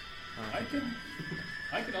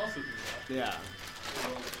 I can also do that. Yeah.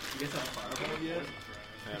 You guys have fireball yet?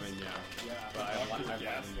 I mean, yeah. But I Doctor's have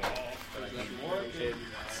gas lightning ball. bolt. But I Is can, that more?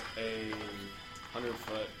 it's a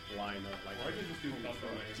 100-foot line of Or I lightning. can just do thunder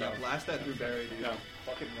wave. Yeah, blast that through Barry, dude. No.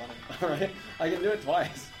 Fucking run it. Alright, I can do it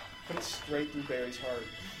twice. Put it straight through Barry's heart.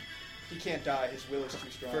 He can't die. His will is too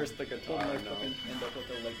strong. First the guitar, He'll like no. fucking end up with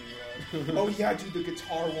a lightning rod. Oh yeah, dude, the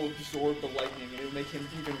guitar will absorb the lightning and it'll make him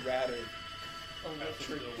even radder.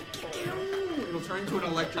 Electric guitar. It'll turn into an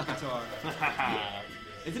electric guitar.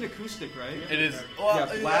 It's an acoustic, right? It is. Yeah,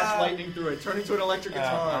 blast lightning through it. Turn into an electric I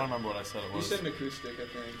guitar. don't remember what I said it You was. said an acoustic, I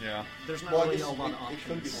think. Yeah. There's not Well, I really guess a lot of it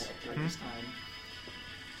could be options electric. at this time.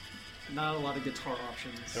 Not a lot of guitar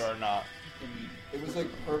options. There are not. It was like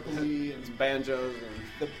purpley It's and banjos and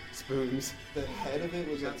the spoons. the head of it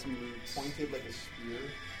was got like some roots. pointed like a spear.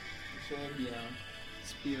 You said? Yeah.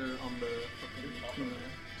 Spear on the fucking humor.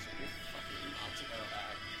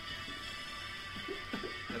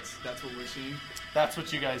 That's what we're seeing. That's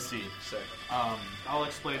what you guys see. Sick. I'll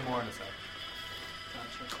explain more in a sec.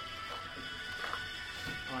 Gotcha.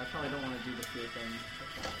 Oh, I probably don't want to do the fear thing.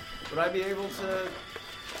 Would I be able to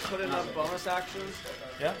put in a bonus action?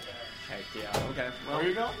 Yeah. Heck yeah. Okay. Where Well, are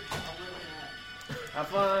you going? have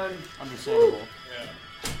fun. Understandable.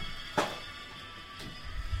 Yeah.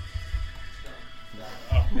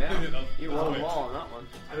 Yeah. You rolled a wall on that one.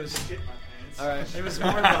 I was shit my pants. Alright. It was more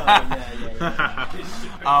of a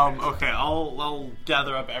yeah. Okay. I'll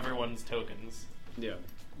gather up everyone's tokens. Yeah.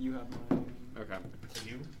 You have mine. Okay.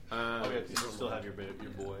 You? Oh, yeah, you still have your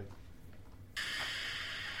boy.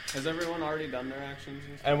 Has everyone already done their actions?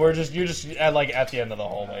 And stuff? And you're just at the end of the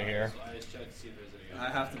hallway here. I just checked to see if there's any. I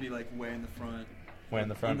have to be like way in the front. Way in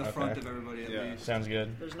the front. In the Okay. front of everybody at Yeah. least. Sounds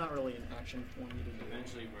good. There's not really an action for me to do.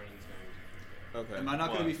 Eventually, Brennan's Okay. Am I not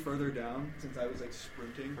going What? to be further down since I was like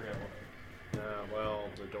sprinting? Well,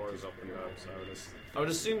 the doors opened up, so I would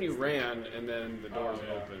assume you ran and then the doors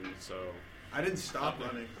opened, so. I didn't stop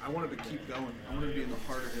running. I wanted to keep going. I wanted to be in the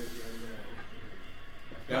heart of it.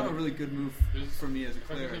 That was a really good move for me as a There's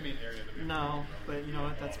cleric. gonna be an area that we No, but you know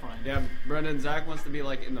what? That's fine. Yeah, Brendan, Zach wants to be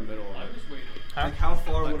like in the middle of I it. was waiting. Like how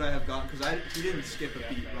far would I have gone? Because he didn't skip a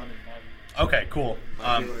beat running. Okay. Cool.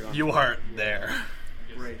 You are there.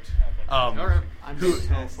 Great. Alright. I'm Who-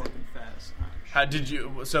 so fucking fast. How did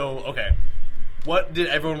you? So okay. What did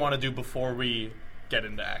everyone want to do before we get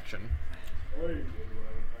into action?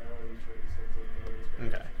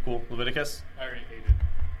 Okay. Cool. Leviticus. I already hated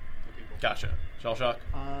the people. Gotcha. Shell shock.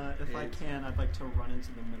 If I can, I'd like to run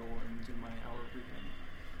into the middle and do my hour briefing.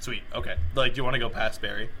 Sweet. Okay. Like, do you want to go past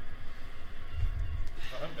Barry?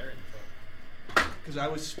 Oh, I'm there in front. Because I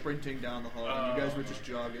was sprinting down the hall and you guys were just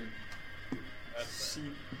jogging. That's See,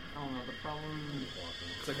 I don't know, the problem...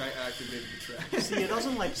 It's like I activated the track. See, it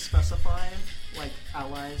doesn't, like, specify, like,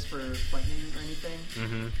 allies for lightning or anything.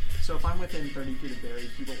 Mm-hmm. So if I'm within 30 feet of Barry,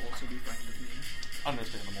 he will also be frightened of me.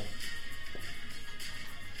 Understandable.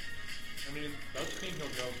 I mean, those things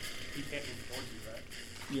don't go. He can't move towards you, right?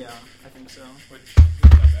 Yeah, I think so. Which isn't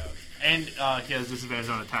that bad. And he has disadvantage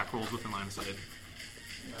on attack rolls within line of sight.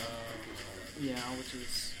 Yeah, which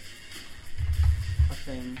is a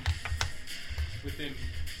thing. Within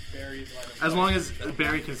Barry's line of As sight. long as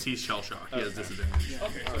Barry can see shell shock, he has disadvantage. Yeah.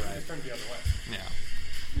 Okay, so Alright. just turn the other way. Yeah.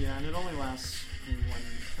 Yeah, and it only lasts one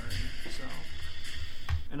turn, so...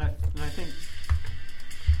 And I think,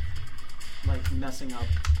 like, messing up,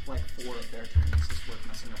 like, 4 of their turns is worth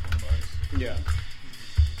messing up one of ours. Yeah.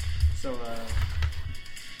 So,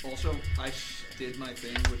 Also, I did my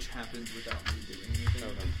thing, which happens without me doing anything.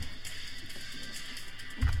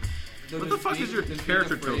 Though What does the fuck being- is your does being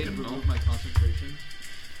character afraid token, remove Mo? my concentration?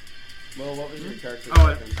 Well, what was your character?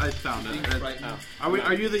 Oh, token? I found Being it. frightened.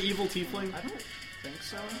 Are you the evil tiefling? I don't think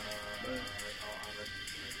so,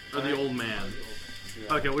 but... Or the old man?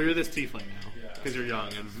 Okay, well you're this tiefling now. Because you're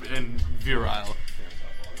young and virile.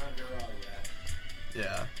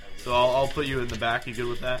 Yeah. So I'll put you in the back. You good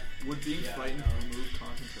with that? Would being frightened remove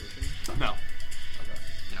concentration? No. Okay.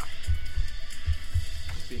 No.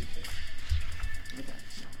 Just being safe. Okay.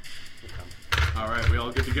 Alright, we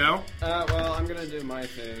all good to go? Well, I'm gonna do my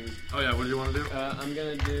thing. Oh yeah, what do you want to do? I'm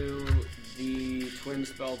gonna do the twin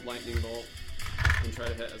spelled lightning bolt and try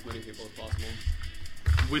to hit as many people as possible.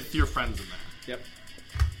 With your friends in there. Yep.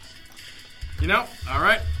 You know, all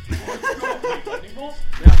right. Wait, lightning bolts?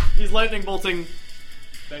 He's lightning bolting.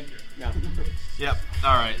 Thank you. Yeah. Yep.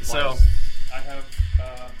 All right. So. I have my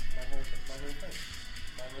little thing.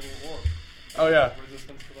 My little orb. Oh yeah.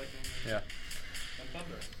 Resistance to lightning Yeah. and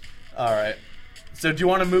thunder. All right. So do you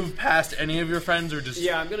want to move past any of your friends or just?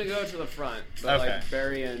 Yeah, I'm gonna go to the front, but Okay. like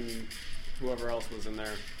Barry and whoever else was in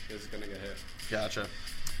there is gonna get hit. Gotcha.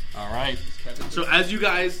 All right. So as you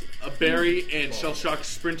guys, Barry and Shellshock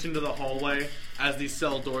sprint into the hallway as these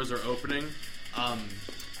cell doors are opening,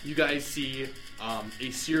 you guys see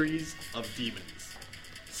a series of demons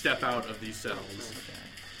step out of these cells.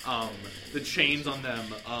 The chains on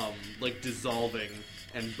them like dissolving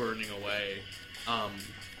and burning away.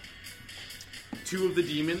 Two of the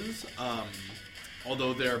demons,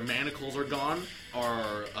 although their manacles are gone,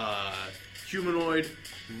 are humanoid,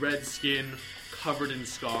 red skin, covered in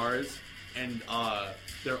scars, and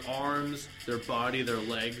their arms, their body, their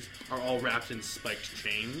legs are all wrapped in spiked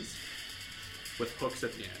chains with hooks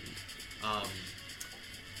at the end.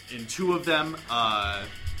 In two of them,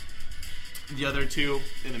 the other two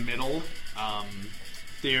in the middle,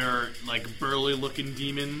 they're like burly-looking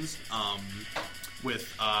demons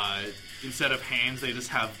with instead of hands, they just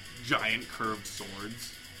have giant curved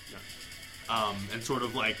swords, and sort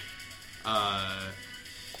of like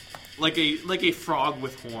a frog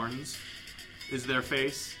with horns is their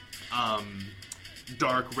face.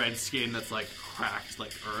 Dark red skin that's like cracked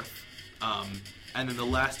like earth. And then the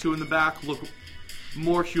last two in the back look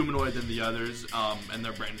more humanoid than the others, and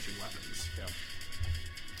they're brandishing weapons. Yeah.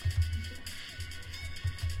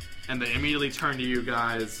 And they immediately turn to you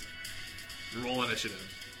guys. Roll initiative.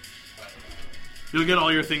 You'll get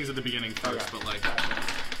all your things at the beginning first, but like.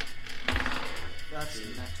 That's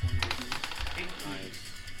that 20. Nice.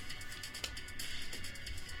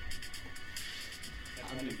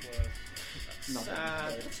 And 20 plus. Nothing.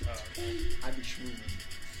 Oh. I'd be shrooming.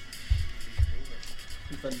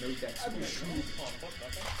 With a no dex. I'd be shrooming. Oh, what,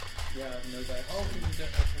 that guy? Yeah, no dex. Oh, because that.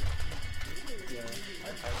 Yeah. I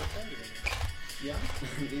have a friend in here. Yeah.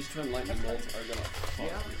 These twin lightning bolts are gonna fuck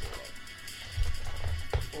Yeah. people up.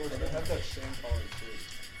 Or they have that same color too.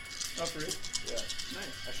 Oh, for real? Yeah.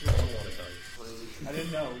 Nice. I should have known what it. I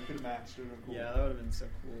didn't know. We could have matched. It would have been cool. Yeah, that would have been so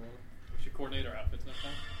cool. We should coordinate our outfits next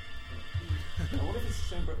time. I wonder if it's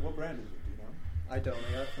the same. What brand is it? Do you know? I don't.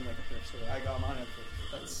 I got it from like a thrift store. I got mine at first.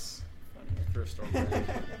 That's funny. Thrift store brand.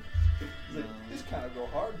 Like, these kind of go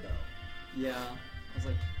hard though. Yeah. I was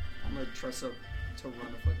like, I'm gonna dress up to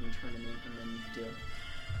run a fucking tournament and then dip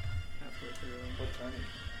halfway through. What tournament?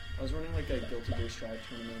 I was running like a Guilty Gear Strive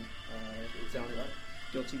tournament down in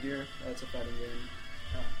Guilty Gear. That's a fighting game.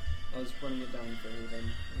 I was running it down in Fairhaven.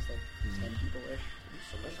 It was like 10 people-ish.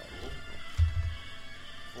 So that's cool.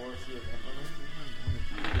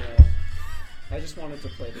 Yeah. I just wanted to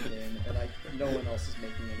play the game, and no one else is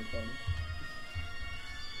making anything.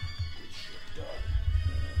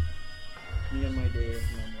 Me and my Dave,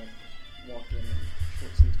 and I'm like, walked in a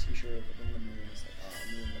short sleeve t-shirt, but then the moon is like,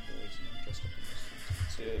 me and the boys, and I'm dressed up in this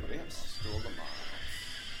suit. Dude, we have school tomorrow.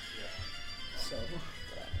 Yeah. So,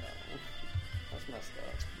 That's messed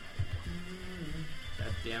up.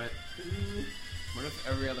 God damn it. What if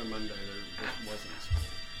every other Monday there wasn't school?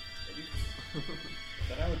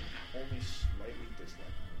 Then I would only slightly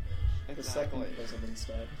dislike Mondays. the second president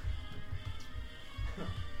instead.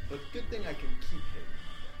 But good thing I can keep hitting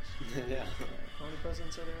Mondays. Yeah. How many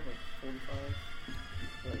presidents are there? Like 45?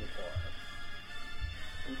 45.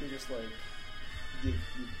 We could just like give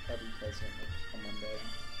every president like a Monday,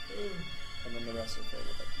 and then the rest are filled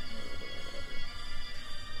with like Memorial Day or whatever.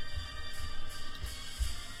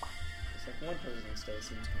 It's like one President's Day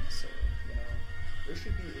seems kind of silly, you know? There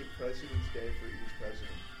should be a President's Day for each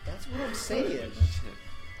president. That's what I'm saying.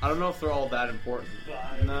 I don't know if they're all that important.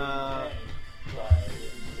 Nah.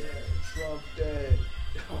 Trump Day.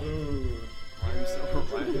 Ooh.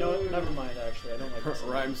 No, never mind. Actually, I don't like this.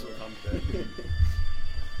 Rhymes with hump day.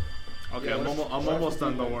 Okay, Yeah, I'm almost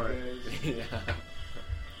done. Don't worry. Yeah.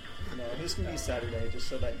 No, this can be Saturday, just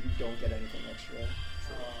so that you don't get anything extra.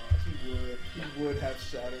 He would have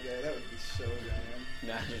Saturday. That would be so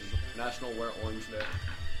random. National Wear Orange Day.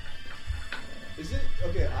 Is it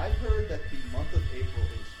okay? I've heard that the month of April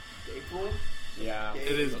is April. Yeah.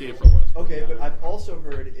 It is April. April. Okay, but I've also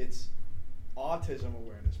heard it's Autism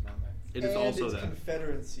Awareness Month. It is and also it's that.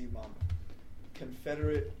 Confederacy Month.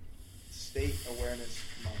 Confederate State Awareness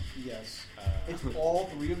Month. Yes. It's all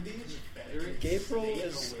three of these. April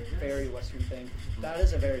is a very Western thing. That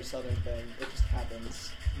is a very Southern thing. It just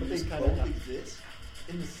happens. But You they just both kinda have- exist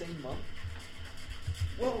in the same month.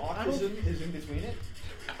 Well, I don't- autism is in between it.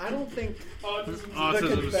 I don't think Autism the Autism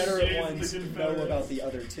is- Confederate Shades ones the know Confederates. about the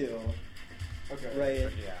other two. Okay.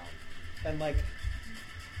 right? Yeah. And like,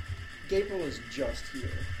 Gabriel is just here.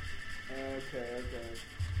 Okay.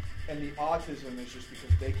 And the autism is just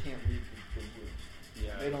because they can't read the room.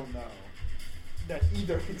 Yeah. They don't know that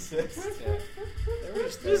either exists. Yeah.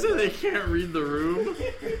 You said they can't read the room.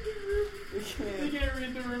 They They can't. can't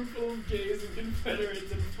read the room full of gays and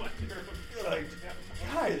Confederates and find You're like,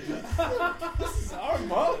 guys, this is our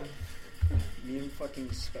month. Me and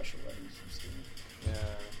fucking special ed used to. Yeah.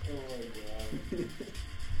 Oh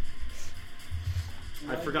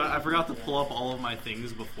my god. I forgot to pull up all of my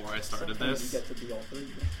things before I started Sometimes this. you get to be all three.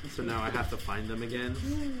 So now I have to find them again.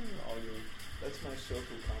 All your. That's my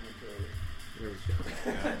social commentary. There we go.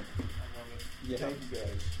 Yeah. Yeah. Thank you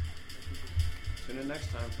guys. Tune in next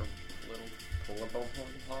time for little political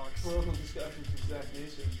talks. Political discussions with Zach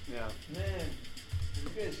Mason. Yeah. Man,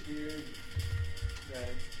 have you guys heard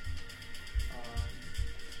that?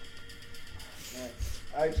 Man,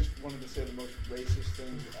 I just wanted to say the most racist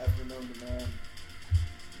things ever known to man.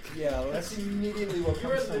 Yeah, That's immediately what You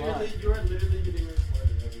are comes to mind. literally getting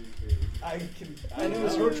recorded every day. I can. and it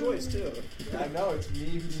was your choice too. I know it's me.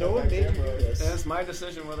 Who's No on one my made you do camera. this. And it's my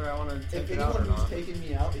decision whether I want to take If it out or anyone who's not. taking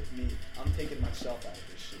me out, it's me. I'm taking myself out of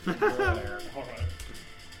this shit. Alright.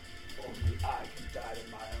 Only I can die in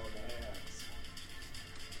my own hands.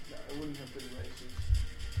 No, I wouldn't have been racist.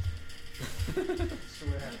 I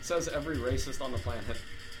swear. It says every racist on the planet.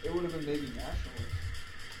 It would have been maybe nationalist.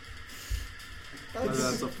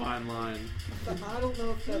 That's a fine line. I don't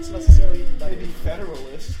know if that's necessarily even better. Maybe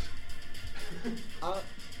federalist.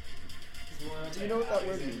 Do you know what that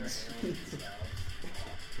word means?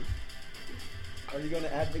 Are you going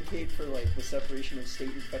to advocate for like the separation of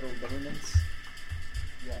state and federal governments?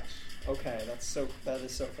 Yes. Okay, that is so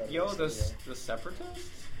federalist. Yo, of the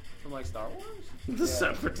separatists from like Star Wars? The Yeah.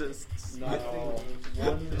 separatists. I think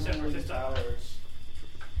it was one ruling powers.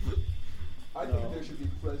 I No. think there should be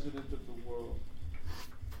president of the world.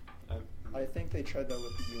 you. I think they tried that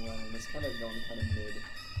with the UN, and it's kind of gone kind of mid.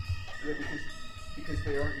 Yeah, because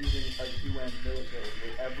they aren't using a UN military.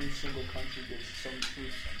 Where every single country gives some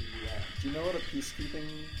troops to the UN. Do you know what a peacekeeping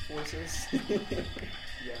force is?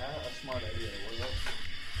 Yeah, a smart idea. What else?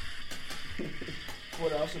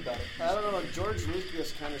 What else about it? I don't know. George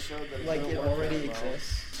Lucas kind of showed that Like don't it work already very well.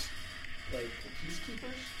 exists. Like The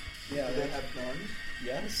peacekeepers? yeah, Do they have guns?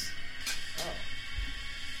 yes. Oh.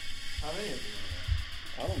 How many of them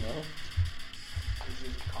I don't know. is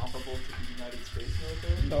it comparable to the United States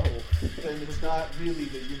military? No. Then it's not really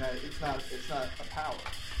the United. It's not a power.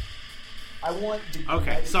 I want the. Okay,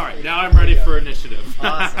 United sorry. States Now I'm ready to- for initiative.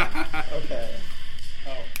 Awesome. Okay.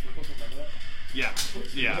 Oh, we're supposed to remember that? Yeah.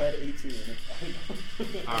 You Yeah. had 18.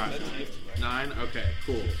 All right. 9. Okay.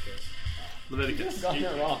 Cool. Leviticus. Got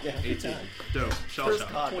that wrong. Yeah. 18. Dope. Shell First shock.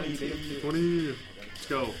 caught, 22. 20. Let's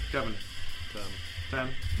go, Kevin. 10.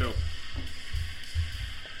 Dope.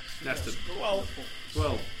 Nested. 12.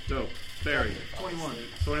 Dope. Barry. 21.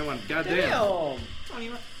 Goddamn. Damn.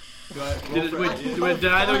 Did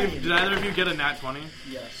either of you get a nat 20?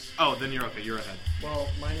 Yes. Oh, then you're okay. You're ahead. Well,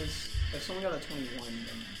 mine is. If someone got a 21,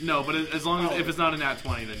 then. No, but as long as if it's not a nat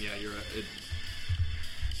 20, then yeah, you're.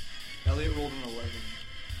 Elliot rolled an 11.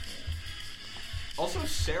 Also,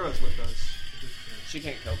 Sarah's with us. She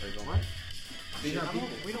can't kill people. What? These are people.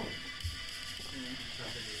 We don't.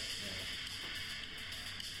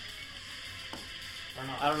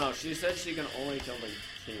 I don't know. She said she can only kill the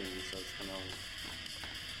king, so it's kind of.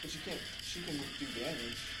 But she can't. She can do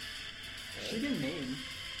damage. She can name.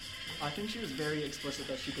 I think she was very explicit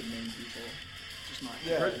that she could name people. Just not.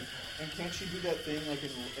 Yeah. And can't she do that thing like in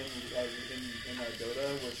Dota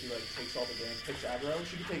where she like takes all the damage, takes aggro?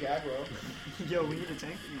 She can take aggro. Yo, we need a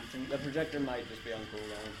tank. We need a tank. The projector might just be on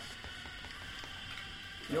cooldown.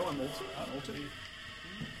 Yo, I'm ulted. I'm ulted.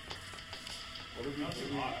 What are we doing? What's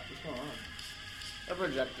going on? The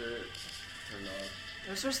projector turned off.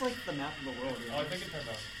 It's just like the map of the world. Oh, I think it turned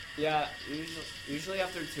off. Yeah, usually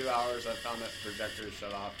after 2 hours, I found that projectors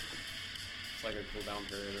shut off. It's like a cooldown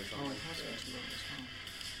period or Oh, something. it has to be as well.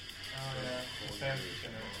 Oh, yeah. The fans are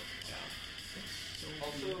shutting off. Yeah.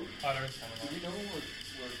 Also, Oh, there's kind do we know what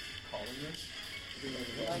we're calling this?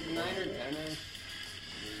 Like 9 or 10ish.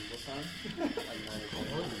 What time? Like 9 or 10.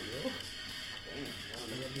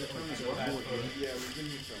 Yeah, we've been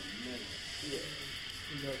here for a minute.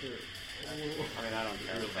 I mean, I don't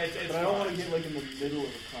care. But I don't want to get like in the middle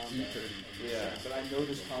of a combat. Yeah. But I know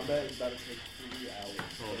this combat is about to take 3 hours.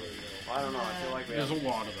 Well, I don't know. I feel like we There's a have.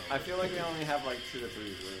 lot of them. I feel like we only have like 2 or 3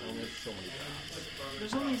 rooms. so many times.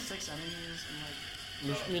 There's only 6 enemies and like.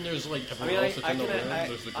 I mean, there's like I everyone mean, else that's in the room. I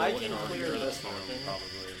There's the I girl can in our clear room. this room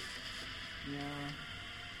probably. Yeah.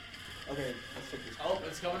 Okay, let's take this. Oh,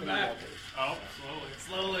 it's coming back. Oh,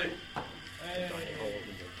 slowly. Hey.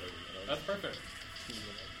 That's perfect.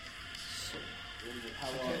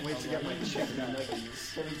 I can't wait to get my chicken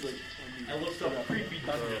nuggets. I looked up creepy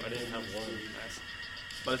dungeon. I didn't have one.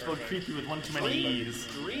 But it's spelled creepy with one too many E's.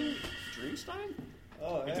 Dreamstein?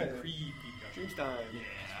 Oh, It's hey. a creepy dungeon. Dreamstein.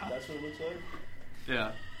 Yeah. That's what it looks like?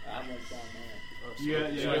 Yeah. I'm like down there. Yeah,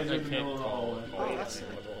 So yeah. I in the can't middle of the hallway. Oh, that's sick.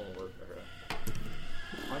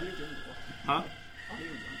 Why do you jingle? Huh? How do you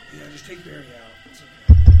jingle? Yeah, just take Barry out. It's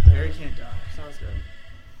okay. Barry can't die. Sounds good.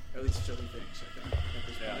 At least silly things, I think. At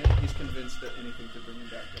this Yeah. point, he's convinced that anything could bring him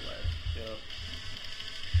back to life. Yep.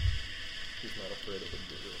 He's not afraid of the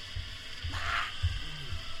jingle.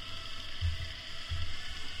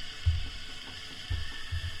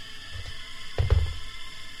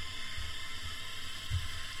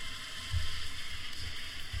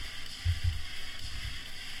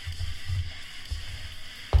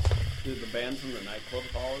 Dude, the band from the nightclub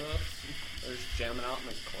followed us. They're just jamming out in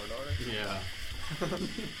the corridor. Yeah.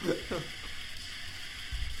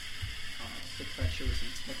 The pressure with some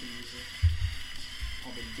techno music.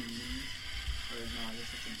 All the demons. Or no, I guess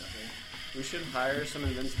it's a devil. We should hire some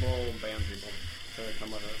invincible band people to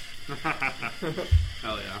come with us.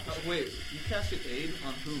 Hell yeah. Wait, you casted aid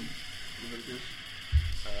on whom?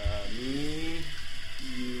 Me,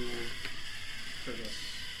 You, Curtis.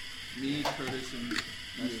 Me, Curtis, and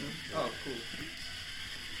Nestor? Oh, cool.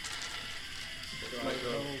 So I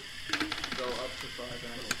go up to 5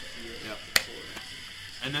 animals. Yep.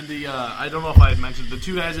 And then the I don't know if I had mentioned the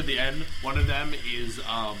two guys at the end. One of them is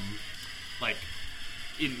like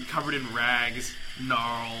covered in rags,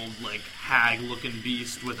 gnarled, like hag-looking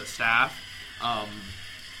beast with a staff.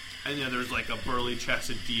 And the other's like a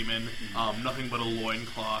burly-chested demon, nothing but a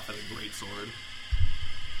loincloth and a great sword.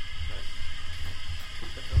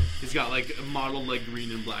 He's got like mottled like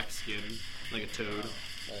green and black skin, like a toad.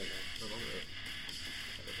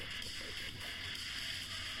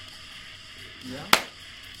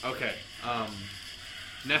 Yeah? Okay.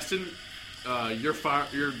 Neston,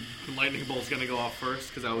 your lightning bolt's gonna go off first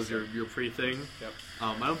because that was your pre-thing. Yep.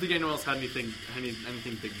 I don't think anyone else had anything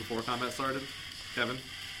big before combat started. Kevin.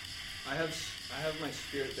 I have my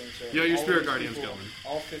spirit thing, so Yeah, your all spirit those guardian's people, going.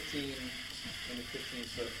 All 15 and the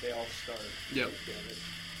 15th, but they all start. Yep. with damage.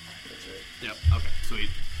 That's it. Yep. Okay. Sweet.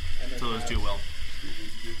 And then So those have- two will.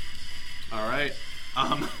 All right.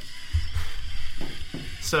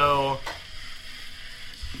 So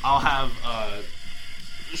I'll have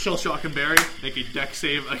Shell Shock and Barry make a deck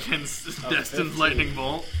save against Destin's 15. lightning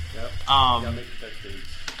bolt. Yep. Yeah, make a deck save.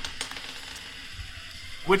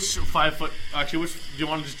 Which 5 foot? Actually, which do you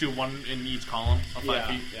want to just do one in each column of 5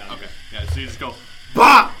 feet? yeah. Okay. Yeah. So you just go,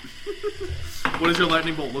 bah! What does your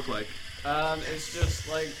lightning bolt look like? It's just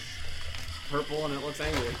like purple and it looks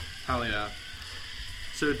angry. Hell yeah.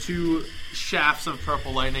 So 2 shafts of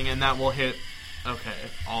purple lightning, and that will hit. Okay,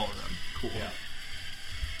 all of them. Cool. Yeah.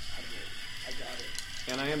 I got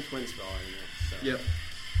it. And I am twin spelling it. So. Yep.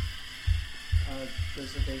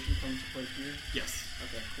 Does evasion come into play here? Yes.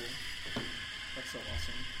 Okay, cool. That's so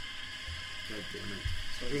awesome. God damn it.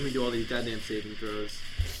 So We're gonna do all these goddamn saving throws.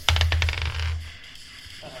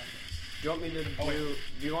 Do you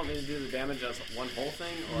want me to do the damage as one whole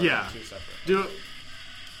thing or Yeah. 2 separate?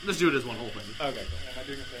 Let's do it as one whole thing. Okay, cool. Am I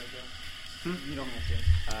doing the same thing? you don't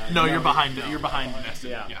have to. No, you're behind. no. You're behind Neston.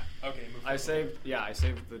 Yeah. Okay, move I forward.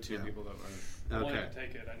 saved the 2 Yeah. people that were. I Okay. want to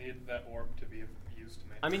take it. I need that orb to be of use to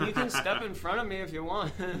me. I mean, you can step in front of me if you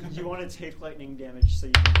want. You want to take lightning damage so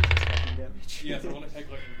you can resist lightning damage. Yes, I want to take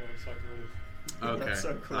lightning damage so I can move. Okay. That's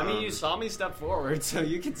so cool. I mean, you saw me step forward, so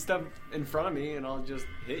you can step in front of me and I'll just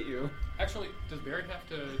hit you. Actually, does Barry have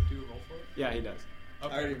to do a roll for it? Yeah, he does. I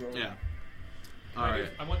already rolled. Yeah. Can All I do-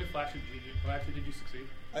 right. I want to do Flash of Genius. Well, actually, did you succeed?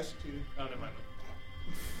 I succeeded. Oh, never mind.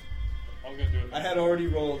 I'm gonna do it. I had already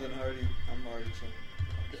rolled and I'm already so.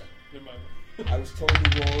 Okay, never mind. I was told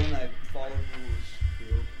to roll and I followed rules.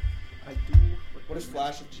 I do. What does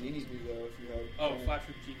Flash of Genie do though? If you have Oh, Flash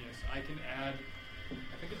of Genius. I can add.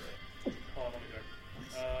 I think it's. Hold on, let me check.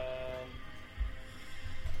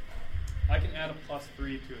 I can add a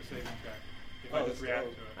 +3 to a saving check if I Oh, just that's react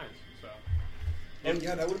dope. to it. Nice. So. Oh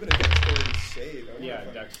yeah, that would have been a dexterity save. I wonder Yeah, if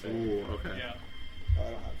I- dex save. Ooh. Okay. Yeah. Oh,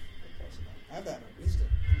 I don't have a plus in that. I have that in wisdom.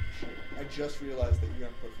 I just realized that you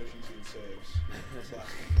have proficiency in saves. This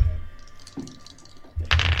last campaign.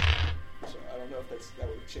 So I don't know if that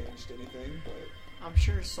would have changed anything, but I'm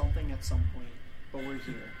sure something at some point, but we're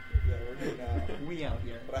here. yeah, we're here now. We out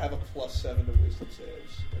here. But I have a +7 to wisdom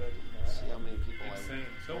saves. But I didn't know I See how had. many people Insane.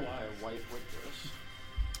 So I wise. wipe with this.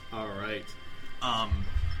 All right.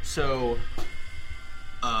 So,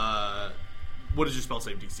 what is your spell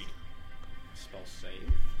save DC? Spell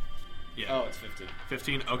save. Yeah. Oh, it's 15.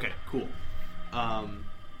 15? Okay, cool.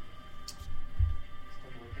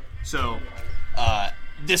 So,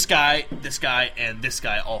 this guy, and this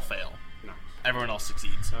guy all fail. Nice. Everyone else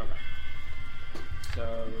succeeds. Okay.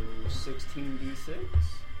 So 16d6.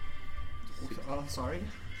 Sorry.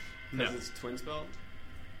 No, Because it's twin spell.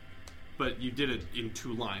 but you did it in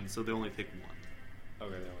 2 lines, so they only take 1.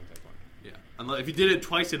 Okay, they only take 1. Yeah. Unless, if you did it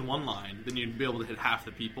twice in 1 line, then you'd be able to hit half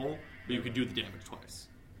the people, but you could do the damage twice.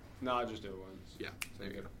 No, I just do it once. Yeah. So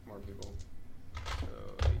you get more people.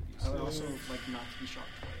 I would also like not to be shot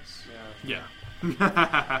twice. Yeah.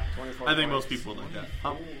 Yeah. 24 I think most points. people like that.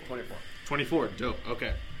 Huh? 24. 24, dope.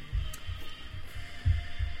 Okay.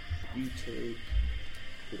 You take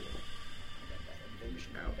 4.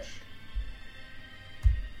 Ouch.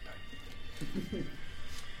 I'd be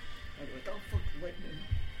like, oh fuck, lightning.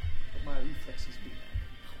 But my reflexes be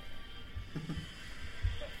bad.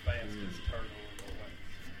 Fast is turtle away.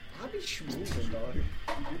 I'll be schmoozing, dog.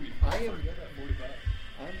 I am.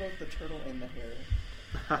 I'm both the turtle and the hare.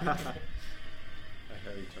 A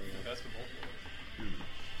hairy turtle. Best of both worlds.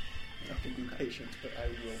 I can be patient, but I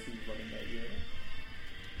will be running at you.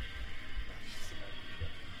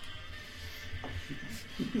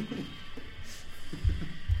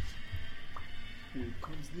 Here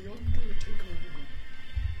comes the Undertaker.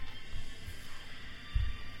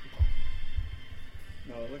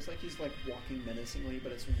 No, it looks like he's like walking menacingly,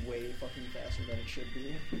 but it's way fucking faster than it should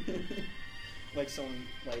be. Like someone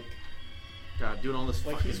like God, doing all this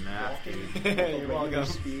he's fucking math. walking dude. at a You're regular welcome.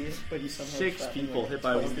 speed, but he's somehow 6 traveling, people like, hit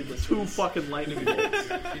by twice the 2 distance. fucking lightning bolts.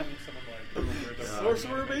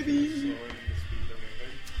 Sorcerer, baby!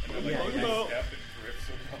 Yeah, Yeah.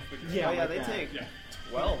 Yeah, Oh, yeah, like they that. take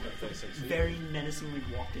 12 if they succeed. Very menacingly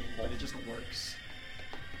walking, but it just works.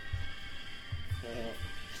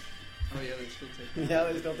 Oh yeah, they still take. Yeah,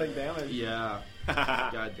 they still take damage. Yeah.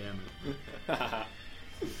 God damn it.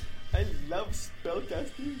 I love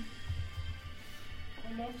spellcasting.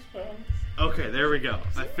 I love spells. Okay, there we go.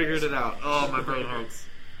 I figured it out. Oh, my brain hurts.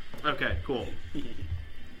 Okay, cool.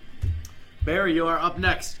 Barry, you are up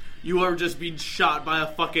next. You are just being shot by a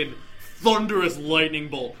fucking thunderous lightning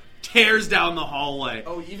bolt. Tears down the hallway.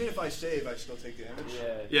 Oh, even if I save, I still take damage.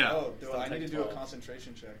 Yeah. Oh, do I Still need to take do a 12.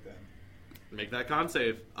 concentration check then? Make that con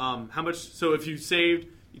save. How much? So if you saved,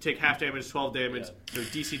 you take half damage, 12 damage. Yeah. So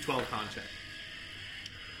DC 12 con check.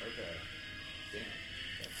 Okay. Damn.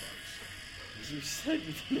 That fucks. You said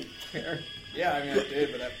you didn't care. Yeah, I mean I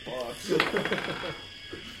did, but that fucks.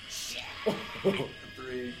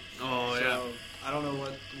 3. Oh, So, yeah. I don't know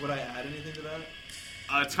what. Would I add anything to that?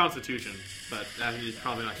 It's Constitution, but I mean, he's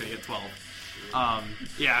probably not going to get 12.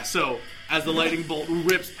 Yeah, so as the lightning bolt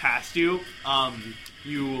rips past you,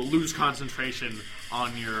 you lose concentration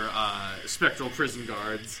on your spectral prison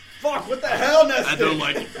guards. Fuck! What the hell, Nestor? And they're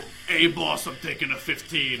like, hey boss, I'm taking a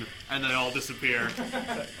 15. And they all disappear.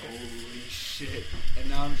 Holy shit! And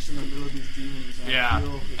now I'm just in the middle of these demons. And I Yeah.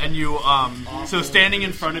 feel And you, so awful. standing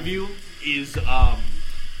in front of you is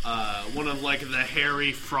one of like the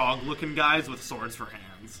hairy frog-looking guys with swords for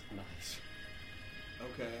hands. Nice.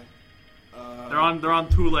 Okay. They're on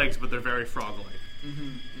 2 legs, but they're very frog-like.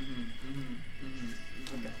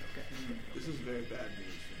 This is very bad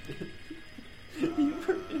news.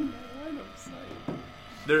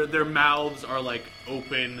 Their mouths are like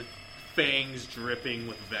open, fangs dripping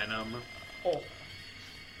with venom. Oh.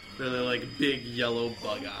 They're like big yellow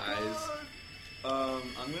bug eyes. I'm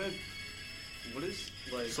gonna. What is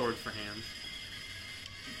like? Swords for hands.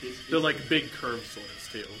 Dis- They're like big curved swords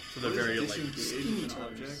too. So they're what is very like disengage as an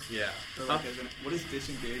object? yeah. Or Huh? like what is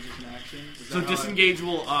disengage as an action? Is So that how disengage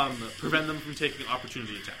will prevent them from taking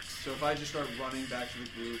opportunity attacks. So if I just start running back to the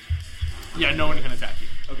group, Yeah, no one can attack you.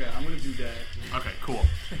 okay, I'm gonna do that. Okay, cool.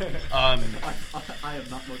 I am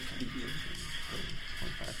not much to do.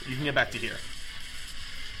 You can get back to here.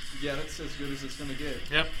 Yeah, that's as good as it's gonna get.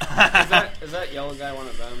 Yep. Is that yellow guy one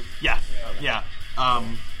of them? Yeah. Yeah.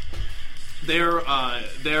 They're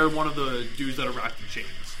one of the dudes that are wrapped in chains,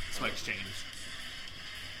 Spike's chains.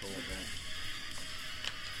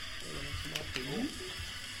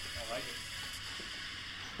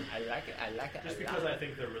 I like it. I like it. Just because I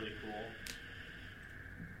think they're really cool.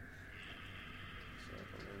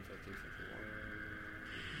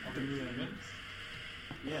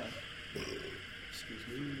 Yeah. Excuse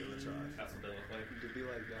me. That's alright. That's what they look like. To be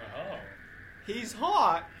like that. Oh. He's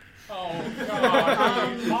hot. Oh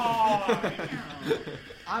God. He's hot.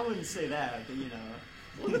 I wouldn't say that, but you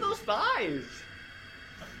know. Look at those thighs.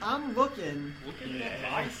 I'm looking. Look at that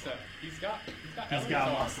bicep. He's got He's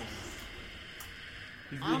got muscles.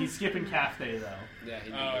 He's skipping calf day though. Yeah,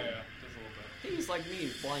 he Oh yeah, just a little bit. He's like me,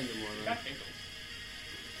 he's blind in one of them. Got ankles.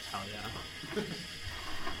 Hell yeah.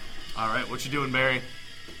 Alright, what you doing, Barry?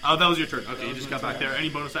 Oh, that was your turn. Okay, you just got back there. Any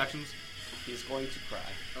bonus actions? He's going to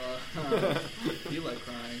cry. You like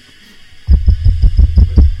crying.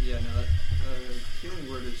 Yeah, no, healing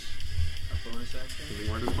word is a bonus action.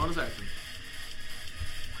 Healing word is a bonus action.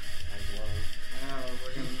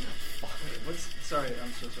 We're gonna... Sorry,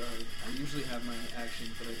 I'm so sorry. I usually have my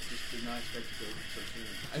actions, but I just did not expect to go so soon.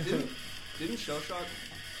 I didn't Shellshock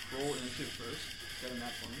roll initiative first? Got a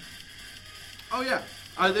nat 20? Oh, yeah.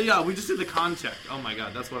 Yeah, we just did the con check. Oh my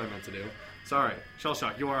god, that's what I meant to do. Sorry.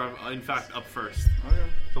 Shellshock, you are, in fact, up first. Okay.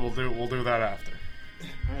 So we'll do that after.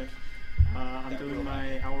 Alright. I'm doing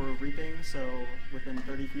my Hour of Reaping, so within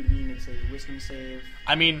 30 feet of me makes a Wisdom save.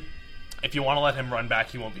 I mean, if you want to let him run back,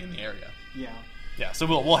 he won't be in the area. Yeah. Yeah, so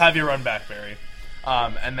we'll have you run back, Barry.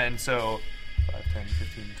 And then so 5, 10,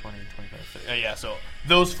 15, 20, 25, 30. Yeah, so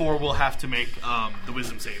those 4 will have to make the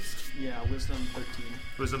wisdom saves. Yeah, Wisdom 13.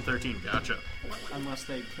 Wisdom 13, gotcha. Unless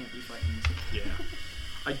they can't be frightened. Yeah.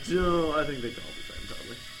 I think they can all be frightened,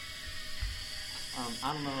 probably.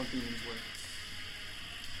 I don't know how demons work.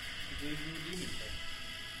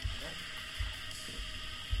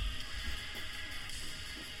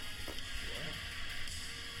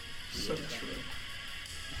 So true.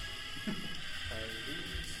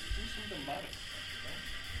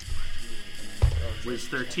 Wiz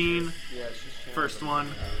 13. Yeah, it's just First one.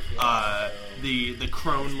 The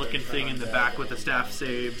crone looking thing in the back with the staff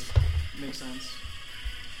saves. Makes sense.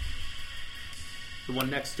 The one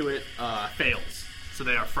next to it fails, so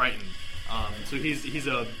they are frightened. So he's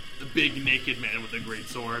a big naked man with a great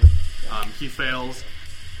sword. He fails,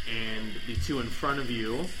 and the 2 in front of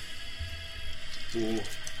you. Ooh.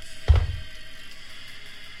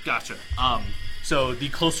 Gotcha. So the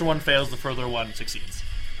closer one fails, the further one succeeds.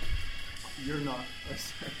 You're not.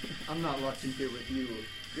 I'm not locked in here with you.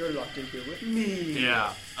 You're locked in here with me.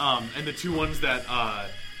 Yeah. And the 2 ones that are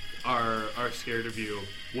scared of you,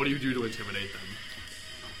 what do you do to intimidate them?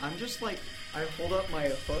 I'm just like, I hold up my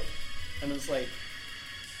hook, and it's like,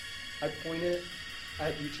 I point it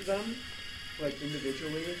at each of them, like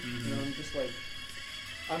individually, and I'm just like,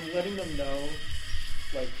 I'm letting them know,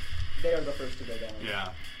 like, they are the first to go down. Yeah.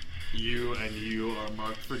 You are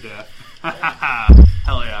marked for death.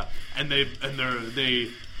 Hell yeah. And they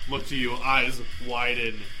look to you, eyes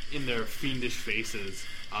widen in their fiendish faces,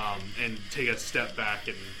 and take a step back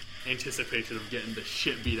in anticipation of getting the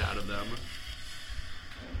shit beat out of them.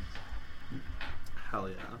 Hell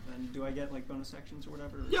yeah. And do I get like bonus actions or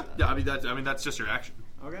whatever? Or Yeah. Yeah. I mean that's just your action.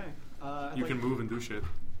 Okay. You can move and do shit.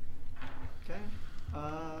 Okay.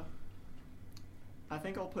 I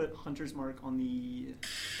think I'll put Hunter's Mark on the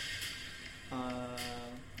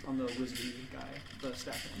wizardy guy, the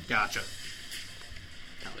staff one. Gotcha.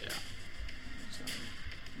 Hell yeah. So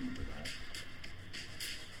remember that.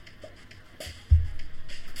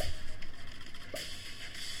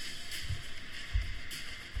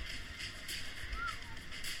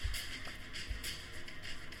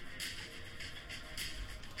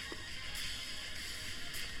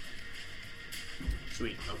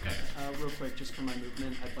 Sweet. Okay. Real quick, just for my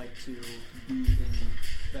movement, I'd like to be in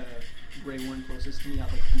the gray one closest to me.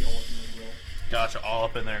 I'd like to be all up in the grill. Gotcha, all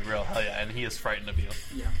up in their grill. Hell yeah, and he is frightened of you.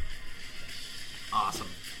 Yeah. Awesome.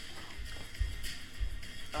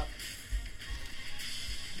 There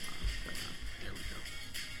we go.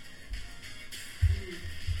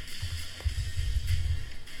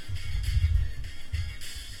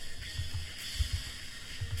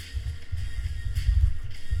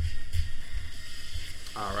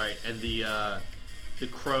 All right, and the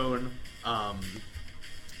crone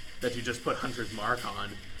that you just put Hunter's Mark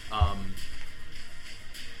on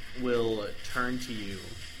will turn to you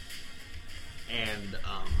and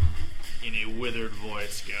in a withered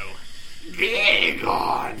voice go,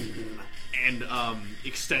 "Begone!" and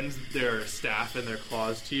extends their staff and their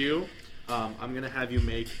claws to you. I'm gonna have you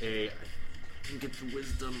make a. I think it's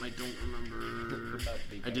wisdom. I don't remember.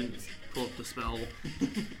 I didn't pull up the spell.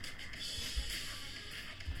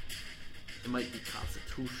 It might be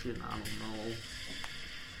Constitution. I don't know.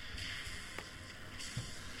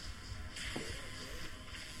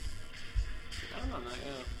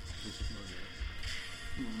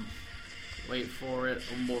 Wait for it.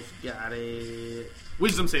 Almost got it.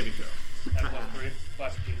 Wisdom saving throw. That's level 3.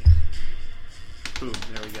 Flash of genius. Boom.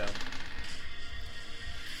 There we go.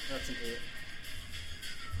 That's an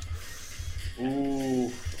 8.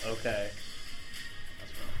 Ooh. Okay.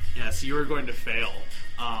 Yeah. So you are going to fail.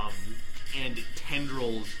 And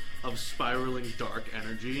tendrils of spiraling dark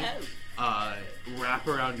energy wrap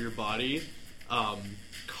around your body,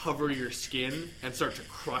 cover your skin and start to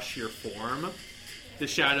crush your form. The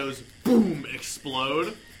shadows, boom,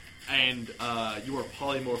 explode, and you are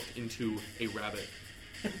polymorphed into a rabbit.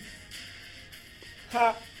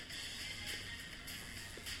 Ha!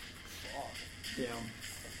 Damn.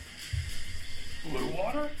 Blue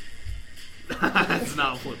water? It's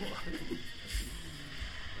not blue water.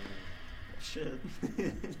 Shit.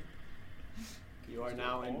 You are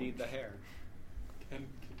now indeed the hair. And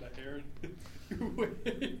get the hair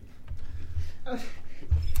away.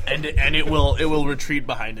 And it will retreat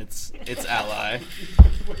behind its ally.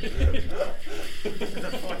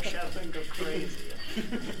 The foreshadowing go crazy.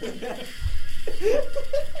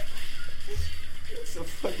 It's so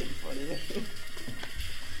fucking funny.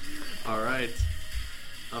 All right.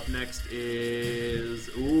 Up next is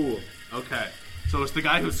okay. So it's the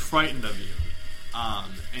guy who's frightened of you,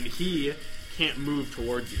 and he can't move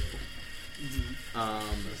towards you.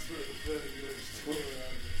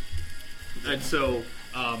 And so,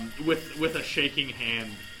 with a shaking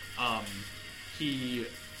hand, he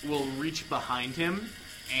will reach behind him,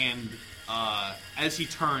 and as he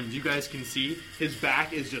turns, you guys can see his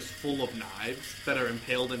back is just full of knives that are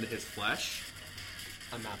impaled into his flesh.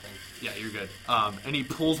 I'm nothing. Yeah, you're good. And he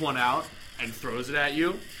pulls one out and throws it at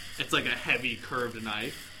you. It's like a heavy, curved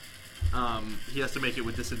knife. He has to make it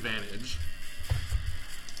with disadvantage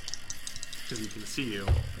because he can see you.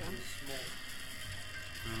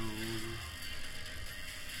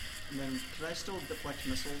 And then, could I still deflect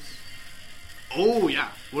missiles? Oh yeah.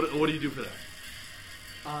 What do you do for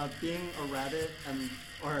that? Being a rabbit,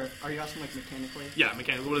 or are you asking like mechanically? Yeah,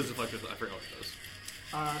 mechanically. What is deflector? I forgot what it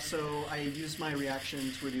does. So I use my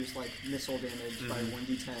reaction to reduce like missile damage by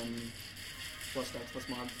 1d10 plus dex plus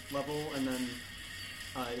mod level, and then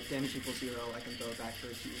if damage equals 0, I can throw it back for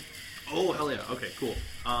a 2. Oh hell yeah. Okay, cool.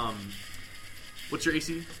 What's your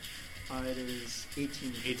AC? It is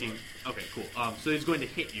 18. 18. Okay, cool. So he's going to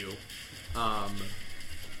hit you,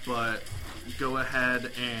 but go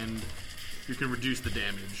ahead and you can reduce the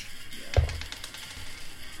damage. Yeah.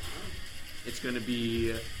 It's going to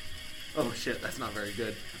be... Oh shit, that's not very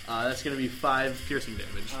good. That's going to be 5 piercing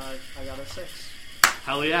damage. I got a 6.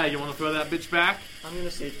 Hell yeah, you want to throw that bitch back? I'm gonna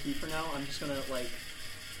save key for now. I'm just gonna like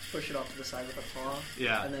push it off to the side with a paw.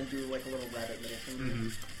 Yeah. And then do like a little rabbit middle finger. Mm-hmm.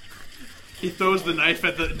 He throws the knife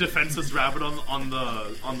at the defenseless rabbit on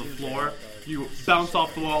the floor. You bounce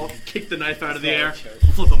off the wall, kick the knife out of the air,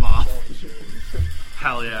 flip him off.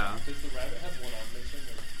 Hell yeah. Does the rabbit have one arm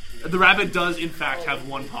missing? The rabbit does in fact have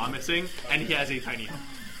one paw missing, and he has a tiny hook.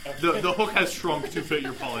 The hook has shrunk to fit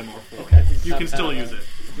your polymorph form. Okay. You can still use it,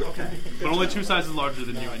 Okay. but only 2 sizes larger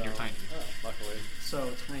than you, and you're tiny. Luckily.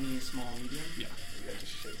 So tiny, small, medium. Yeah.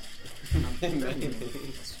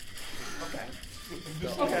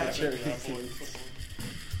 Okay.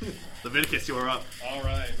 Leviticus, you are up. All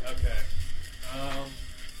right. Okay. Let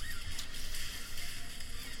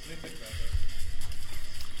me think about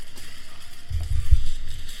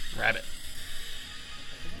that. Rabbit.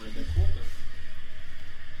 I can do cool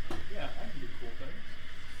things. Yeah, I can do cool things.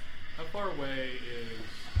 How far away is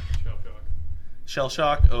Shell Shock? Shell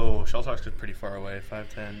shock. Oh, shell shock's pretty far away.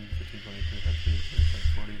 5, 10, 15, 20, 25, 30, 35,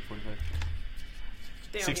 40, 45.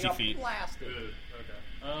 Damn, 60 you feet. blasted. Good.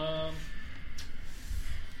 Okay.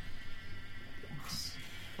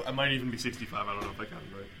 I might even be 65. I don't know if I got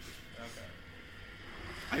it right. Okay.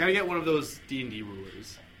 I gotta get one of those D&D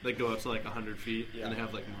rulers that go up to like 100 feet, Yeah. and they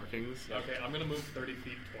have like markings. Okay, I'm gonna move 30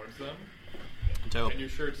 feet towards them. Dope. And you're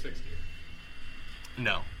sure it's 60?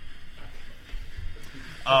 No.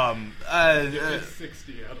 If it's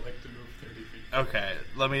 60, I'd like to move 30 feet. Okay,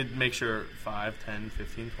 let me make sure. 5, 10,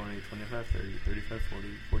 15, 20, 25, 30, 35, 40,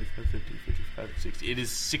 45, 50, 55, 60. It is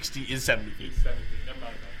 60, is 70 feet. It's 70 feet. Never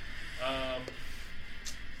mind that.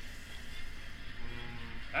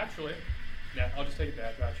 Actually, yeah, I'll just take a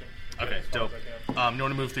dash action. and get Okay, as far dope. as I can. You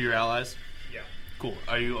want to move through your allies? Yeah, Cool.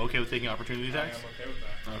 Are you okay with taking opportunity I attacks? am okay with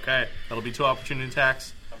that. Okay, that'll be 2 opportunity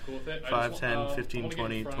attacks. I'm cool with it. 5, I just 10, want, 15, I wanna get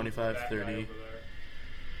 20, in front of 25, that guy 30. over there.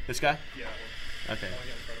 This guy? Yeah, Okay, I want to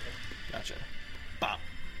get in front of him. gotcha. Bop.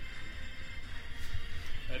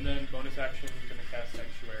 And then bonus action, gonna cast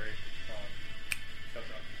Sanctuary on Shell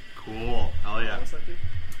Shock. Cool. Hell yeah. What's that do?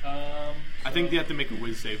 I think you have to make a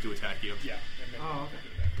whiz save to attack you. Yeah. And then Oh, okay. do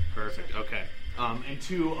that. Perfect. Okay. And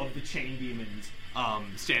 2 of the chain demons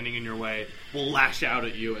standing in your way will lash out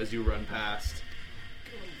at you as you run past.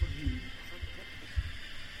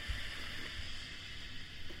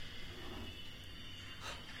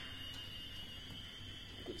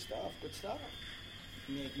 Good stuff. Good stuff.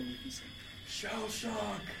 Magnificent. Shell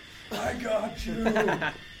shock. I got you.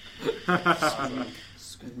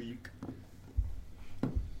 Squeak.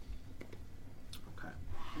 Okay.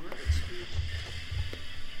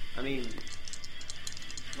 I mean,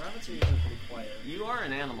 Rabbits are usually pretty quiet. you are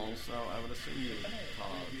an animal, so I would assume you would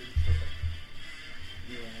talk.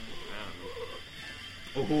 Yeah.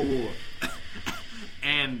 I don't know. Oh.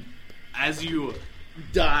 And as you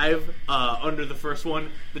dive under the first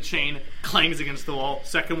one, the chain clangs against the wall.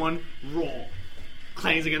 Second one, roll.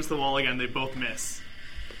 Clangs against the wall again. They both miss.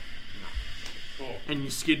 Cool. And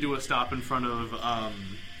you skid to a stop in front of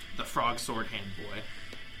the frog sword hand boy.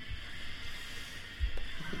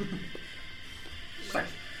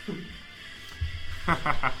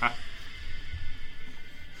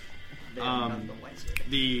 They are none the wiser.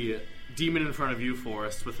 The demon in front of you,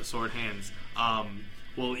 Forrest, with the sword hands,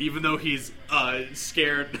 well, even though he's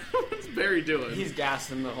scared, what's Barry doing? He's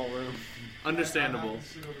gassing the whole room. Understandable. I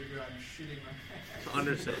sit over here, I'm shitting my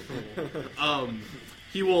pants. Understandable.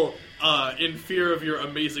 He will, in fear of your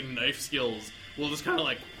amazing knife skills, will just kind of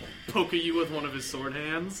like poke at you with one of his sword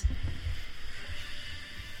hands.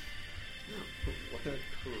 What a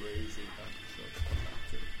crazy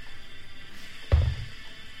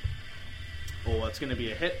Oh, that's going to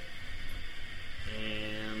be a hit.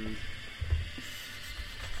 And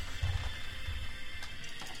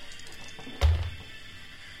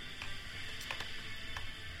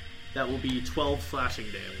that will be 12 slashing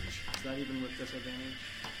damage. Is that even with disadvantage?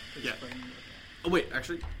 It's Yeah. spring- Oh, wait,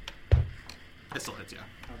 actually, it still hits, yeah.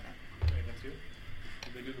 Okay. Wait, that's you?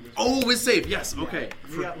 Did they do the wizard? Oh, whiz save, yes, okay.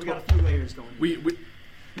 We got a few layers going. We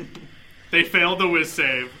they failed the whiz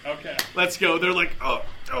save. Okay. Let's go. They're like, oh,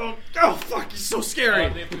 fuck, he's so scary.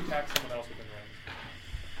 They have to attack someone else within range.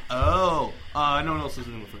 Oh, no one else is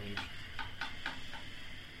in with range.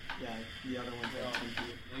 Yeah, the other one's at 10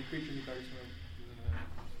 feet. Any creature who targets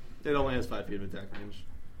It only has 5 feet of attack range.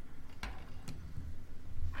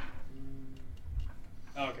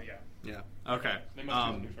 Oh, okay, yeah. Yeah. Okay. They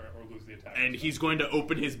must lose the or lose the attack. And he's going to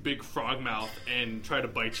open his big frog mouth and try to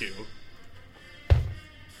bite you.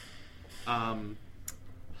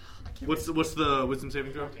 What's the wisdom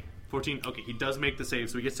saving throw? 14. Okay, he does make the save,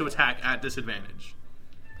 so he gets to attack at disadvantage.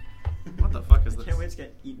 What the fuck is I this? can't wait to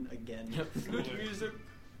get eaten again. Good music.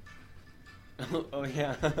 Oh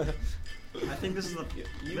yeah. I think this is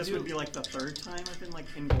this would be like the third time I've been like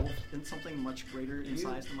engulfed in something much greater in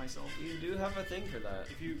size than myself. You do have a thing for that.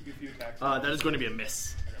 If you attack That is going to be a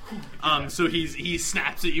miss. So he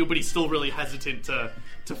snaps at you, but he's still really hesitant to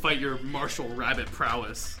fight your martial rabbit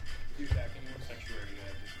prowess. if you attack anyone sanctuary,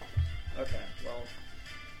 Okay, well,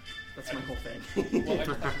 that's my whole thing. well, I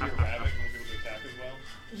just have to be a rabbit and we'll be able to attack as well.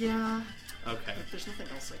 Yeah. Okay. If there's nothing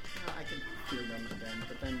else, like I can fear them again,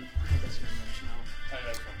 but then I guess you're range now.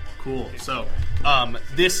 That's one more. Cool. So,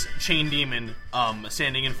 this chain demon,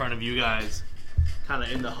 standing in front of you guys, kind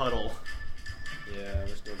of in the huddle. Yeah,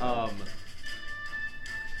 we're still.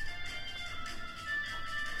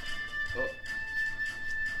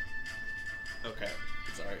 Okay.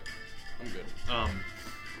 Sorry. I'm good.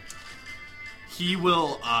 He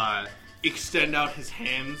will extend out his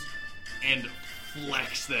hands and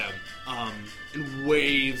flex them. And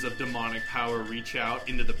waves of demonic power reach out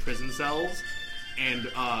into the prison cells, and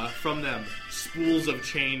from them, spools of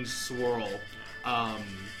chains swirl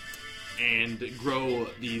and grow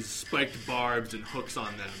these spiked barbs and hooks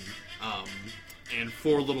on them. And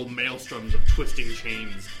 4 little maelstroms of twisting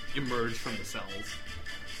chains emerge from the cells.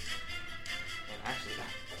 And actually,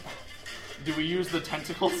 do we use the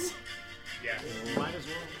tentacles? Yeah. Might as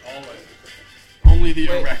well. Always. Only the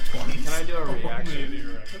Wait, erect ones. Can I do a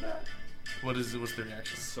reaction? What's the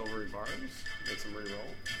reaction? Silvery barbs. Make some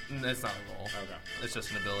reroll. It's not a roll. Okay. It's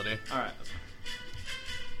just an ability. All right.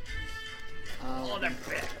 Oh, they're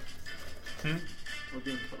big. Hmm? We're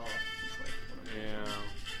being cut off. It's like, what am I- Yeah.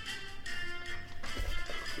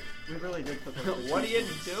 We really did put the What are you away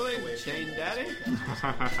doing, from Chain the Daddy?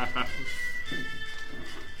 walls.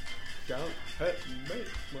 Don't hurt me.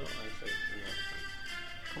 Well, actually,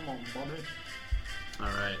 Come on, Bobby.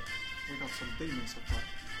 Alright. We got some demons to fight.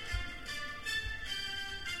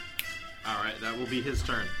 Alright, that will be his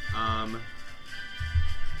turn.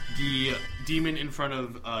 The demon in front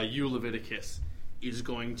of you, Leviticus, is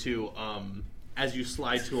going to, as you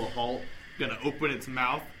slide to a halt, gonna open its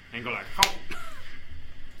mouth and go like, halt.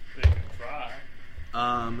 They can try.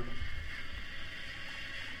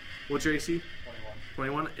 What's your AC?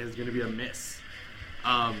 21. 21 is going to be a miss.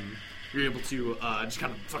 You're able to just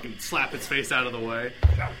kind of fucking slap its face out of the way.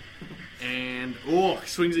 And,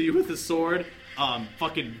 swings at you with his sword.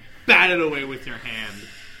 Fucking bat it away with your hand.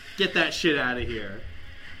 Get that shit out of here.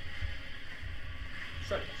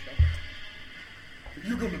 Shut up.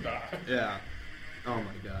 You're gonna die. Yeah. Oh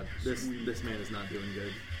my god. This man is not doing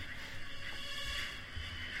good.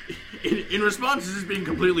 in response to this being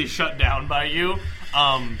completely shut down by you,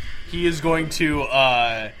 he is going to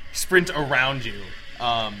sprint around you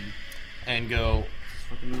and go.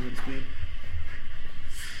 Fucking movement speed.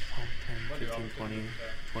 10, 15, 20,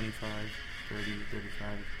 25, 30,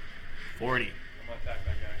 35, 40. I'm gonna attack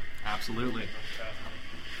that guy. Absolutely.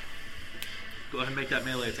 Go ahead and make that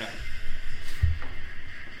melee attack.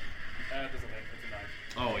 That doesn't make it's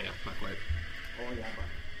a 9. Oh yeah, not quite. Oh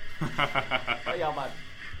yeah, bud.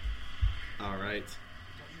 All right,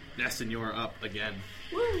 Neston, you are up again.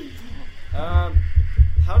 How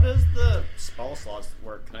does the spell slots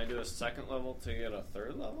work? Can I do a second level to get a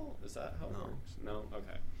third level? Is that how it works? No.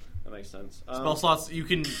 Okay, that makes sense. Spell slots you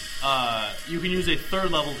can use a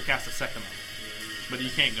third level to cast a second level, but you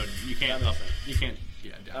can't go. You can't up. You can't.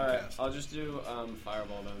 Yeah, down All right, cast. I'll just do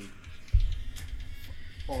fireball then.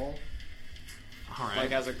 Ball. All right.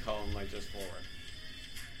 Like as a cone, like just forward.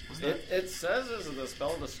 It says as the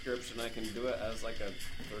spell description I can do it as like a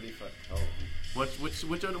 30-foot cone.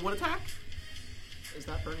 What attack? Is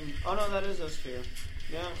that burning? Oh no, that is a sphere.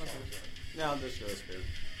 Yeah, okay. Yeah, I'll just do a sphere.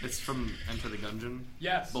 It's from Enter the Gungeon.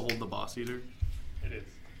 Yes. Behold the Boss Eater. It is.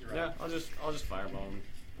 You're right. Yeah, I'll just fireball him.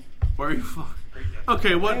 Where are you? Great guess.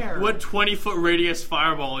 Okay, Where? what 20-foot radius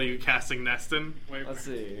fireball are you casting, Neston? Wait, Let's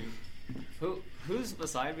see. Who's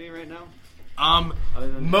beside me right now?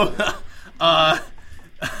 Other than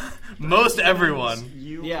most everyone.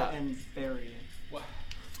 You Yeah. and Barry.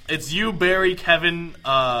 It's you, Barry, Kevin,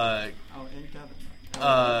 Oh, and Kevin.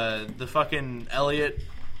 the fucking Elliot,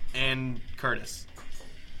 and Curtis.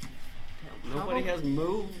 Nobody has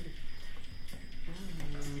moved.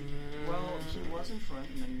 Well, he was in front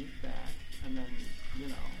and then moved back, and then, you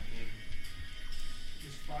know.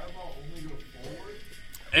 Does fireball only go forward?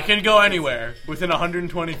 It can go anywhere within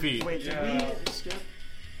 120 feet. Wait, did we skip?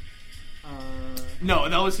 No,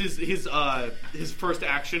 that was his first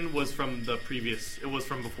action was from the previous. It was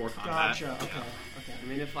from before combat. Gotcha. Okay. Yeah. Okay. I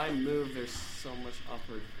mean, if I move, there's so much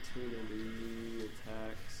opportunity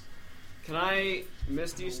attacks. Can I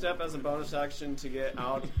Misty Step as a bonus action to get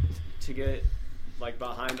out, to get like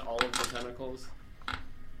behind all of the tentacles?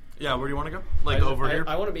 Yeah, where do you want to go? Like over here?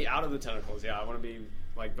 I want to be out of the tentacles. Yeah, I want to be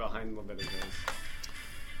like behind Leviticus.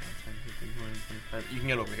 10, 15, 20, 25. You can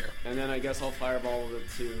get over here. And then I guess I'll fireball the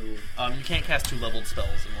two. You can't cast 2 leveled spells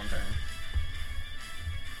in one turn.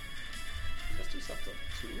 Misty Step to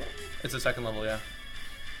 2 level? It's a second level, yeah.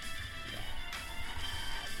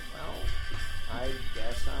 Well, I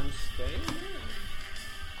guess I'm staying there.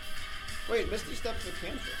 Wait, Misty Step's a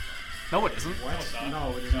cantrip. No, it isn't. What?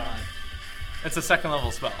 No, it is not. It's a second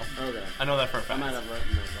level spell. Okay. I know that for a I fact. might have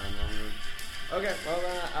written it down wrong. Okay, well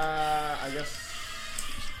then, I guess.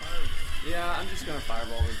 Yeah, I'm just gonna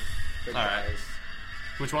fireball the big All right. guys.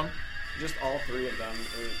 Which one? Just all 3 of them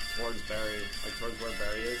towards Barry, like towards where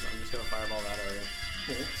Barry is. I'm just gonna fireball that area.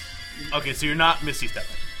 Bolts. Okay, so you're not Misty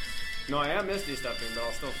Stepping. No, I am Misty Stepping, but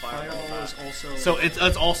I'll still fireball Fireball that. is also. So it's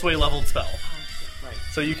also a leveled spell. Right.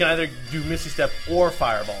 So you can either do Misty Step or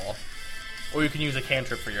Fireball, or you can use a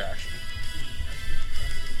cantrip for your action.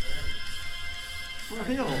 For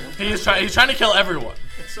real. He's trying to kill everyone.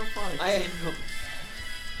 It's so fun.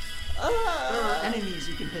 There are enemies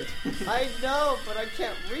you can hit. I know, but I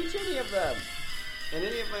can't reach any of them. And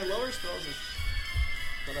any of my lower spells is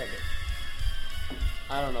what I did.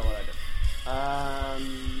 I don't know what I did.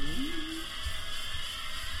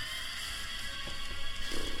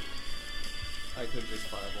 I could just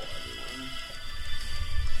fireball everyone.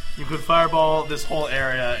 You could Fireball this whole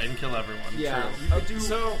area and kill everyone. Yeah. True.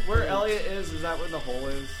 So where Elliot is that where the hole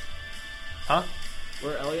is? Huh?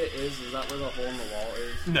 Where Elliot is that where the hole in the wall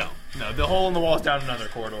is? No. The hole in the wall is down another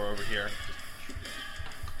corridor over here.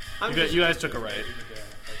 You guys took a right.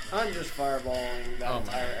 I'm just fireballing that Oh my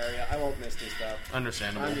entire area. I won't miss this stuff.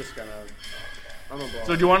 Understandable. I'm gonna blow.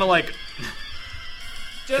 So do you want to like?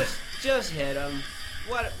 Just hit him.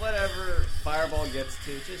 Whatever fireball gets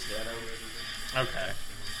to, just hit him. Okay.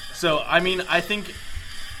 So I mean, I think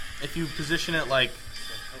if you position it like,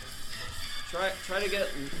 Try to get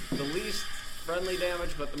the least friendly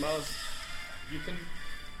damage, but the most. You can.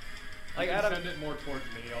 Like You can Adam. send it more towards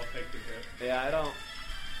me. I'll take the hit. Yeah, I don't.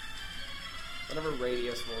 Whatever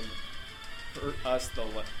radius will hurt us the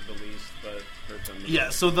least, but hurt them. yeah.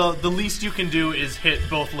 So the least you can do is hit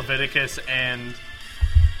both Leviticus and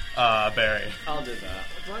Barry, I'll do that.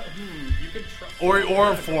 What? You could try.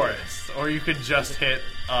 or Forrest, or you could just hit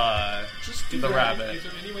Just do the that. rabbit. Is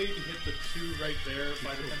there any way you can hit the 2 right there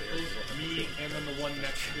by the tentacles? Me and then the one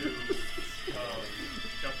next to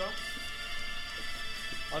Jump Off?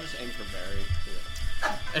 I'll just aim for Barry.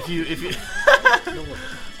 If you if you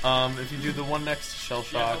do the one next to Shell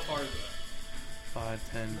Yeah, how Shock, far is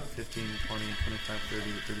 5, 10, 15, 20, 25, 30,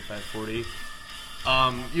 35, 40.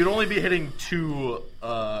 You'd only be hitting 2,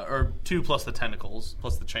 or 2 plus the tentacles,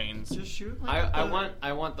 plus the chains. Just shoot.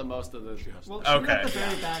 I want the most of the. Well, shoot Okay. at the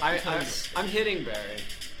very back because I'm hitting Barry.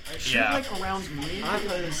 shoot Yeah. like around me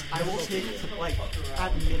because I will take like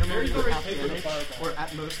at minimum half damage or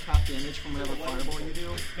at most half damage from whatever fireball you do.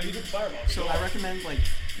 No, you did fireball. So I recommend like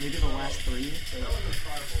maybe the last 3.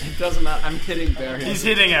 It doesn't matter. I'm hitting Barry. He's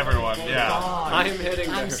hitting everyone, yeah. God, I'm hitting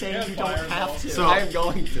I'm Barry. saying you don't have to. So- I am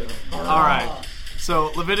going to. Alright.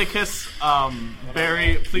 So, Leviticus,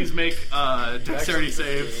 Barry, please make dexterity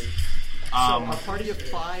saves. So a party of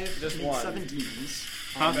 5 Just needs one. 7 demons.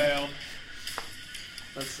 Huh? Failed.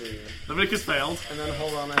 Let's see. Leviticus failed. And then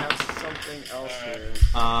hold on, I have something else here.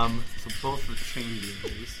 So both the chain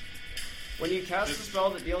demons. When you cast a spell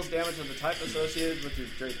that deals damage of the type associated with your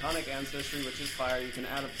draconic ancestry, which is fire, you can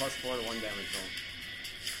add a +4 to 1 damage roll.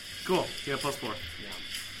 Cool. Yeah, +4. Yeah.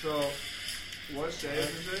 So, what save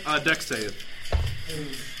is it? Dex save.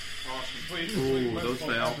 Awesome. Wait, Ooh, those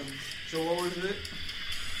fail. So what was it?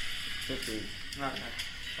 15.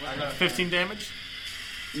 Okay. 15 damage?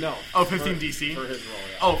 No. Oh, 15 for, DC? For his roll,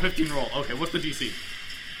 yeah. Oh, 15 roll. Okay, what's the DC?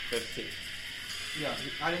 15. Yeah,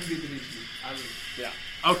 I didn't beat the DC. I was. Yeah.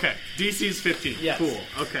 Okay, DC is 15. Yes. Cool.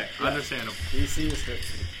 Okay, Yeah. understandable. DC is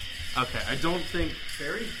 15. Okay, I don't think...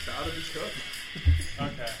 Very proud of his cook.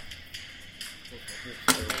 Okay.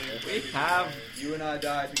 We have. You and I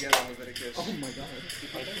died together, Leviticus. Oh my god.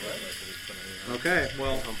 Okay,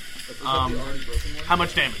 well... Was that the already broken one? How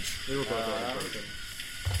much damage? They were both already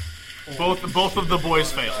broken. Both of the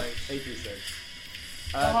boys fail. 86.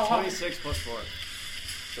 26 plus 4.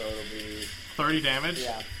 So it'll be. 30 damage?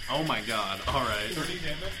 Yeah. Oh my god, alright. 30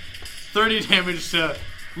 damage? 30 damage to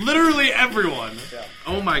literally everyone. Yeah.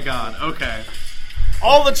 Oh my god, okay.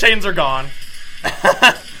 All the chains are gone.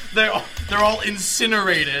 they're all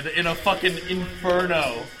incinerated in a fucking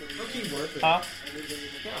inferno. Looking worth it. Huh?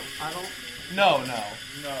 I don't. No. No.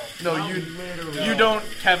 No, you don't,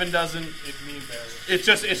 Kevin doesn't. It's me and Barry. It's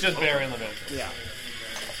just Barry and Leviticus. Yeah.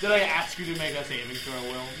 Did I ask you to make a saving throw,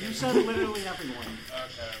 Will? You said literally everyone.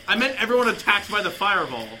 Okay. I meant everyone attacked by the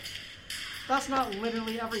fireball. That's not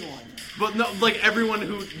literally everyone. But no, like everyone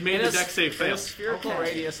who made the deck save In a failed. spherical Okay.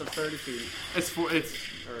 radius of 30 feet. It's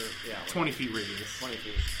Or, yeah. 20 feet radius. 20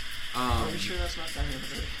 feet. Are you sure that's not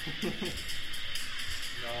diameter?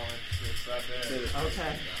 No, it's not there.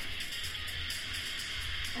 Okay.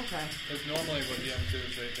 Okay. Because normally what the do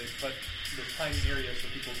is they cut the tiny area so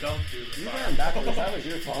people don't do the You fire. ran backwards. That was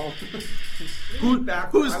your fault. Who's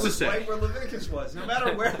I to was say? right where Leviticus was. No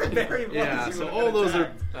matter where Barry was. Yeah, he so would've all been those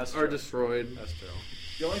attacked. are destroyed. That's true.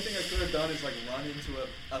 The only thing I could have done is like run into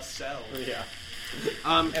a cell. Yeah.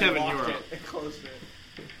 And Kevin, locked you're it up. and closed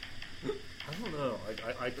it. I don't know.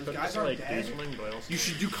 I could guys just aren't like do dead? something, but I also You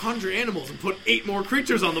should do conjure animals and put 8 more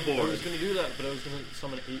creatures on the I board. was gonna do that, but I was gonna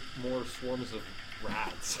summon 8 more swarms of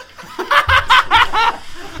rats.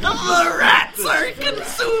 The rats are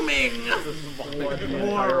consuming.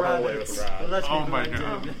 More rabbits. rats. Let's Oh be my going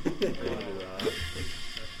god. to- I wanna do that.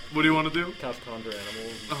 What do you want to do? Cast conjure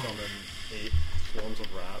animals and Oh. summon 8 swarms of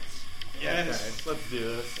rats. Yes. Let's do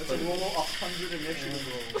this. Let's roll 100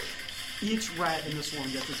 initiative rolls. Each rat in the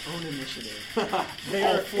swarm gets its own initiative. They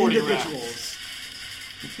All are 40 individuals.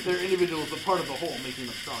 They're individuals, but part of the whole, making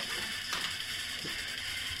them stronger.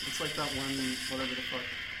 It's like that one, whatever the fuck.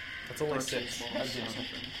 That's only Dark 6. Souls boss or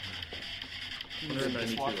something.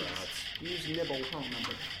 192 rats. Use nibble. I don't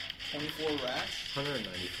remember. 24 rats.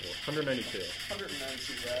 194. 192.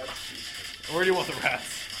 192 rats. Where do you want the rats?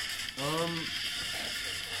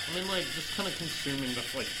 I mean, like, just kind of consuming the,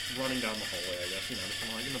 like, running down the hallway, I guess, you know, just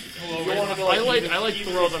kind of like, Hello, I like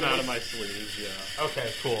throw them out of my sleeves, yeah.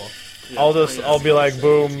 Okay, cool. Yeah, I'll be like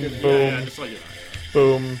boom, yeah, boom, just like, yeah.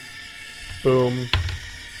 boom, boom,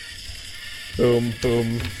 boom,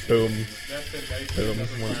 boom, boom, That's it, guys. boom.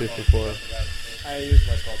 That's 1, 2, 3, fireball. 4. I used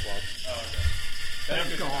my spell slot. Oh, okay.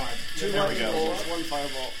 That's God. 2 There we go. rolls, 1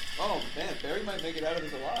 fireball. Oh man, Barry might make it out of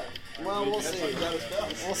this alive. Well, we'll That's see. like out of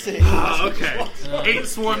spells. We'll see. Okay. 8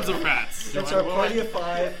 swarms of rats. That's I- our well, party of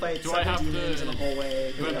 5, fight do I 7 have demons to- in a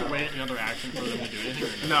hallway. Do I have to Yeah. wait another action for them to do anything,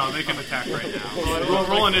 or no? No, they can attack right now.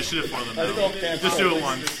 Roll initiative for them. Though. Just do it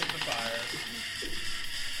once.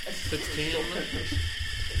 16?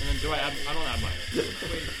 And then do I add, I don't add mine.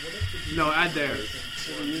 No, add theirs.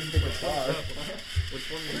 Which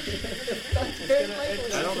one?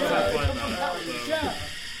 I don't know how to find that, so.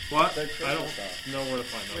 What? I don't know where to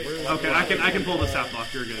find that. Where is Okay, I can pull the stat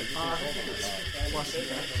block. You're good. Plus dex.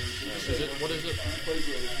 it? What is it?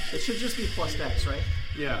 It should just be plus dex, right?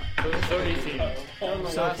 Yeah. So 18.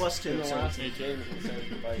 So plus 2. In the So last 18. game, he said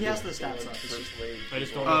if I He has get the stats up. first wave, I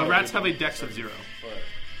just don't know. Rats have a dex of 0. but It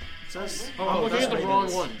says, Oh, I'm looking that's at the what it wrong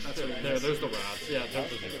is. one. That's what it There, is. there's the rats. Yeah, there's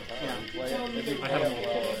the 0. Yeah. I have them all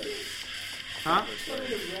pulled up. Huh?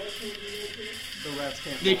 The rats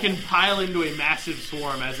can't. They can pile into a massive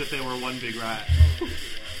swarm as if they were one big rat.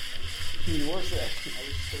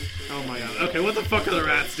 Oh my god. Okay, what the fuck are the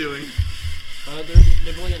rats doing? They're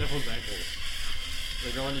nibbling at everyone's ankles.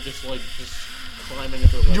 They're going to just climbing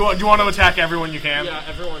at their Do you want to attack everyone you can? Yeah,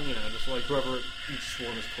 everyone, just whoever each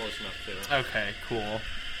swarm is close enough to. Okay, cool.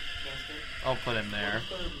 I'll put him there.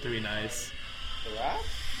 To be nice. the rats?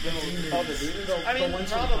 Oh, the demons? I mean,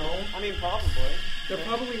 ones probably. from home? I mean, probably. They're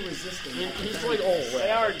probably resistant. He's like all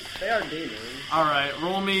wet. They are demons. Alright,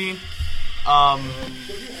 roll me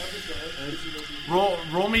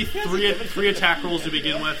roll me three attack rolls to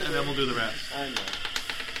begin with, and then we'll do the rest. I know.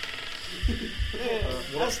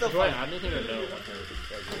 Do I add anything or no?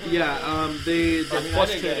 Yeah, they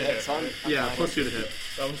Plus 2 to hit. plus 2 to hit.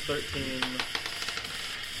 That one's 13.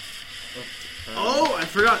 Oh, I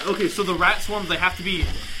forgot. Okay, so the rat swarms, they have to be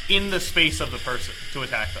in the space of the person to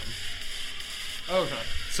attack them. Okay.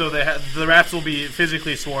 So the rats will be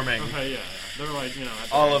physically swarming Okay, yeah. They're like, at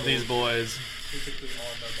the all of ankles. these boys. Physically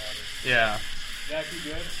on their body. Yeah. Zach, you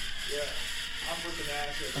good? Yeah. I'm whipping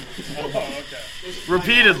ass. Oh, okay.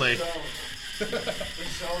 Repeatedly. They're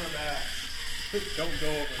showing them ass. Don't go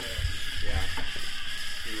over there. Yeah.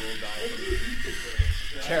 He will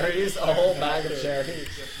die. Cherries, a whole bag of cherries.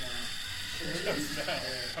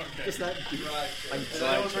 Okay. Is that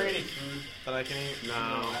Any food that I can eat?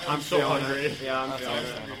 No. I'm so hungry. Yeah, I'm feeling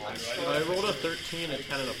it. I rolled a 13, a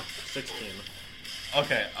 10, and a 16.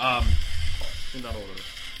 Okay, In that order.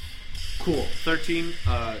 cool. 13,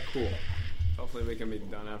 cool. Hopefully we can be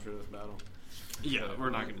done after this battle. Yeah, we're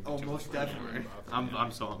not gonna do Oh, too most much. definitely.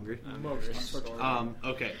 I'm so hungry. Most.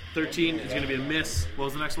 Okay, 13 is gonna be a miss. What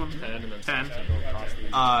was the next one? 10 and then 10.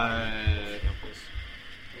 16.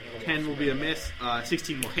 10 will be a miss.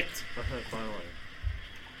 16 will hit. Okay, finally.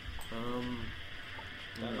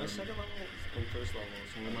 My second level and first level.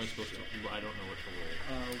 What am I supposed to? I don't know what to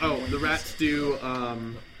roll. Oh, the rats do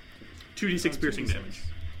 2d6 piercing damage.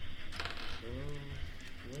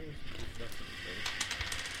 Where is the second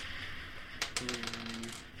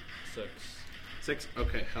thing? 6. 6?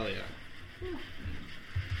 Okay, hell yeah.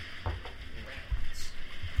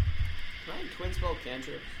 Can I twin spell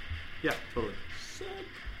cantrips? Yeah, totally. Sick.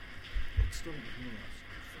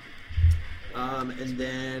 And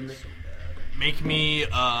then make me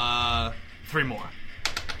 3 more.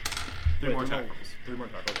 3 more attack rolls. 3 more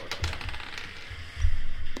attack rolls.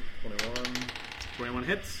 21, 21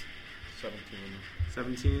 hits. 17.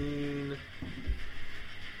 17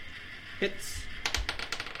 hits.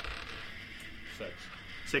 6.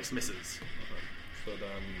 6 misses. Okay. So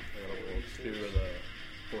then I gotta roll 2 of the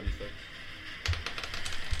 46.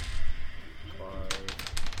 5.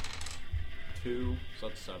 2. So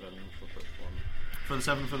that's 7 for the first one. For the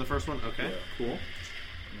 7 for the first one? Okay, Yeah. cool.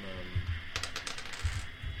 And then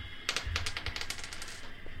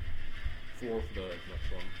 4 for the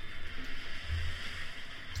next one.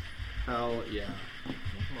 Hell yeah.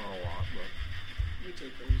 Not a lot, but we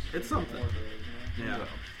take those. It's something. More of those, yeah.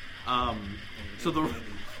 Yeah. So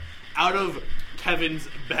out of Kevin's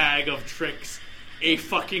bag of tricks, a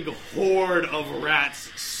fucking horde of rats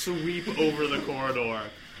sweep over the corridor,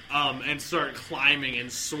 and start climbing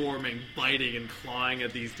and swarming, biting and clawing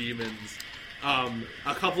at these demons.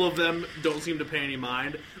 A couple of them don't seem to pay any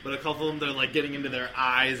mind, but a couple of them, they're like getting into their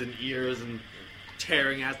eyes and ears and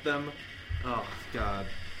tearing at them. Oh god.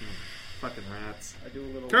 Fucking rats. I do a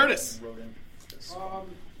little Curtis! rodent.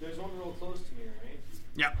 There's one real close to me, right?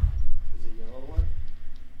 Yep. Is it yellow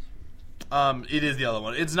one? It is the other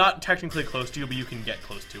one. It's not technically close to you, but you can get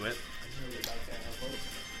close to it.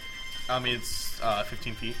 It's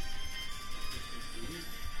 15 feet.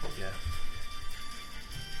 Yeah.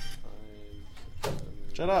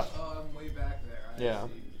 Shut up. Oh, I'm way back there. Yeah.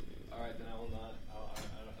 Alright, then I will not.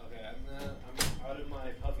 Okay, I'm out of my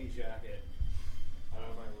puffy jacket, out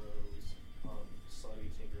of my robes, slutty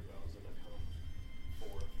Tinkerbell's gonna come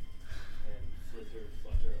forth and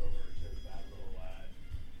flutter over to the bad little lad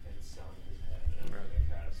and sound his head. And I'm gonna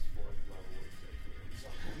cast 4th level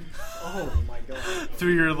with Oh my god.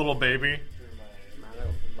 Through your little baby. through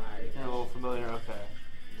my You're a little familiar, okay.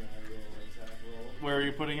 roll attack roll. Where are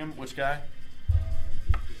you putting him? Which guy?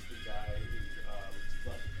 It's the guy who's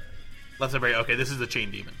legendary. Left and right. Okay, this is the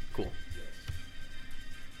chain demon. Cool.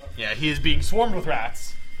 Yes. Yeah, he is being swarmed with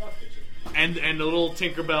rats. Fuck the chicken. And the little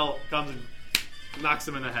Tinkerbell comes and knocks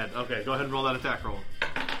him in the head. Okay, go ahead and roll that attack roll.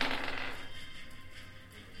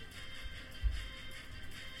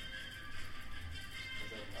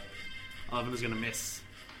 11 is going to miss.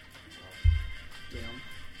 Damn.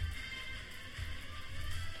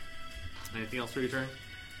 Anything else for your turn?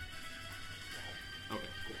 Okay,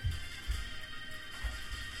 cool.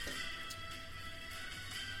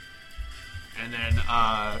 And then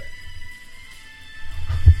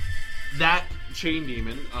that chain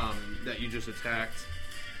demon that you just attacked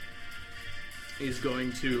is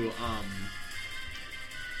going to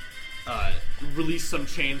release some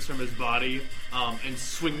chains from his body and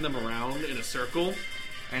swing them around in a circle,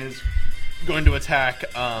 and is going to attack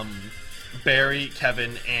Barry,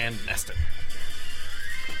 Kevin, and Neston.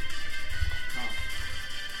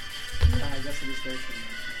 Yeah, I guess it is their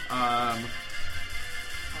turn.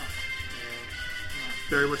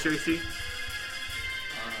 Barry, what's your AC?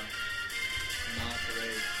 Not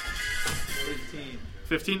great.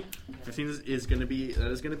 15. 15 is going to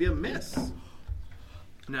be a miss.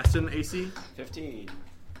 Neston, AC? 15.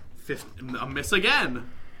 A miss again.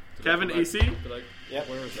 Kevin, AC? Yep.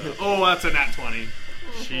 Where was that? Oh, that's a nat 20.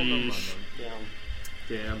 Sheesh.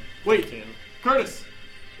 Damn. Wait, Curtis.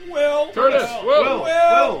 Curtis.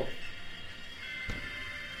 Will.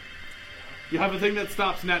 You have a thing that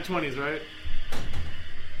stops nat 20s, right?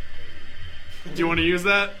 Do you want to use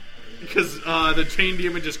that? Because the chain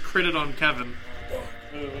demon just critted on Kevin.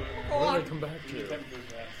 Where did I come back to?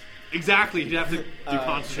 Exactly. You'd have to do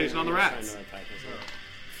concentration on the rats.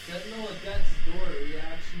 Sentinel attacks door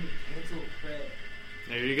reaction cancel crit.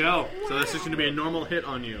 There you go. So that's just going to be a normal hit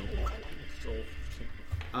on you.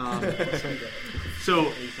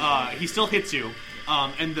 So he still hits you,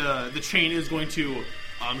 and the chain is going to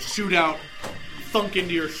shoot out, thunk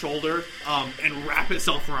into your shoulder, and wrap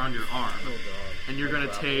itself around your arm. Oh god. And you're going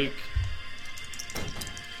to take...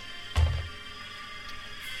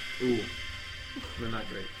 Ooh. They're not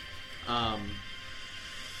great.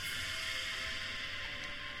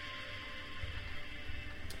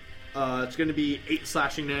 It's going to be 8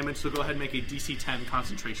 slashing damage, so go ahead and make a DC 10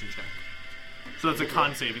 concentration check. So that's a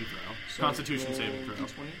con saving throw. So Constitution saving throw.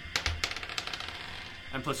 D20?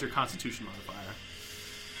 And plus your constitution modifier.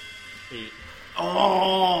 8.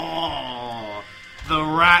 Oh! The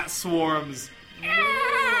rat swarms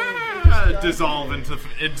dissolve into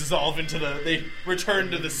the... They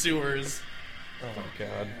return to the sewers. Oh my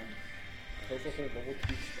god.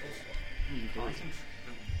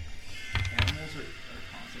 Animals are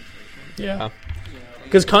concentration. Yeah.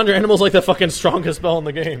 Because Conjure Animal's like the fucking strongest spell in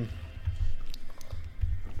the game.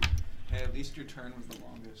 Hey, at least your turn was the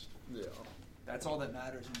longest. Yeah. That's all that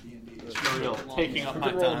matters in D&D. is For real. the longest. Taking up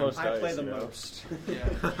my Roll the time. most I dice, play the you know. most.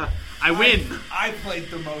 Yeah. I win! I played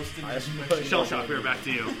the most in this mission. Shell Shock, we're back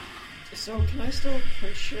to you. So can I still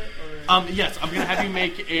print shit or? Yes, I'm going to have you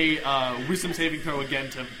make a wisdom saving throw again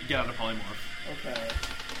to get out of polymorph. Okay.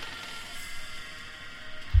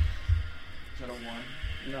 Is that a 1?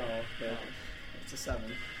 No, but it's a 7.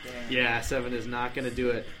 Damn. Yeah, 7 is not going to do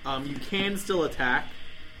it. You can still attack,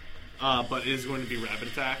 but it is going to be rapid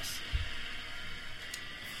attacks.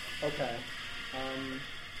 Okay.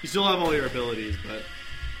 You still have all your abilities, but...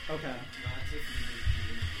 Okay. Not if you do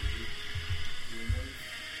human,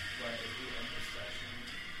 but if we end the session,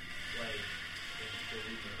 like, in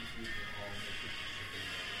 30 minutes, we can all make it.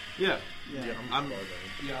 Yeah. Yeah. I'm,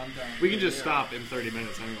 Yeah, I'm done. we can just stop in 30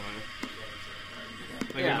 minutes anyway.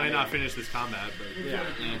 Like, Yeah. we might not finish this combat, but... Yeah.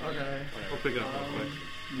 eh, Okay. we'll pick it up real quick.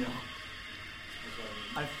 Yeah.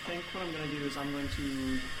 I think what I'm going to do is I'm going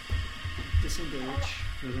to disengage,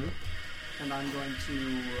 Mm-hmm. and I'm going to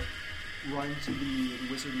run to the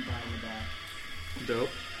wizardy guy in the back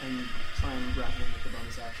Dope. and try and grab him with the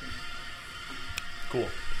bonus action. Cool.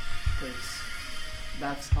 Because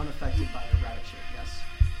that's unaffected by a rabbit shit, yes?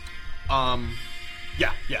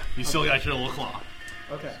 Yeah. You still got your little claw.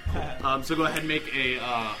 Okay. So go ahead and make a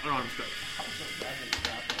unarmed strike.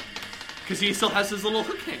 Because he still has his little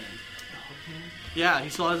hook hand. Yeah, he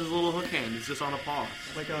still has his little hook hand. It's just on a paw.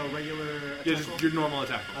 Like a regular attack Yeah, just roll? your normal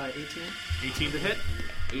attack roll. 18? 18 to hit.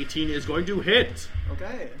 18 is going to hit.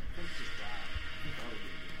 Okay.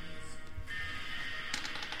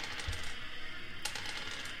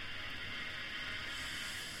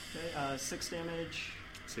 Okay, 6 damage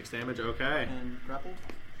 6 damage, okay. and grappled.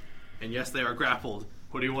 And yes, they are grappled.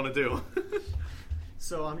 What do you want to do?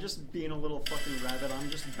 So I'm just being a little fucking rabbit. I'm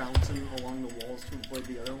just bouncing along the walls to avoid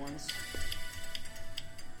the other ones.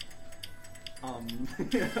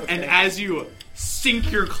 Okay. And as you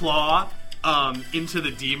sink your claw into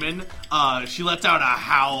the demon, she lets out a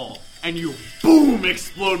howl, and you, boom,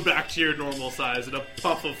 explode back to your normal size in a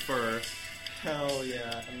puff of fur. Hell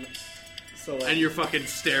yeah. So like, And you're fucking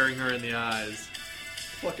staring her in the eyes.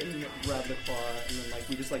 fucking grab the claw, and then like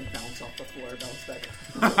we just like bounce off the floor, bounce back.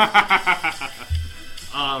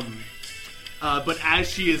 But as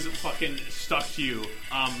she is fucking stuck to you,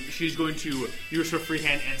 she's going to use her free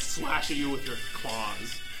hand and slash at you with her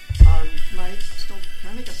claws. Can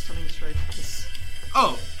I make a stunning strike?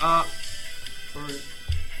 Oh, Or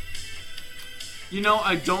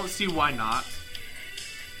I don't see why not.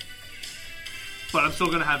 But I'm still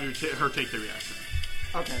going to have her take the reaction.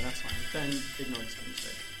 okay, that's fine. Then ignore the stunning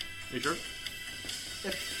strike. Are you sure?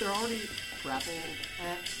 If they're already grappled,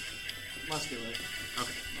 let's do it.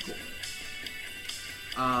 Okay, cool.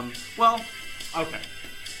 Well, okay.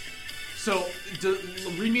 So,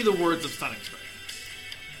 read me the words of Stunning Strike.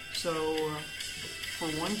 So, for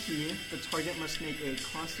one key, the target must make a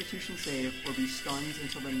Constitution save or be stunned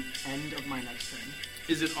until the end of my next turn.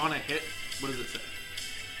 Is it on a hit? What does it say?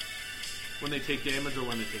 When they take damage or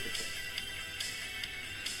when they take a hit?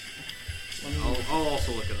 I'll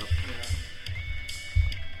also look it up. Yeah.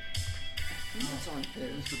 I think it's on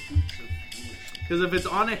hit. Because if it's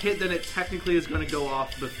on a hit, then it technically is going to go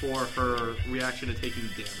off before her reaction to taking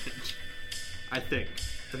damage. I think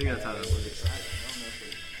that's how that works.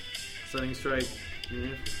 Stunning Strike.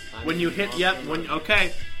 When you hit,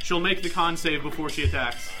 okay. She'll make the con save before she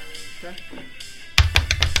attacks. Okay.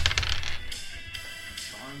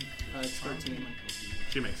 It's 13.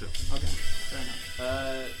 She makes it. Okay, fair enough.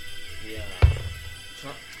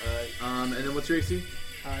 And then what's your AC?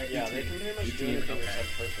 Yeah, they can pretty much do anything except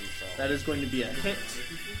hurt themselves. That is going to be a hit.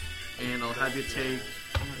 And I'll have you take...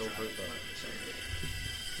 Go hurt them.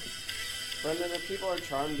 Brendan, if people are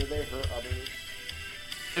charmed, do they hurt others?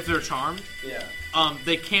 If they're charmed, Yeah.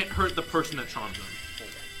 they can't hurt the person that charmed them.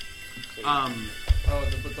 Okay.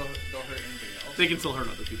 But they'll hurt anybody else. They can still hurt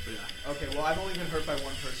other people, yeah. Okay, well I've only been hurt by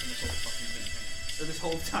one person this whole fucking thing, or this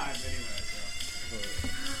whole time anyway. So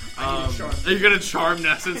I need to charm. Are you gonna charm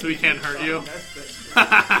Nessun so he can't hurt you?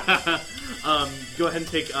 Go ahead and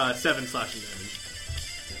take 7 slashing damage.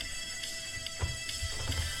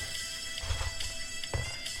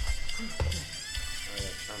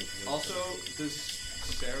 Also, does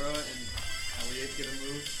Sarah and Elliot get a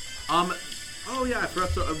move? Oh yeah,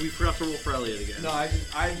 we forgot to roll for Elliot again. No, I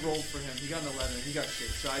rolled for him. He got an 11. He got shit,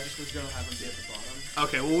 so I just was gonna have him be at the bottom.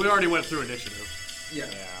 Okay, well we already went through initiative. Yeah.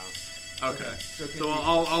 Okay. So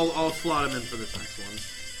I'll slot him in for this next one.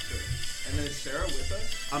 Sure. And then is Sarah with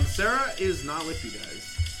us? Sarah is not with you guys.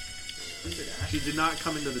 Stupid ass. She did not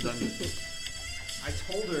come into the dungeon. I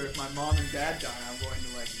told her if my mom and dad die, I'm going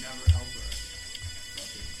to never help her.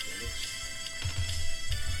 Fucking bitch.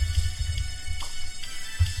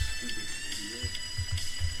 Stupid idiot.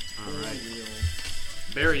 Alright.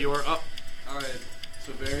 Barry, you are up. Alright,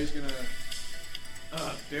 so Barry's gonna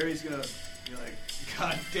be like,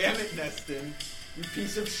 God damn it, Neston, you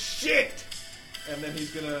piece of shit! And then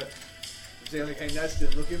he's gonna say like, hey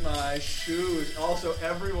Neston, look at my shoes. Also,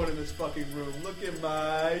 everyone in this fucking room, look at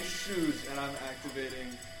my shoes. And I'm activating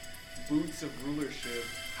Boots of Rulership.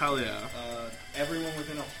 Hell yeah. Everyone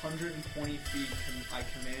within 120 feet, I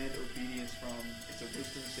command obedience from. It's a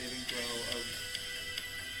wisdom saving throw of...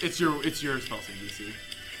 It's your spell save DC.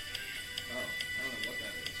 Oh, I don't know what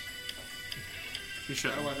that is. You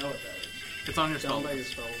should. How do I know what that is? It's on your spell. Down by your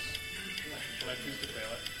spells. Can I choose to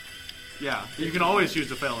fail it? Yeah, you can always choose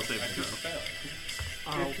to fail a saving I choose to throw.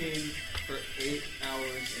 fail it. 15 for 8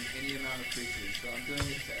 hours in any amount of creatures, so I'm doing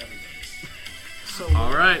it to everybody. So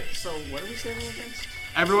Alright. So what are we saving against?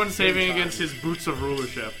 Everyone's saving against his Boots of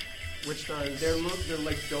Rulership. Which does... They're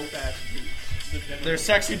like dope ass boots. They're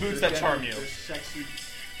sexy boots that charm you. They're sexy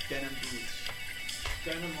denim boots.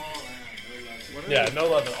 Denim all around. No leather. What are Yeah, the, no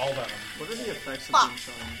leather, all down. What are the effects of being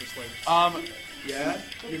charmed? Just like... Yeah,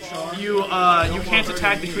 you're charmed. You can't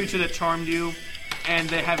attack the creature that charmed you, and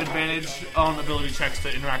they have advantage on ability checks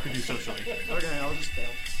to interact with you socially. Okay, I'll just fail.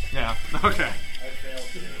 Yeah, okay. I failed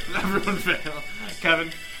too. Everyone fail.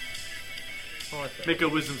 Kevin, Oh, I failed. make a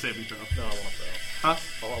wisdom saving throw. No, I won't fail. Huh?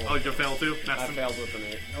 Oh, Oh, you fail too? I Nessun? failed with an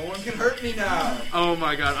 8. No one can hurt me now. Oh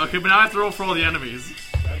my god. Okay, but now I have to roll for all the enemies.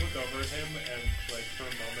 I look over at him and, like, for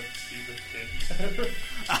a moment, see the kid.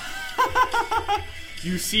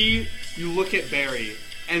 You look at Barry,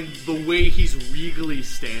 and the way he's regally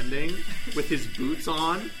standing with his boots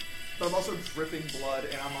on. But I'm also dripping blood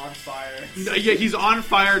and I'm on fire. Yeah, he's on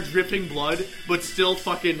fire, dripping blood, but still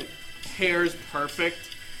fucking hair's perfect,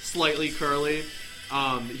 slightly curly.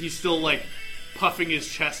 He's still like puffing his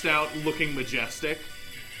chest out, looking majestic.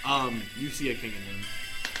 You see a king in him.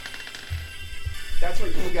 That's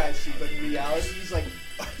what you guys see, but in reality, he's like...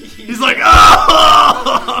 He's like,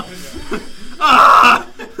 ah! Ah!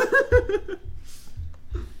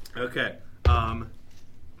 Okay.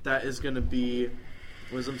 That is gonna be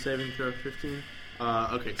wisdom saving throw 15.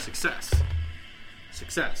 Okay, success.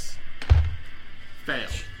 Fail.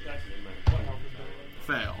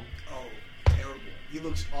 Fail. Oh, terrible. He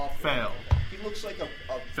looks awful. Fail. He looks like a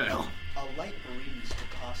Fail. a light breeze to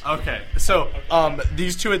Costco. Okay, so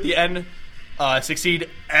these two at the end succeed.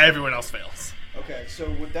 Everyone else fails. Okay, so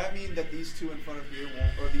would that mean that these two in front of here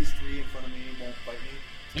won't, or these three in front of me won't fight me?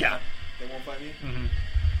 Yeah. They won't fight me? Mm-hmm.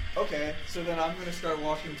 Okay, so then I'm going to start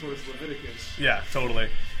walking towards Leviticus. Yeah, totally.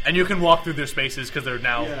 And you can walk through their spaces because they're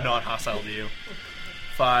now Yeah. not hostile to you.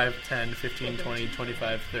 5, 10, 15, 20,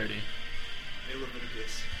 25, 30. Hey,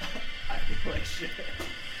 Leviticus. I feel like shit.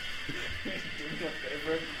 Do me a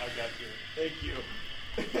favor. I got you. Thank you.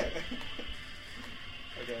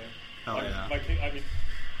 Okay. Oh, yeah. My king, I mean,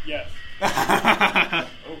 yes.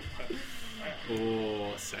 Oh,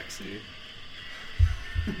 Oh, sexy.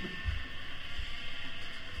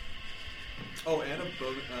 Oh, and a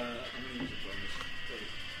bonus. I'm going to use a bonus. Wait.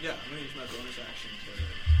 Yeah, I'm going to use my bonus action to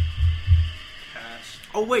cast.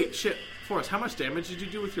 Oh, wait, shit. Forrest, how much damage did you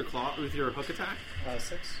do with your hook attack?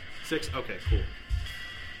 6. 6? Okay, cool.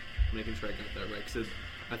 Making sure I got that right. Cause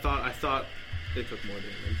I thought they took more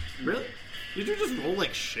damage. Really? Did you just roll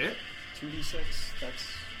like shit? 2d6. That's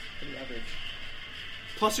pretty average.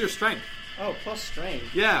 Plus your strength. Oh, plus strength.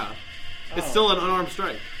 Yeah. It's Oh. still an unarmed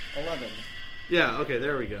strike. 11. Yeah, okay,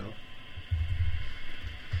 there we go.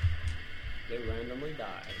 They randomly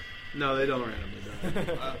die. No, they don't randomly die.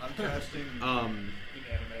 I'm casting. in anime when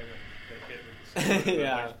they hit with the sword,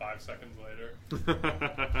 Yeah. like 5 seconds later.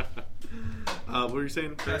 What were you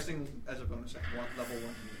saying? Casting as a bonus action. Level 1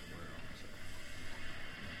 unit.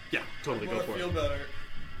 Yeah, totally go for I feel it.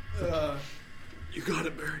 better. You got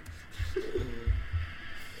it, Barry.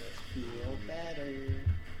 Feel better.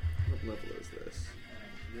 What level is this? I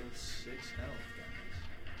heal 6 health, guys.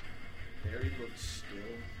 Barry looks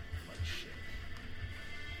still like shit.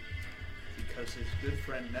 Because his good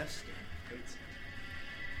friend Nestor hates him.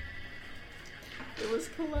 It was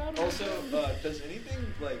collateral. Also, does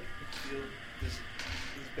anything, like, feel... Does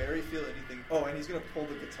Barry feel anything... Oh, and he's going to pull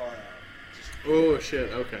the guitar out. Oh,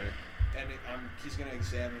 shit, okay. And he's going to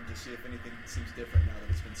examine to see if anything seems different now that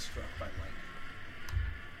it's been struck by lightning.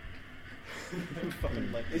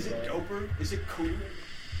 Fucking like Is it doper? Is it cooler?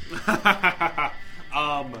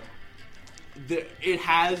 It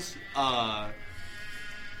has,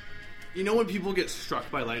 you know when people get struck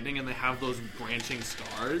by lightning and they have those branching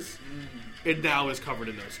scars? It now is covered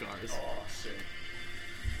in those scars. Oh, sick.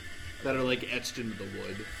 That are, like, etched into the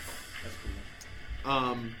wood. That's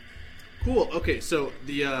cool. Cool. Okay, so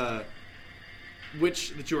the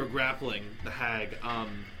witch that you are grappling, the hag,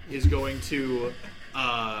 is going to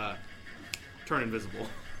turn invisible,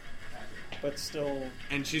 But still,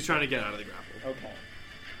 and she's trying to get out of the grapple. okay.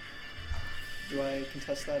 Do I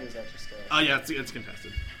contest that? Or is that just a... Yeah, it's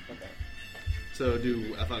contested. Okay. So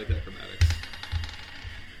do athletic acrobatics.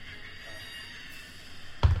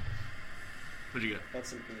 What'd you get?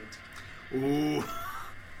 That's an 8. Ooh.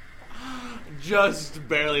 Just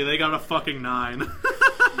barely. They got a fucking 9.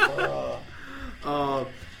 So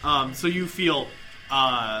you feel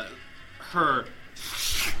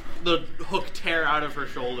the hook tear out of her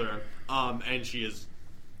shoulder, and she is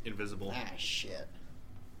invisible. Ah, shit.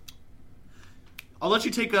 I'll let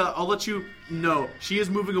you know she is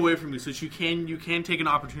moving away from you, so you can take an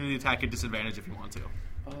opportunity attack at disadvantage if you want to.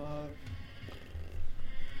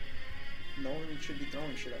 No one should be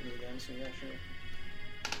throwing shit at me again, so yeah, sure.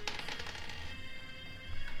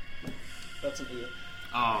 That's an 8.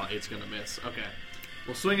 Oh, it's gonna miss. Okay.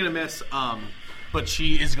 Well, swing and a miss, but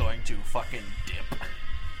she is going to fucking dip.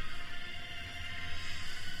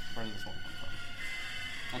 Where did this one come from?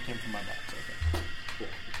 That came from my box. Okay. Cool.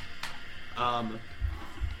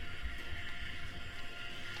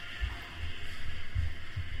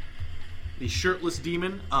 The shirtless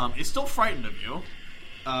demon is still frightened of you,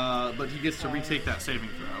 but he gets to retake that saving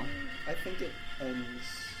throw. I think it ends...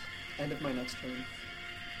 End of my next turn.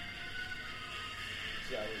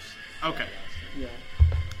 Yeah, I was... Okay. Yeah.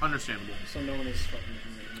 Understandable. So no one is threatening me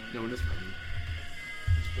right now. No one is frightened.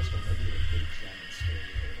 He's just a regular big giant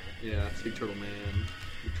scary Yeah, big turtle man.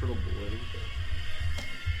 Big turtle boy.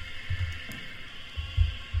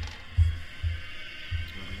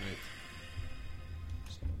 Alright.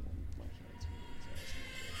 Just gonna warm my hands with his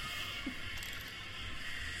ass.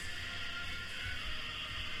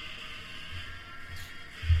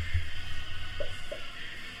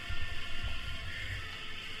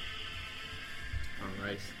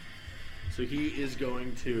 Alright. So he is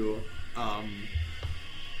going to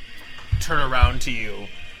turn around to you,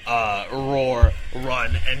 roar,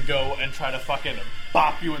 run, and go and try to fucking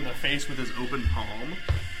bop you in the face with his open palm.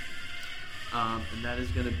 And that is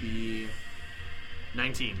going to be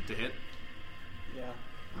 19 to hit. Yeah.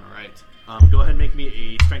 Alright. Go ahead and make me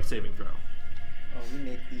a strength saving throw. Oh, we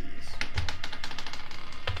make these.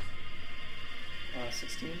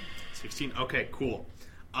 16. 16. Okay, cool.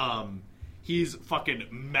 He's fucking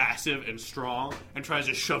massive and strong and tries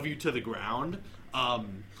to shove you to the ground.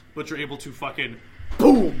 But you're able to fucking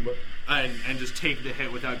boom and just take the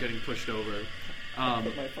hit without getting pushed over.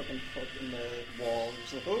 Put my fucking foot in the wall. And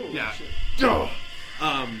just like, oh Yeah. shit.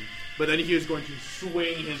 But then he is going to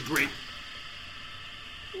swing his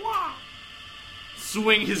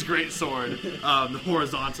great sword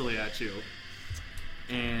horizontally at you.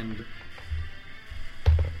 And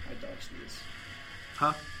I dodged these.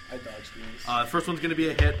 huh? I dodged these. The first one's going to be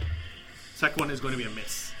a hit. Second one is going to be a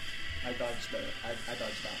miss. I dodged that one.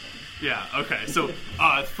 Yeah, okay. So,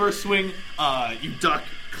 first swing, you duck,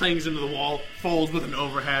 clangs into the wall, falls with an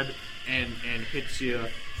overhead, and hits you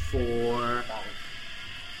for...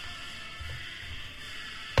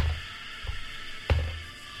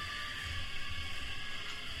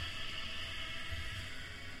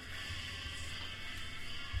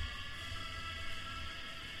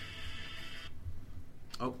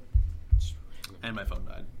 Oh. And my phone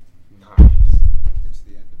died. It's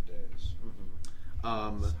the end of days.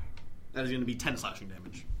 That is going to be 10 slashing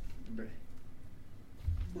damage.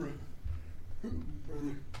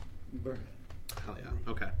 Hell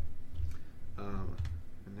yeah. Okay.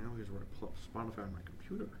 And now here's where I pull up Spotify on my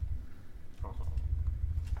computer.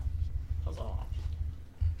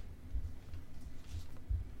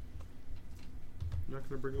 You're not going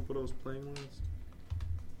to bring up what I was playing last?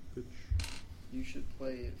 Bitch. You should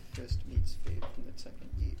play Fist Meets Fate from the Tekken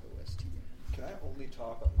 8 OST. Can I only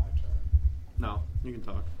talk on my turn? No, you can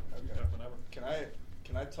talk. Okay. Yeah, whenever. Can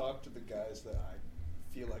I talk to the guys that I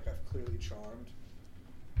feel like I've clearly charmed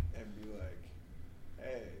and be like,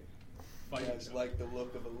 hey, Fight. you guys like the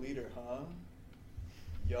look of a leader, huh?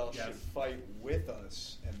 Y'all Yes. should fight with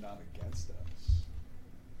us and not against us.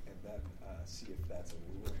 And then see if that's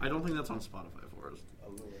alluring. I don't think that's on Spotify for us.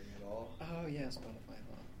 Alluring at all. Oh yeah, Spotify,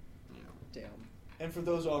 huh? Yeah. Damn. And for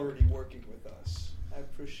those already working with us, I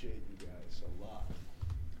appreciate you guys a lot.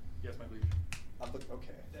 Yes, my liege. I'm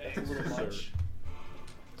okay. That's a little much.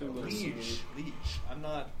 Leech. I'm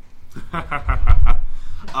not.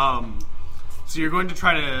 So you're going to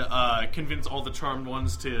try to convince all the charmed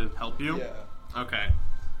ones to help you? Yeah. Okay.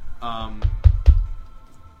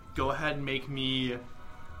 Go ahead and make me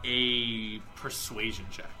a persuasion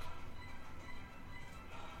check.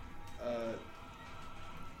 I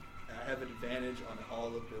have advantage on all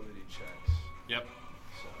ability checks. Yep.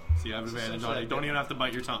 So So you have it's advantage on essentially it. You don't even have to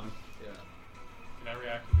bite your tongue. Yeah. Can I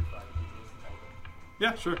react to the fact that he doesn't help him?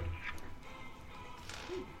 Yeah, sure.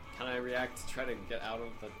 Can I react to try to get out of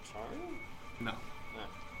the charm? No. No.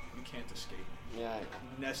 You can't escape me. Yeah.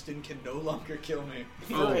 Neston can no longer kill me.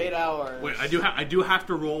 For 8 hours. Wait, I do have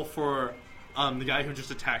to roll for the guy who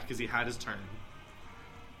just attacked because he had his turn.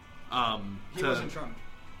 He wasn't charmed.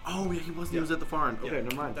 Oh, yeah, he wasn't. He was at the farm. Okay, Yeah.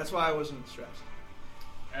 never mind. That's why I wasn't stressed.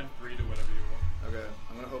 Add 3 to whatever you want. Okay,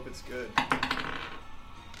 I'm gonna hope it's good. That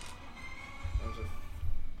was a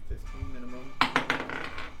 15 minimum.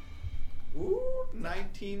 Ooh,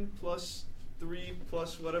 19 plus 3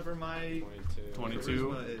 plus whatever my 22. 22.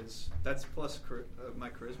 charisma is. That's plus my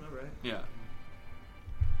charisma, right? Yeah.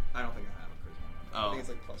 I don't think I have a charisma. I Oh. think it's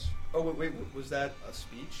like plus. Oh wait, was that a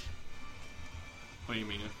speech? What do you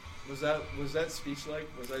mean? Was that speech like?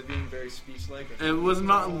 Was I being very speech like? It was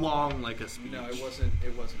not long like a speech. No, it wasn't.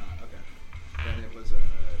 It was not. Okay. Then it was.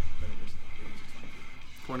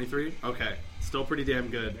 23? Okay. Still pretty damn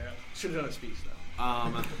good. Yeah. Should have done a speech though.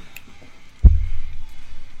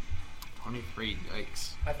 23,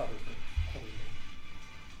 yikes. I thought it was good. Holy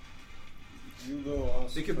man. You go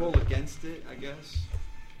also. They could roll against it, I guess.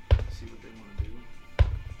 See what they want to do.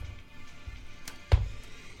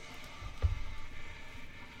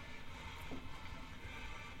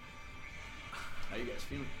 How you guys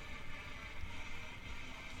feeling?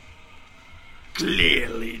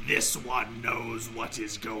 Clearly, this one knows what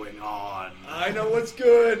is going on. I know what's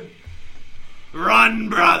good. Run,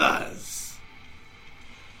 brothers!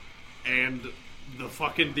 And the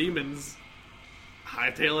fucking demons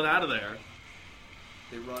hightail it out of there.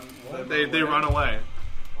 They run. They run away.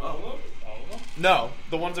 All of them? No,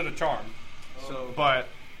 the ones that are charmed. So But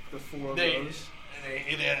the 4 of they, those.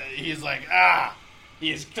 he's like,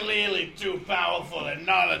 he is clearly too powerful and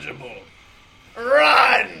knowledgeable.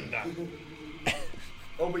 Run!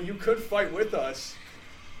 Oh, but you could fight with us.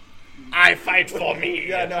 I fight for me.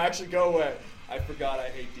 Yeah, no, actually, go away. I forgot I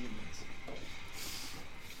hate demons.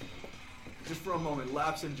 Just for a moment,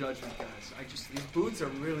 lapse in judgment, guys. These boots are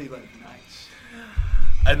really like nice.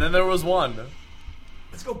 And then there was one.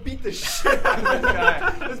 Let's go beat the shit out of that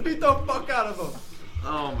guy. Let's beat the fuck out of him.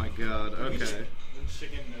 Oh my god, okay.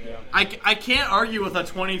 chicken. I can't argue with a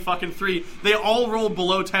 20 fucking 3. They all rolled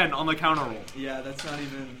below 10 on the counter roll. Yeah, that's not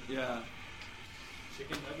even. Yeah.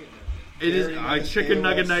 Chicken nugget. It is Very chicken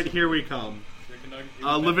nice nugget AOS. night. Here we come. Chicken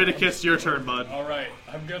nugget. Leviticus, your turn, bud. All right,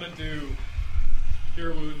 I'm gonna do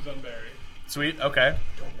cure wounds on Barry. Sweet. Okay.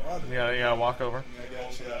 Don't bother. Yeah. Walk over. I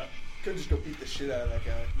guess, yeah. Could just go beat the shit out of that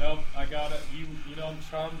guy. Nope, I got it. You know I'm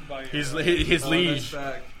charmed by His Oh, liege. That's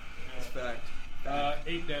fact. That's fact.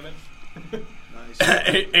 8 damage. Nice.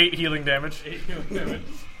 8 healing damage. 8 healing damage.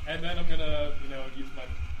 And then I'm gonna, use my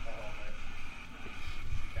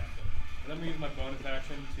captain. And then I'm gonna use my bonus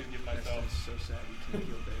action to give myself That's so sad. You can't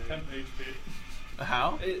heal Barry. 10 HP.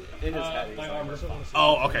 How? It is heavy. My so- armor.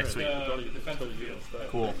 Oh, okay, sweet. The defensive field.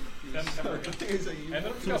 Cool. 10 temporary. The thing is that you. And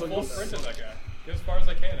then I'm just gonna full sprint at that guy. Get as far as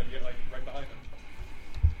I can and get right behind him.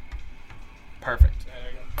 Perfect. There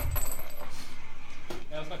you go.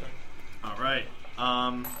 Yeah, that's not good. All right.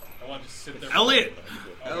 I want to just sit there. Elliot,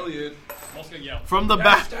 Elliot. I'm also gonna yell. from the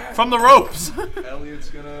back, from the ropes. Elliot's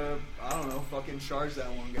gonna, I don't know, fucking charge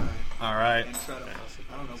that one guy. All right. And try to,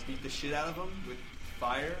 I don't know, beat the shit out of him with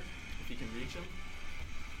fire, if he can reach him.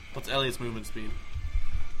 What's Elliot's movement speed?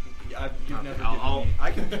 You've never I'll-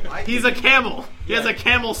 given me. I He's can, a camel. He has Yeah. a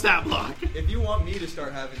camel stat block. If you want me to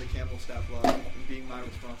start having the camel stat block and being my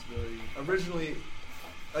responsibility, originally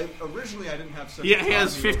I didn't have such. Yeah, he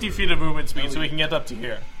has autonomy 50 over- feet of movement speed, so he can get up to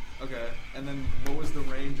here. Okay, and then what was the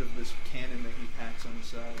range of this cannon that he packs on the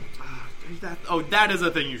side? That is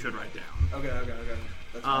a thing you should write down. Okay.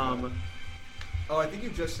 That's my bad. Oh, I think you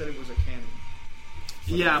just said it was a cannon.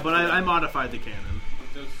 Yeah, but I modified the cannon.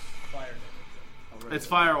 It does fire damage. I'll write It's that.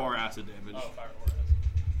 fire or acid damage. Oh, fire or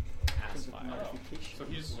acid. Ass fire. Oh. So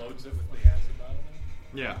he just loads it with the acid bottle?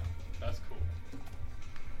 Yeah. That's cool.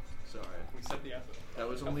 Sorry. We set the acid. That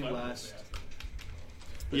was How only flammable is last- the acid?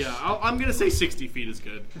 Yeah, I'm gonna say 60 feet is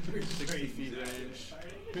good. 60 feet range.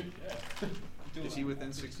 Yeah. Is he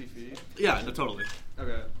within 60 feet? Yeah, totally.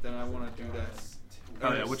 Okay, then I want to do that.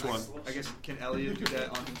 Oh yeah, which one? I guess, can Elliot do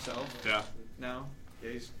that on himself Yeah. now?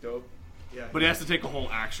 Yeah, he's dope. Yeah. But he has to take a whole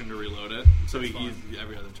action to reload it, so That's he's fine.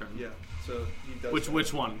 every other turn. Yeah, so he does Which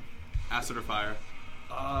that. one? Acid or fire?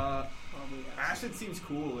 Probably Acid seems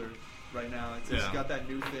cooler right now. It's Yeah. got that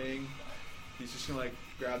new thing. He's just gonna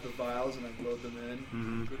grab the vials and load them in.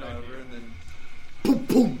 Mhm. Good However, idea. and then Boom,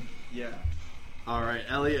 boom. yeah. All right,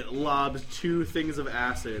 Elliot lobs 2 things of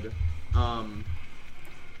acid,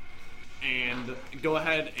 and go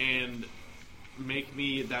ahead and make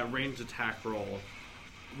me that ranged attack roll.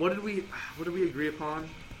 What did we agree upon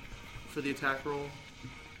for the attack roll? What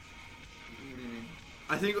do you mean?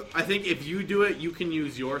 I think if you do it, you can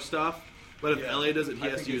use your stuff, but if Yeah. Elliot does it, he I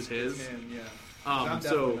has think to use it's his. him, yeah. I'm definitely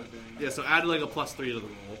So not doing that. yeah, so add like a +3 to the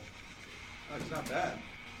roll. Oh, it's not bad.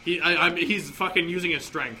 He's fucking using his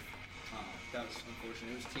strength. Oh, that was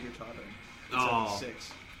unfortunate. It was teeter-tottering. It's Oh. at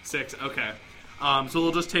 6. 6. Okay. So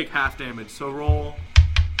we'll just take half damage. So roll.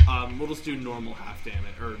 We'll just do normal half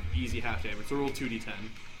damage or easy half damage. So roll 2d10.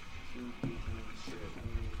 I'm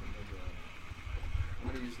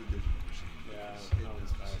gonna use the digital machine. Yeah, It's that hidden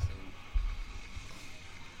one's as- fast.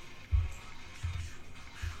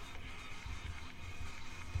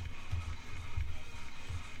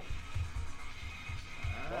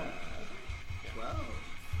 Ah,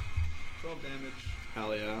 12 damage.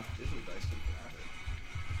 Hell yeah. Digital dice didn't have it.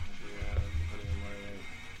 Yeah, depending on where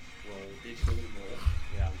they roll. Digitally roll.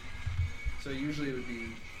 Yeah. So usually it would be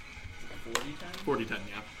 40-10? 40-10, yeah.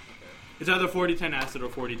 Okay. It's either 40-10 acid or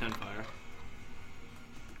 40-10 fire.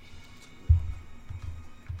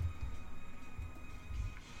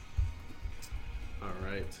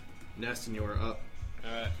 Alright. Neston, you are up.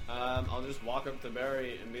 Alright, I'll just walk up to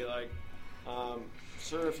Barry and be like,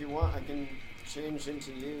 sir, if you want, I can change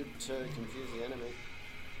into you to confuse the enemy.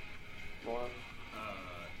 More.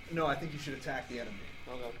 No, I think you should attack the enemy.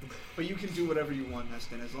 Okay. But you can do whatever you want,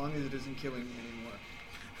 Neston, as long as it isn't killing me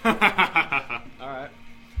anymore. Alright.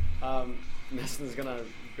 Neston's gonna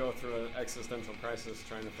go through an existential crisis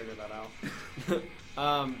trying to figure that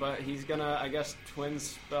out. But he's gonna, I guess, twin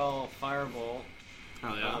spell Firebolt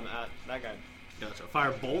Hell yeah. at that guy. Gotcha.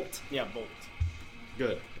 Fire bolt. Yeah, Bolt.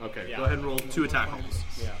 Good. Okay. Yeah. Go ahead and roll 2 attack rolls.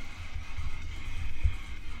 Yeah.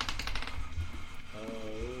 I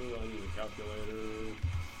need a calculator.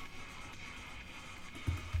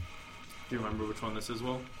 Do you remember which one this is,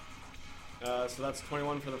 Will? So that's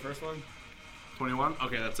 21 for the first one. 21?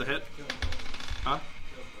 Okay, that's a hit. Huh?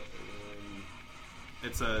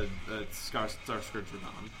 It's a Star Scourge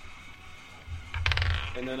Rebellion.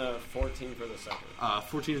 And then a 14 for the second.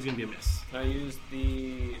 14 is going to be a miss. Can I use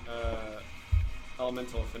the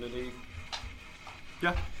Elemental Affinity?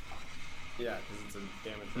 Yeah. Yeah, because it's a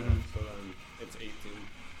damage roll, so then it's 18.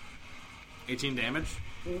 18 damage?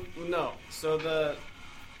 No, so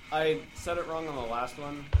I said it wrong on the last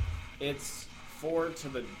one. It's 4 to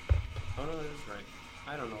the... Oh, no, that is right.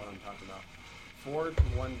 I don't know what I'm talking about. 4 to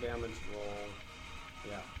 1 damage roll.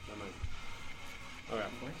 Yeah, never mind.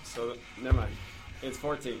 Okay, so never mind. It's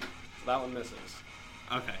 14. So that one misses.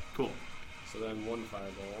 Okay, cool. So then 1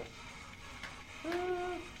 fireball.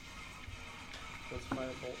 What's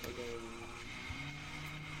firebolt again?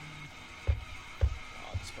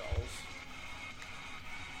 Odd spells.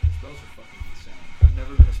 Spells are fucking insane. I've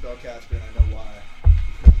never been a spellcaster, and I know why.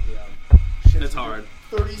 Yeah. Shit, It's hard.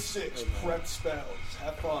 36 prep spells.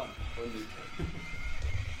 Have fun.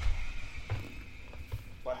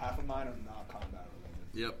 But half of mine are not combat related.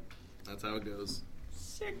 Yep, that's how it goes.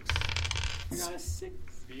 6. I got a 6.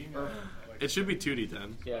 Being It should be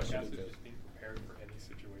 2d10. Yeah, it should cast be is good. just being prepared for any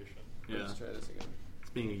situation. Yeah. Let's try this again. It's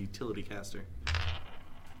being a utility caster.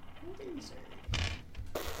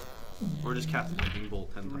 Or just cast a lightning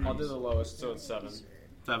bolt 10 times. I'll do the lowest, so it's 7.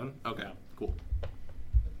 7? Okay, Yeah. cool.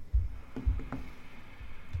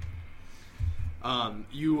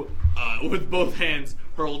 You, with both hands,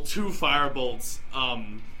 hurl 2 firebolts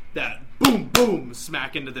that boom, boom,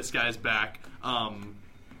 smack into this guy's back.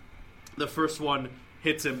 The first one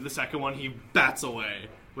hits him. The second one, he bats away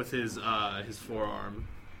with his forearm.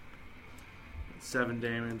 7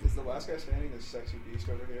 damage. Is the last guy standing this sexy beast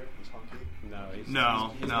over here? He's hunky?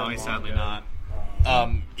 No, he's sadly dead.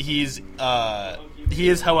 not. He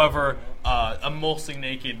is, however, a mostly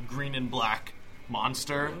naked green and black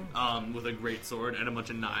monster with a great sword and a bunch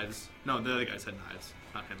of knives. No, the other guys had knives,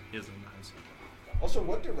 not him. He doesn't have knives. Also,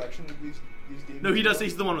 what direction did these demons No, he does. go?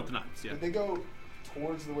 He's the one with the knives. Yeah, Did they go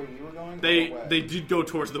towards the way we were going? or they away? did go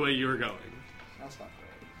towards the way you were going. That's not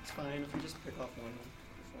great. It's fine if we just pick off one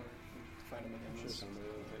before we find him again.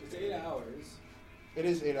 It's 8 hours. It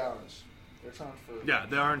is 8 hours. They're trying for... Yeah,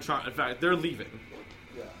 they are in charge. In fact, they're leaving.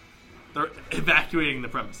 Yeah. They're evacuating the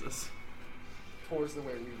premises. Towards the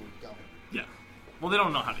way we were going. Yeah. Well, they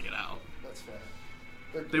don't know how to get out. That's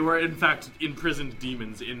fair. They were, in fact, imprisoned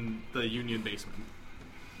demons in the Union basement.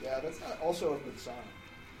 Yeah, that's not also a good sign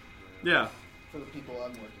Yeah. for the people I'm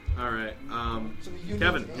working with. All right. So the Union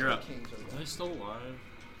Kevin, and you're the up. Kings are Are they there. still alive?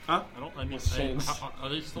 Huh? Are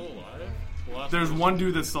they still alive? The last There's person- one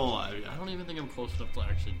dude that's still alive. I Yeah. don't even think I'm close enough to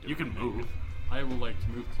actually do You can anything. move. I would like to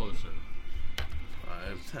move closer.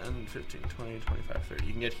 5, 10, 15, 20, 25, 30.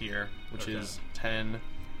 You can get here, which Okay. is 10,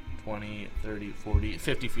 20, 30, 40,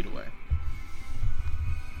 50 feet away.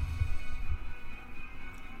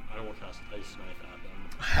 I will cast Ice Knife at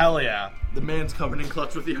them. Hell yeah. The man's covered in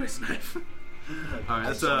clutch with the ice knife. Alright,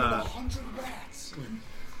 that's a 100 rats!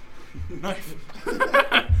 knife.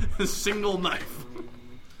 A single knife.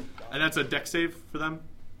 And that's a deck save for them?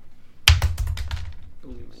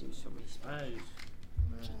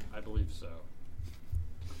 I believe so.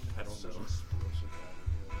 I don't know.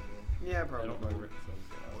 Yeah, I probably. don't know.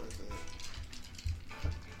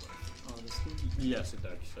 Oh, the stinky. Yes, a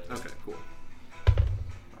deck save. Okay, cool.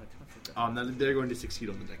 Then they're going to succeed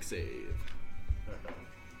on the deck save. Okay.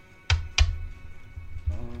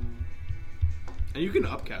 And you can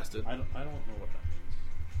upcast it. I don't know what that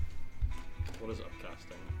means. What is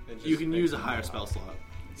upcasting? You can use a higher spell slot.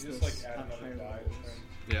 You just like add another die.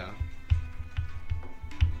 Yeah.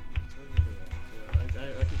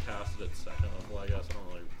 I can cast it at second level, I guess. I don't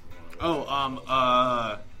really want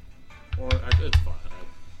to. Oh, It's fine.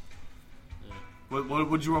 Yeah. what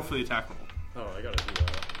would you roll for the attack roll? Oh, I gotta do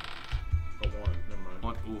a 1. Never mind.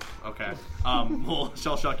 One, oof, okay. Well,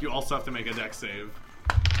 Shell Shock, you also have to make a deck save.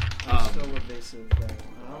 I'm still evasive,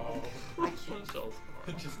 Oh, I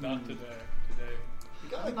can't. just not today. You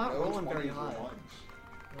got, I'm not no rolling very 20s or high. 1s.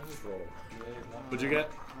 I'll just roll. What'd you get?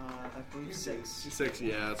 I believe 6. 6,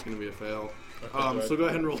 yeah, it's gonna be a fail. Okay, So go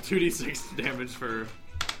ahead and roll 2d6 damage for...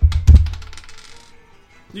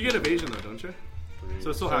 You get evasion though, don't you? 3. So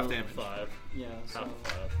it's still half damage. 5. Yeah, so. Half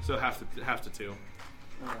 5. So half to 2.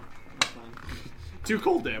 Oh, that's fine. 2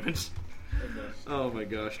 cold damage. Okay. Oh my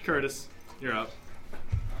gosh. Curtis, you're up.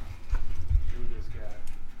 Who this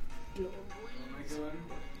guy?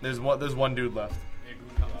 There's one dude left.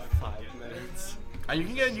 5 minutes. You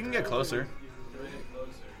can get closer.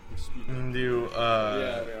 You can do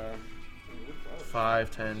Yeah, we are.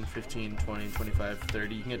 5, 10, 15, 20, 25,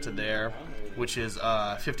 30. You can get to there, which is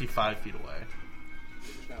 55 feet away.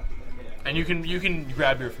 And you can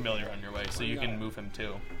grab your familiar on your way, so you can move him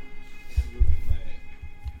too.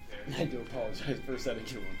 I do apologize for setting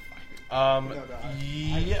you on fire.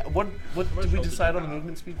 Yeah. What did we decide on the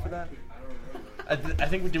movement speed for that? I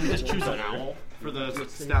think did we just choose an owl for the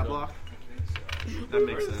stat block? That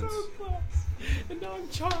makes sense. And now I'm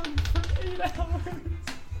charmed for 8 hours.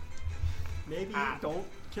 Maybe don't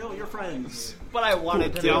kill your friends. But I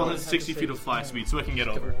wanted to. Dale has 60 feet of fly speed, so I can get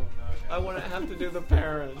over. I wouldn't have to do the I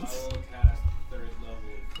parents. will cast 3rd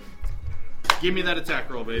level. Give me that attack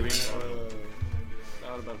roll, baby. That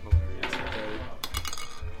would have been hilarious. Okay.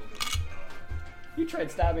 You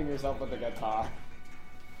tried stabbing yourself with a guitar.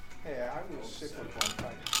 Hey, I was sick with one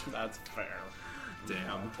fight. That's fair.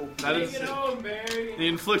 Damn. That is Take it home, Barry. the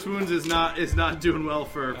inflict wounds is not doing well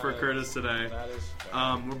for Curtis today. That is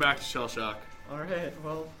fair. We're back to shell shock. Alright,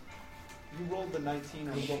 well, You rolled the 19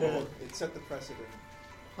 on the book. It set the precedent.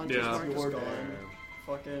 Hunter's Yeah. Mark is Your gone. turn.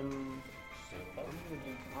 Fucking.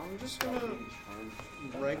 I'm just gonna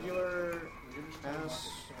regular ass.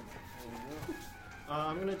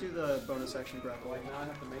 I'm gonna do the bonus action grapple. Now I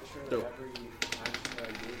have to make sure Dope. that every action that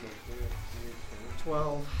I do goes through.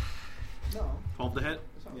 12. No. 12 to hit?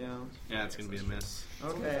 Yeah. Yeah, it's gonna be a miss.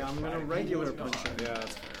 Okay, I'm gonna regular punch him. Yeah,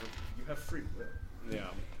 that's fair. You have free will. Yeah.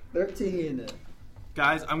 13.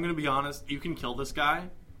 Guys, I'm gonna be honest. You can kill this guy.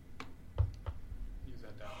 Use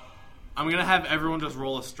that down. I'm gonna have everyone just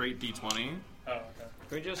roll a straight d20. Oh, okay.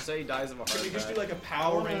 Can we just say he dies of a heart Can we just attack? do like a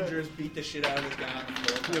Power Rangers beat the shit out of this guy on the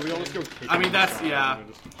floor? Yeah, we always go. I mean, that's yeah.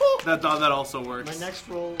 That also My works. next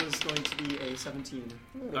roll is going to be a 17.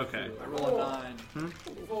 Okay. I roll a 9.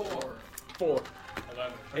 4.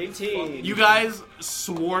 11. 18. You guys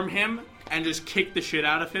swarm him and just kick the shit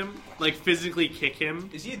out of him, like physically kick him.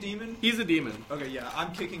 Is he a demon? He's a demon. Okay, yeah,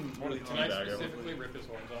 I'm kicking really Can I hard. specifically rip his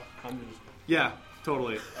horns off? Yeah,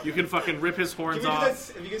 totally. You can fucking rip his Can we horns do off.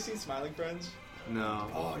 that? Have you guys seen Smiling Friends? No.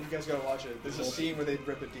 Oh, you guys gotta watch it. There's a scene where they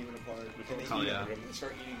rip a demon apart and they Oh, eat yeah. him and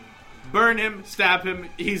start eating him. Burn him, stab him,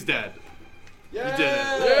 he's dead. Yeah! You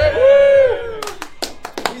did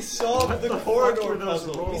it. We solved the fuck corridor were those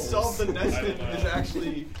puzzle. We rolls? solved the I Neston don't know. is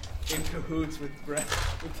actually in cahoots with Brett.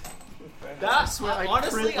 That's swear I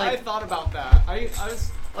honestly, crit, like- I thought about that. I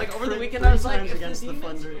was like over the Crit weekend. I was 3 like, times if against the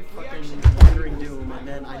demons, thunder, if we fucking actually- Wandering Doom, and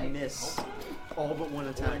then I miss all but one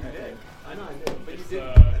attack, I think. I know I did, but you It's, did.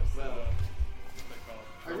 what's that called?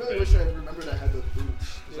 I really wish I remembered I had those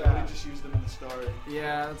boots. Because I would have just used them in the start.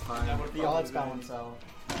 Yeah, that's fine. The odds balance out.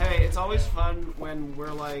 Hey, it's always fun when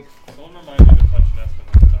we're like, Someone remind me to touch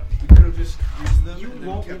Neston one time. We could have just used them You and then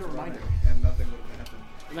won't kept need a running, reminder. and nothing would have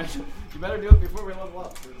happened. you better do it before we level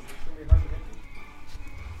up. 'Cause it's gonna be hard to get.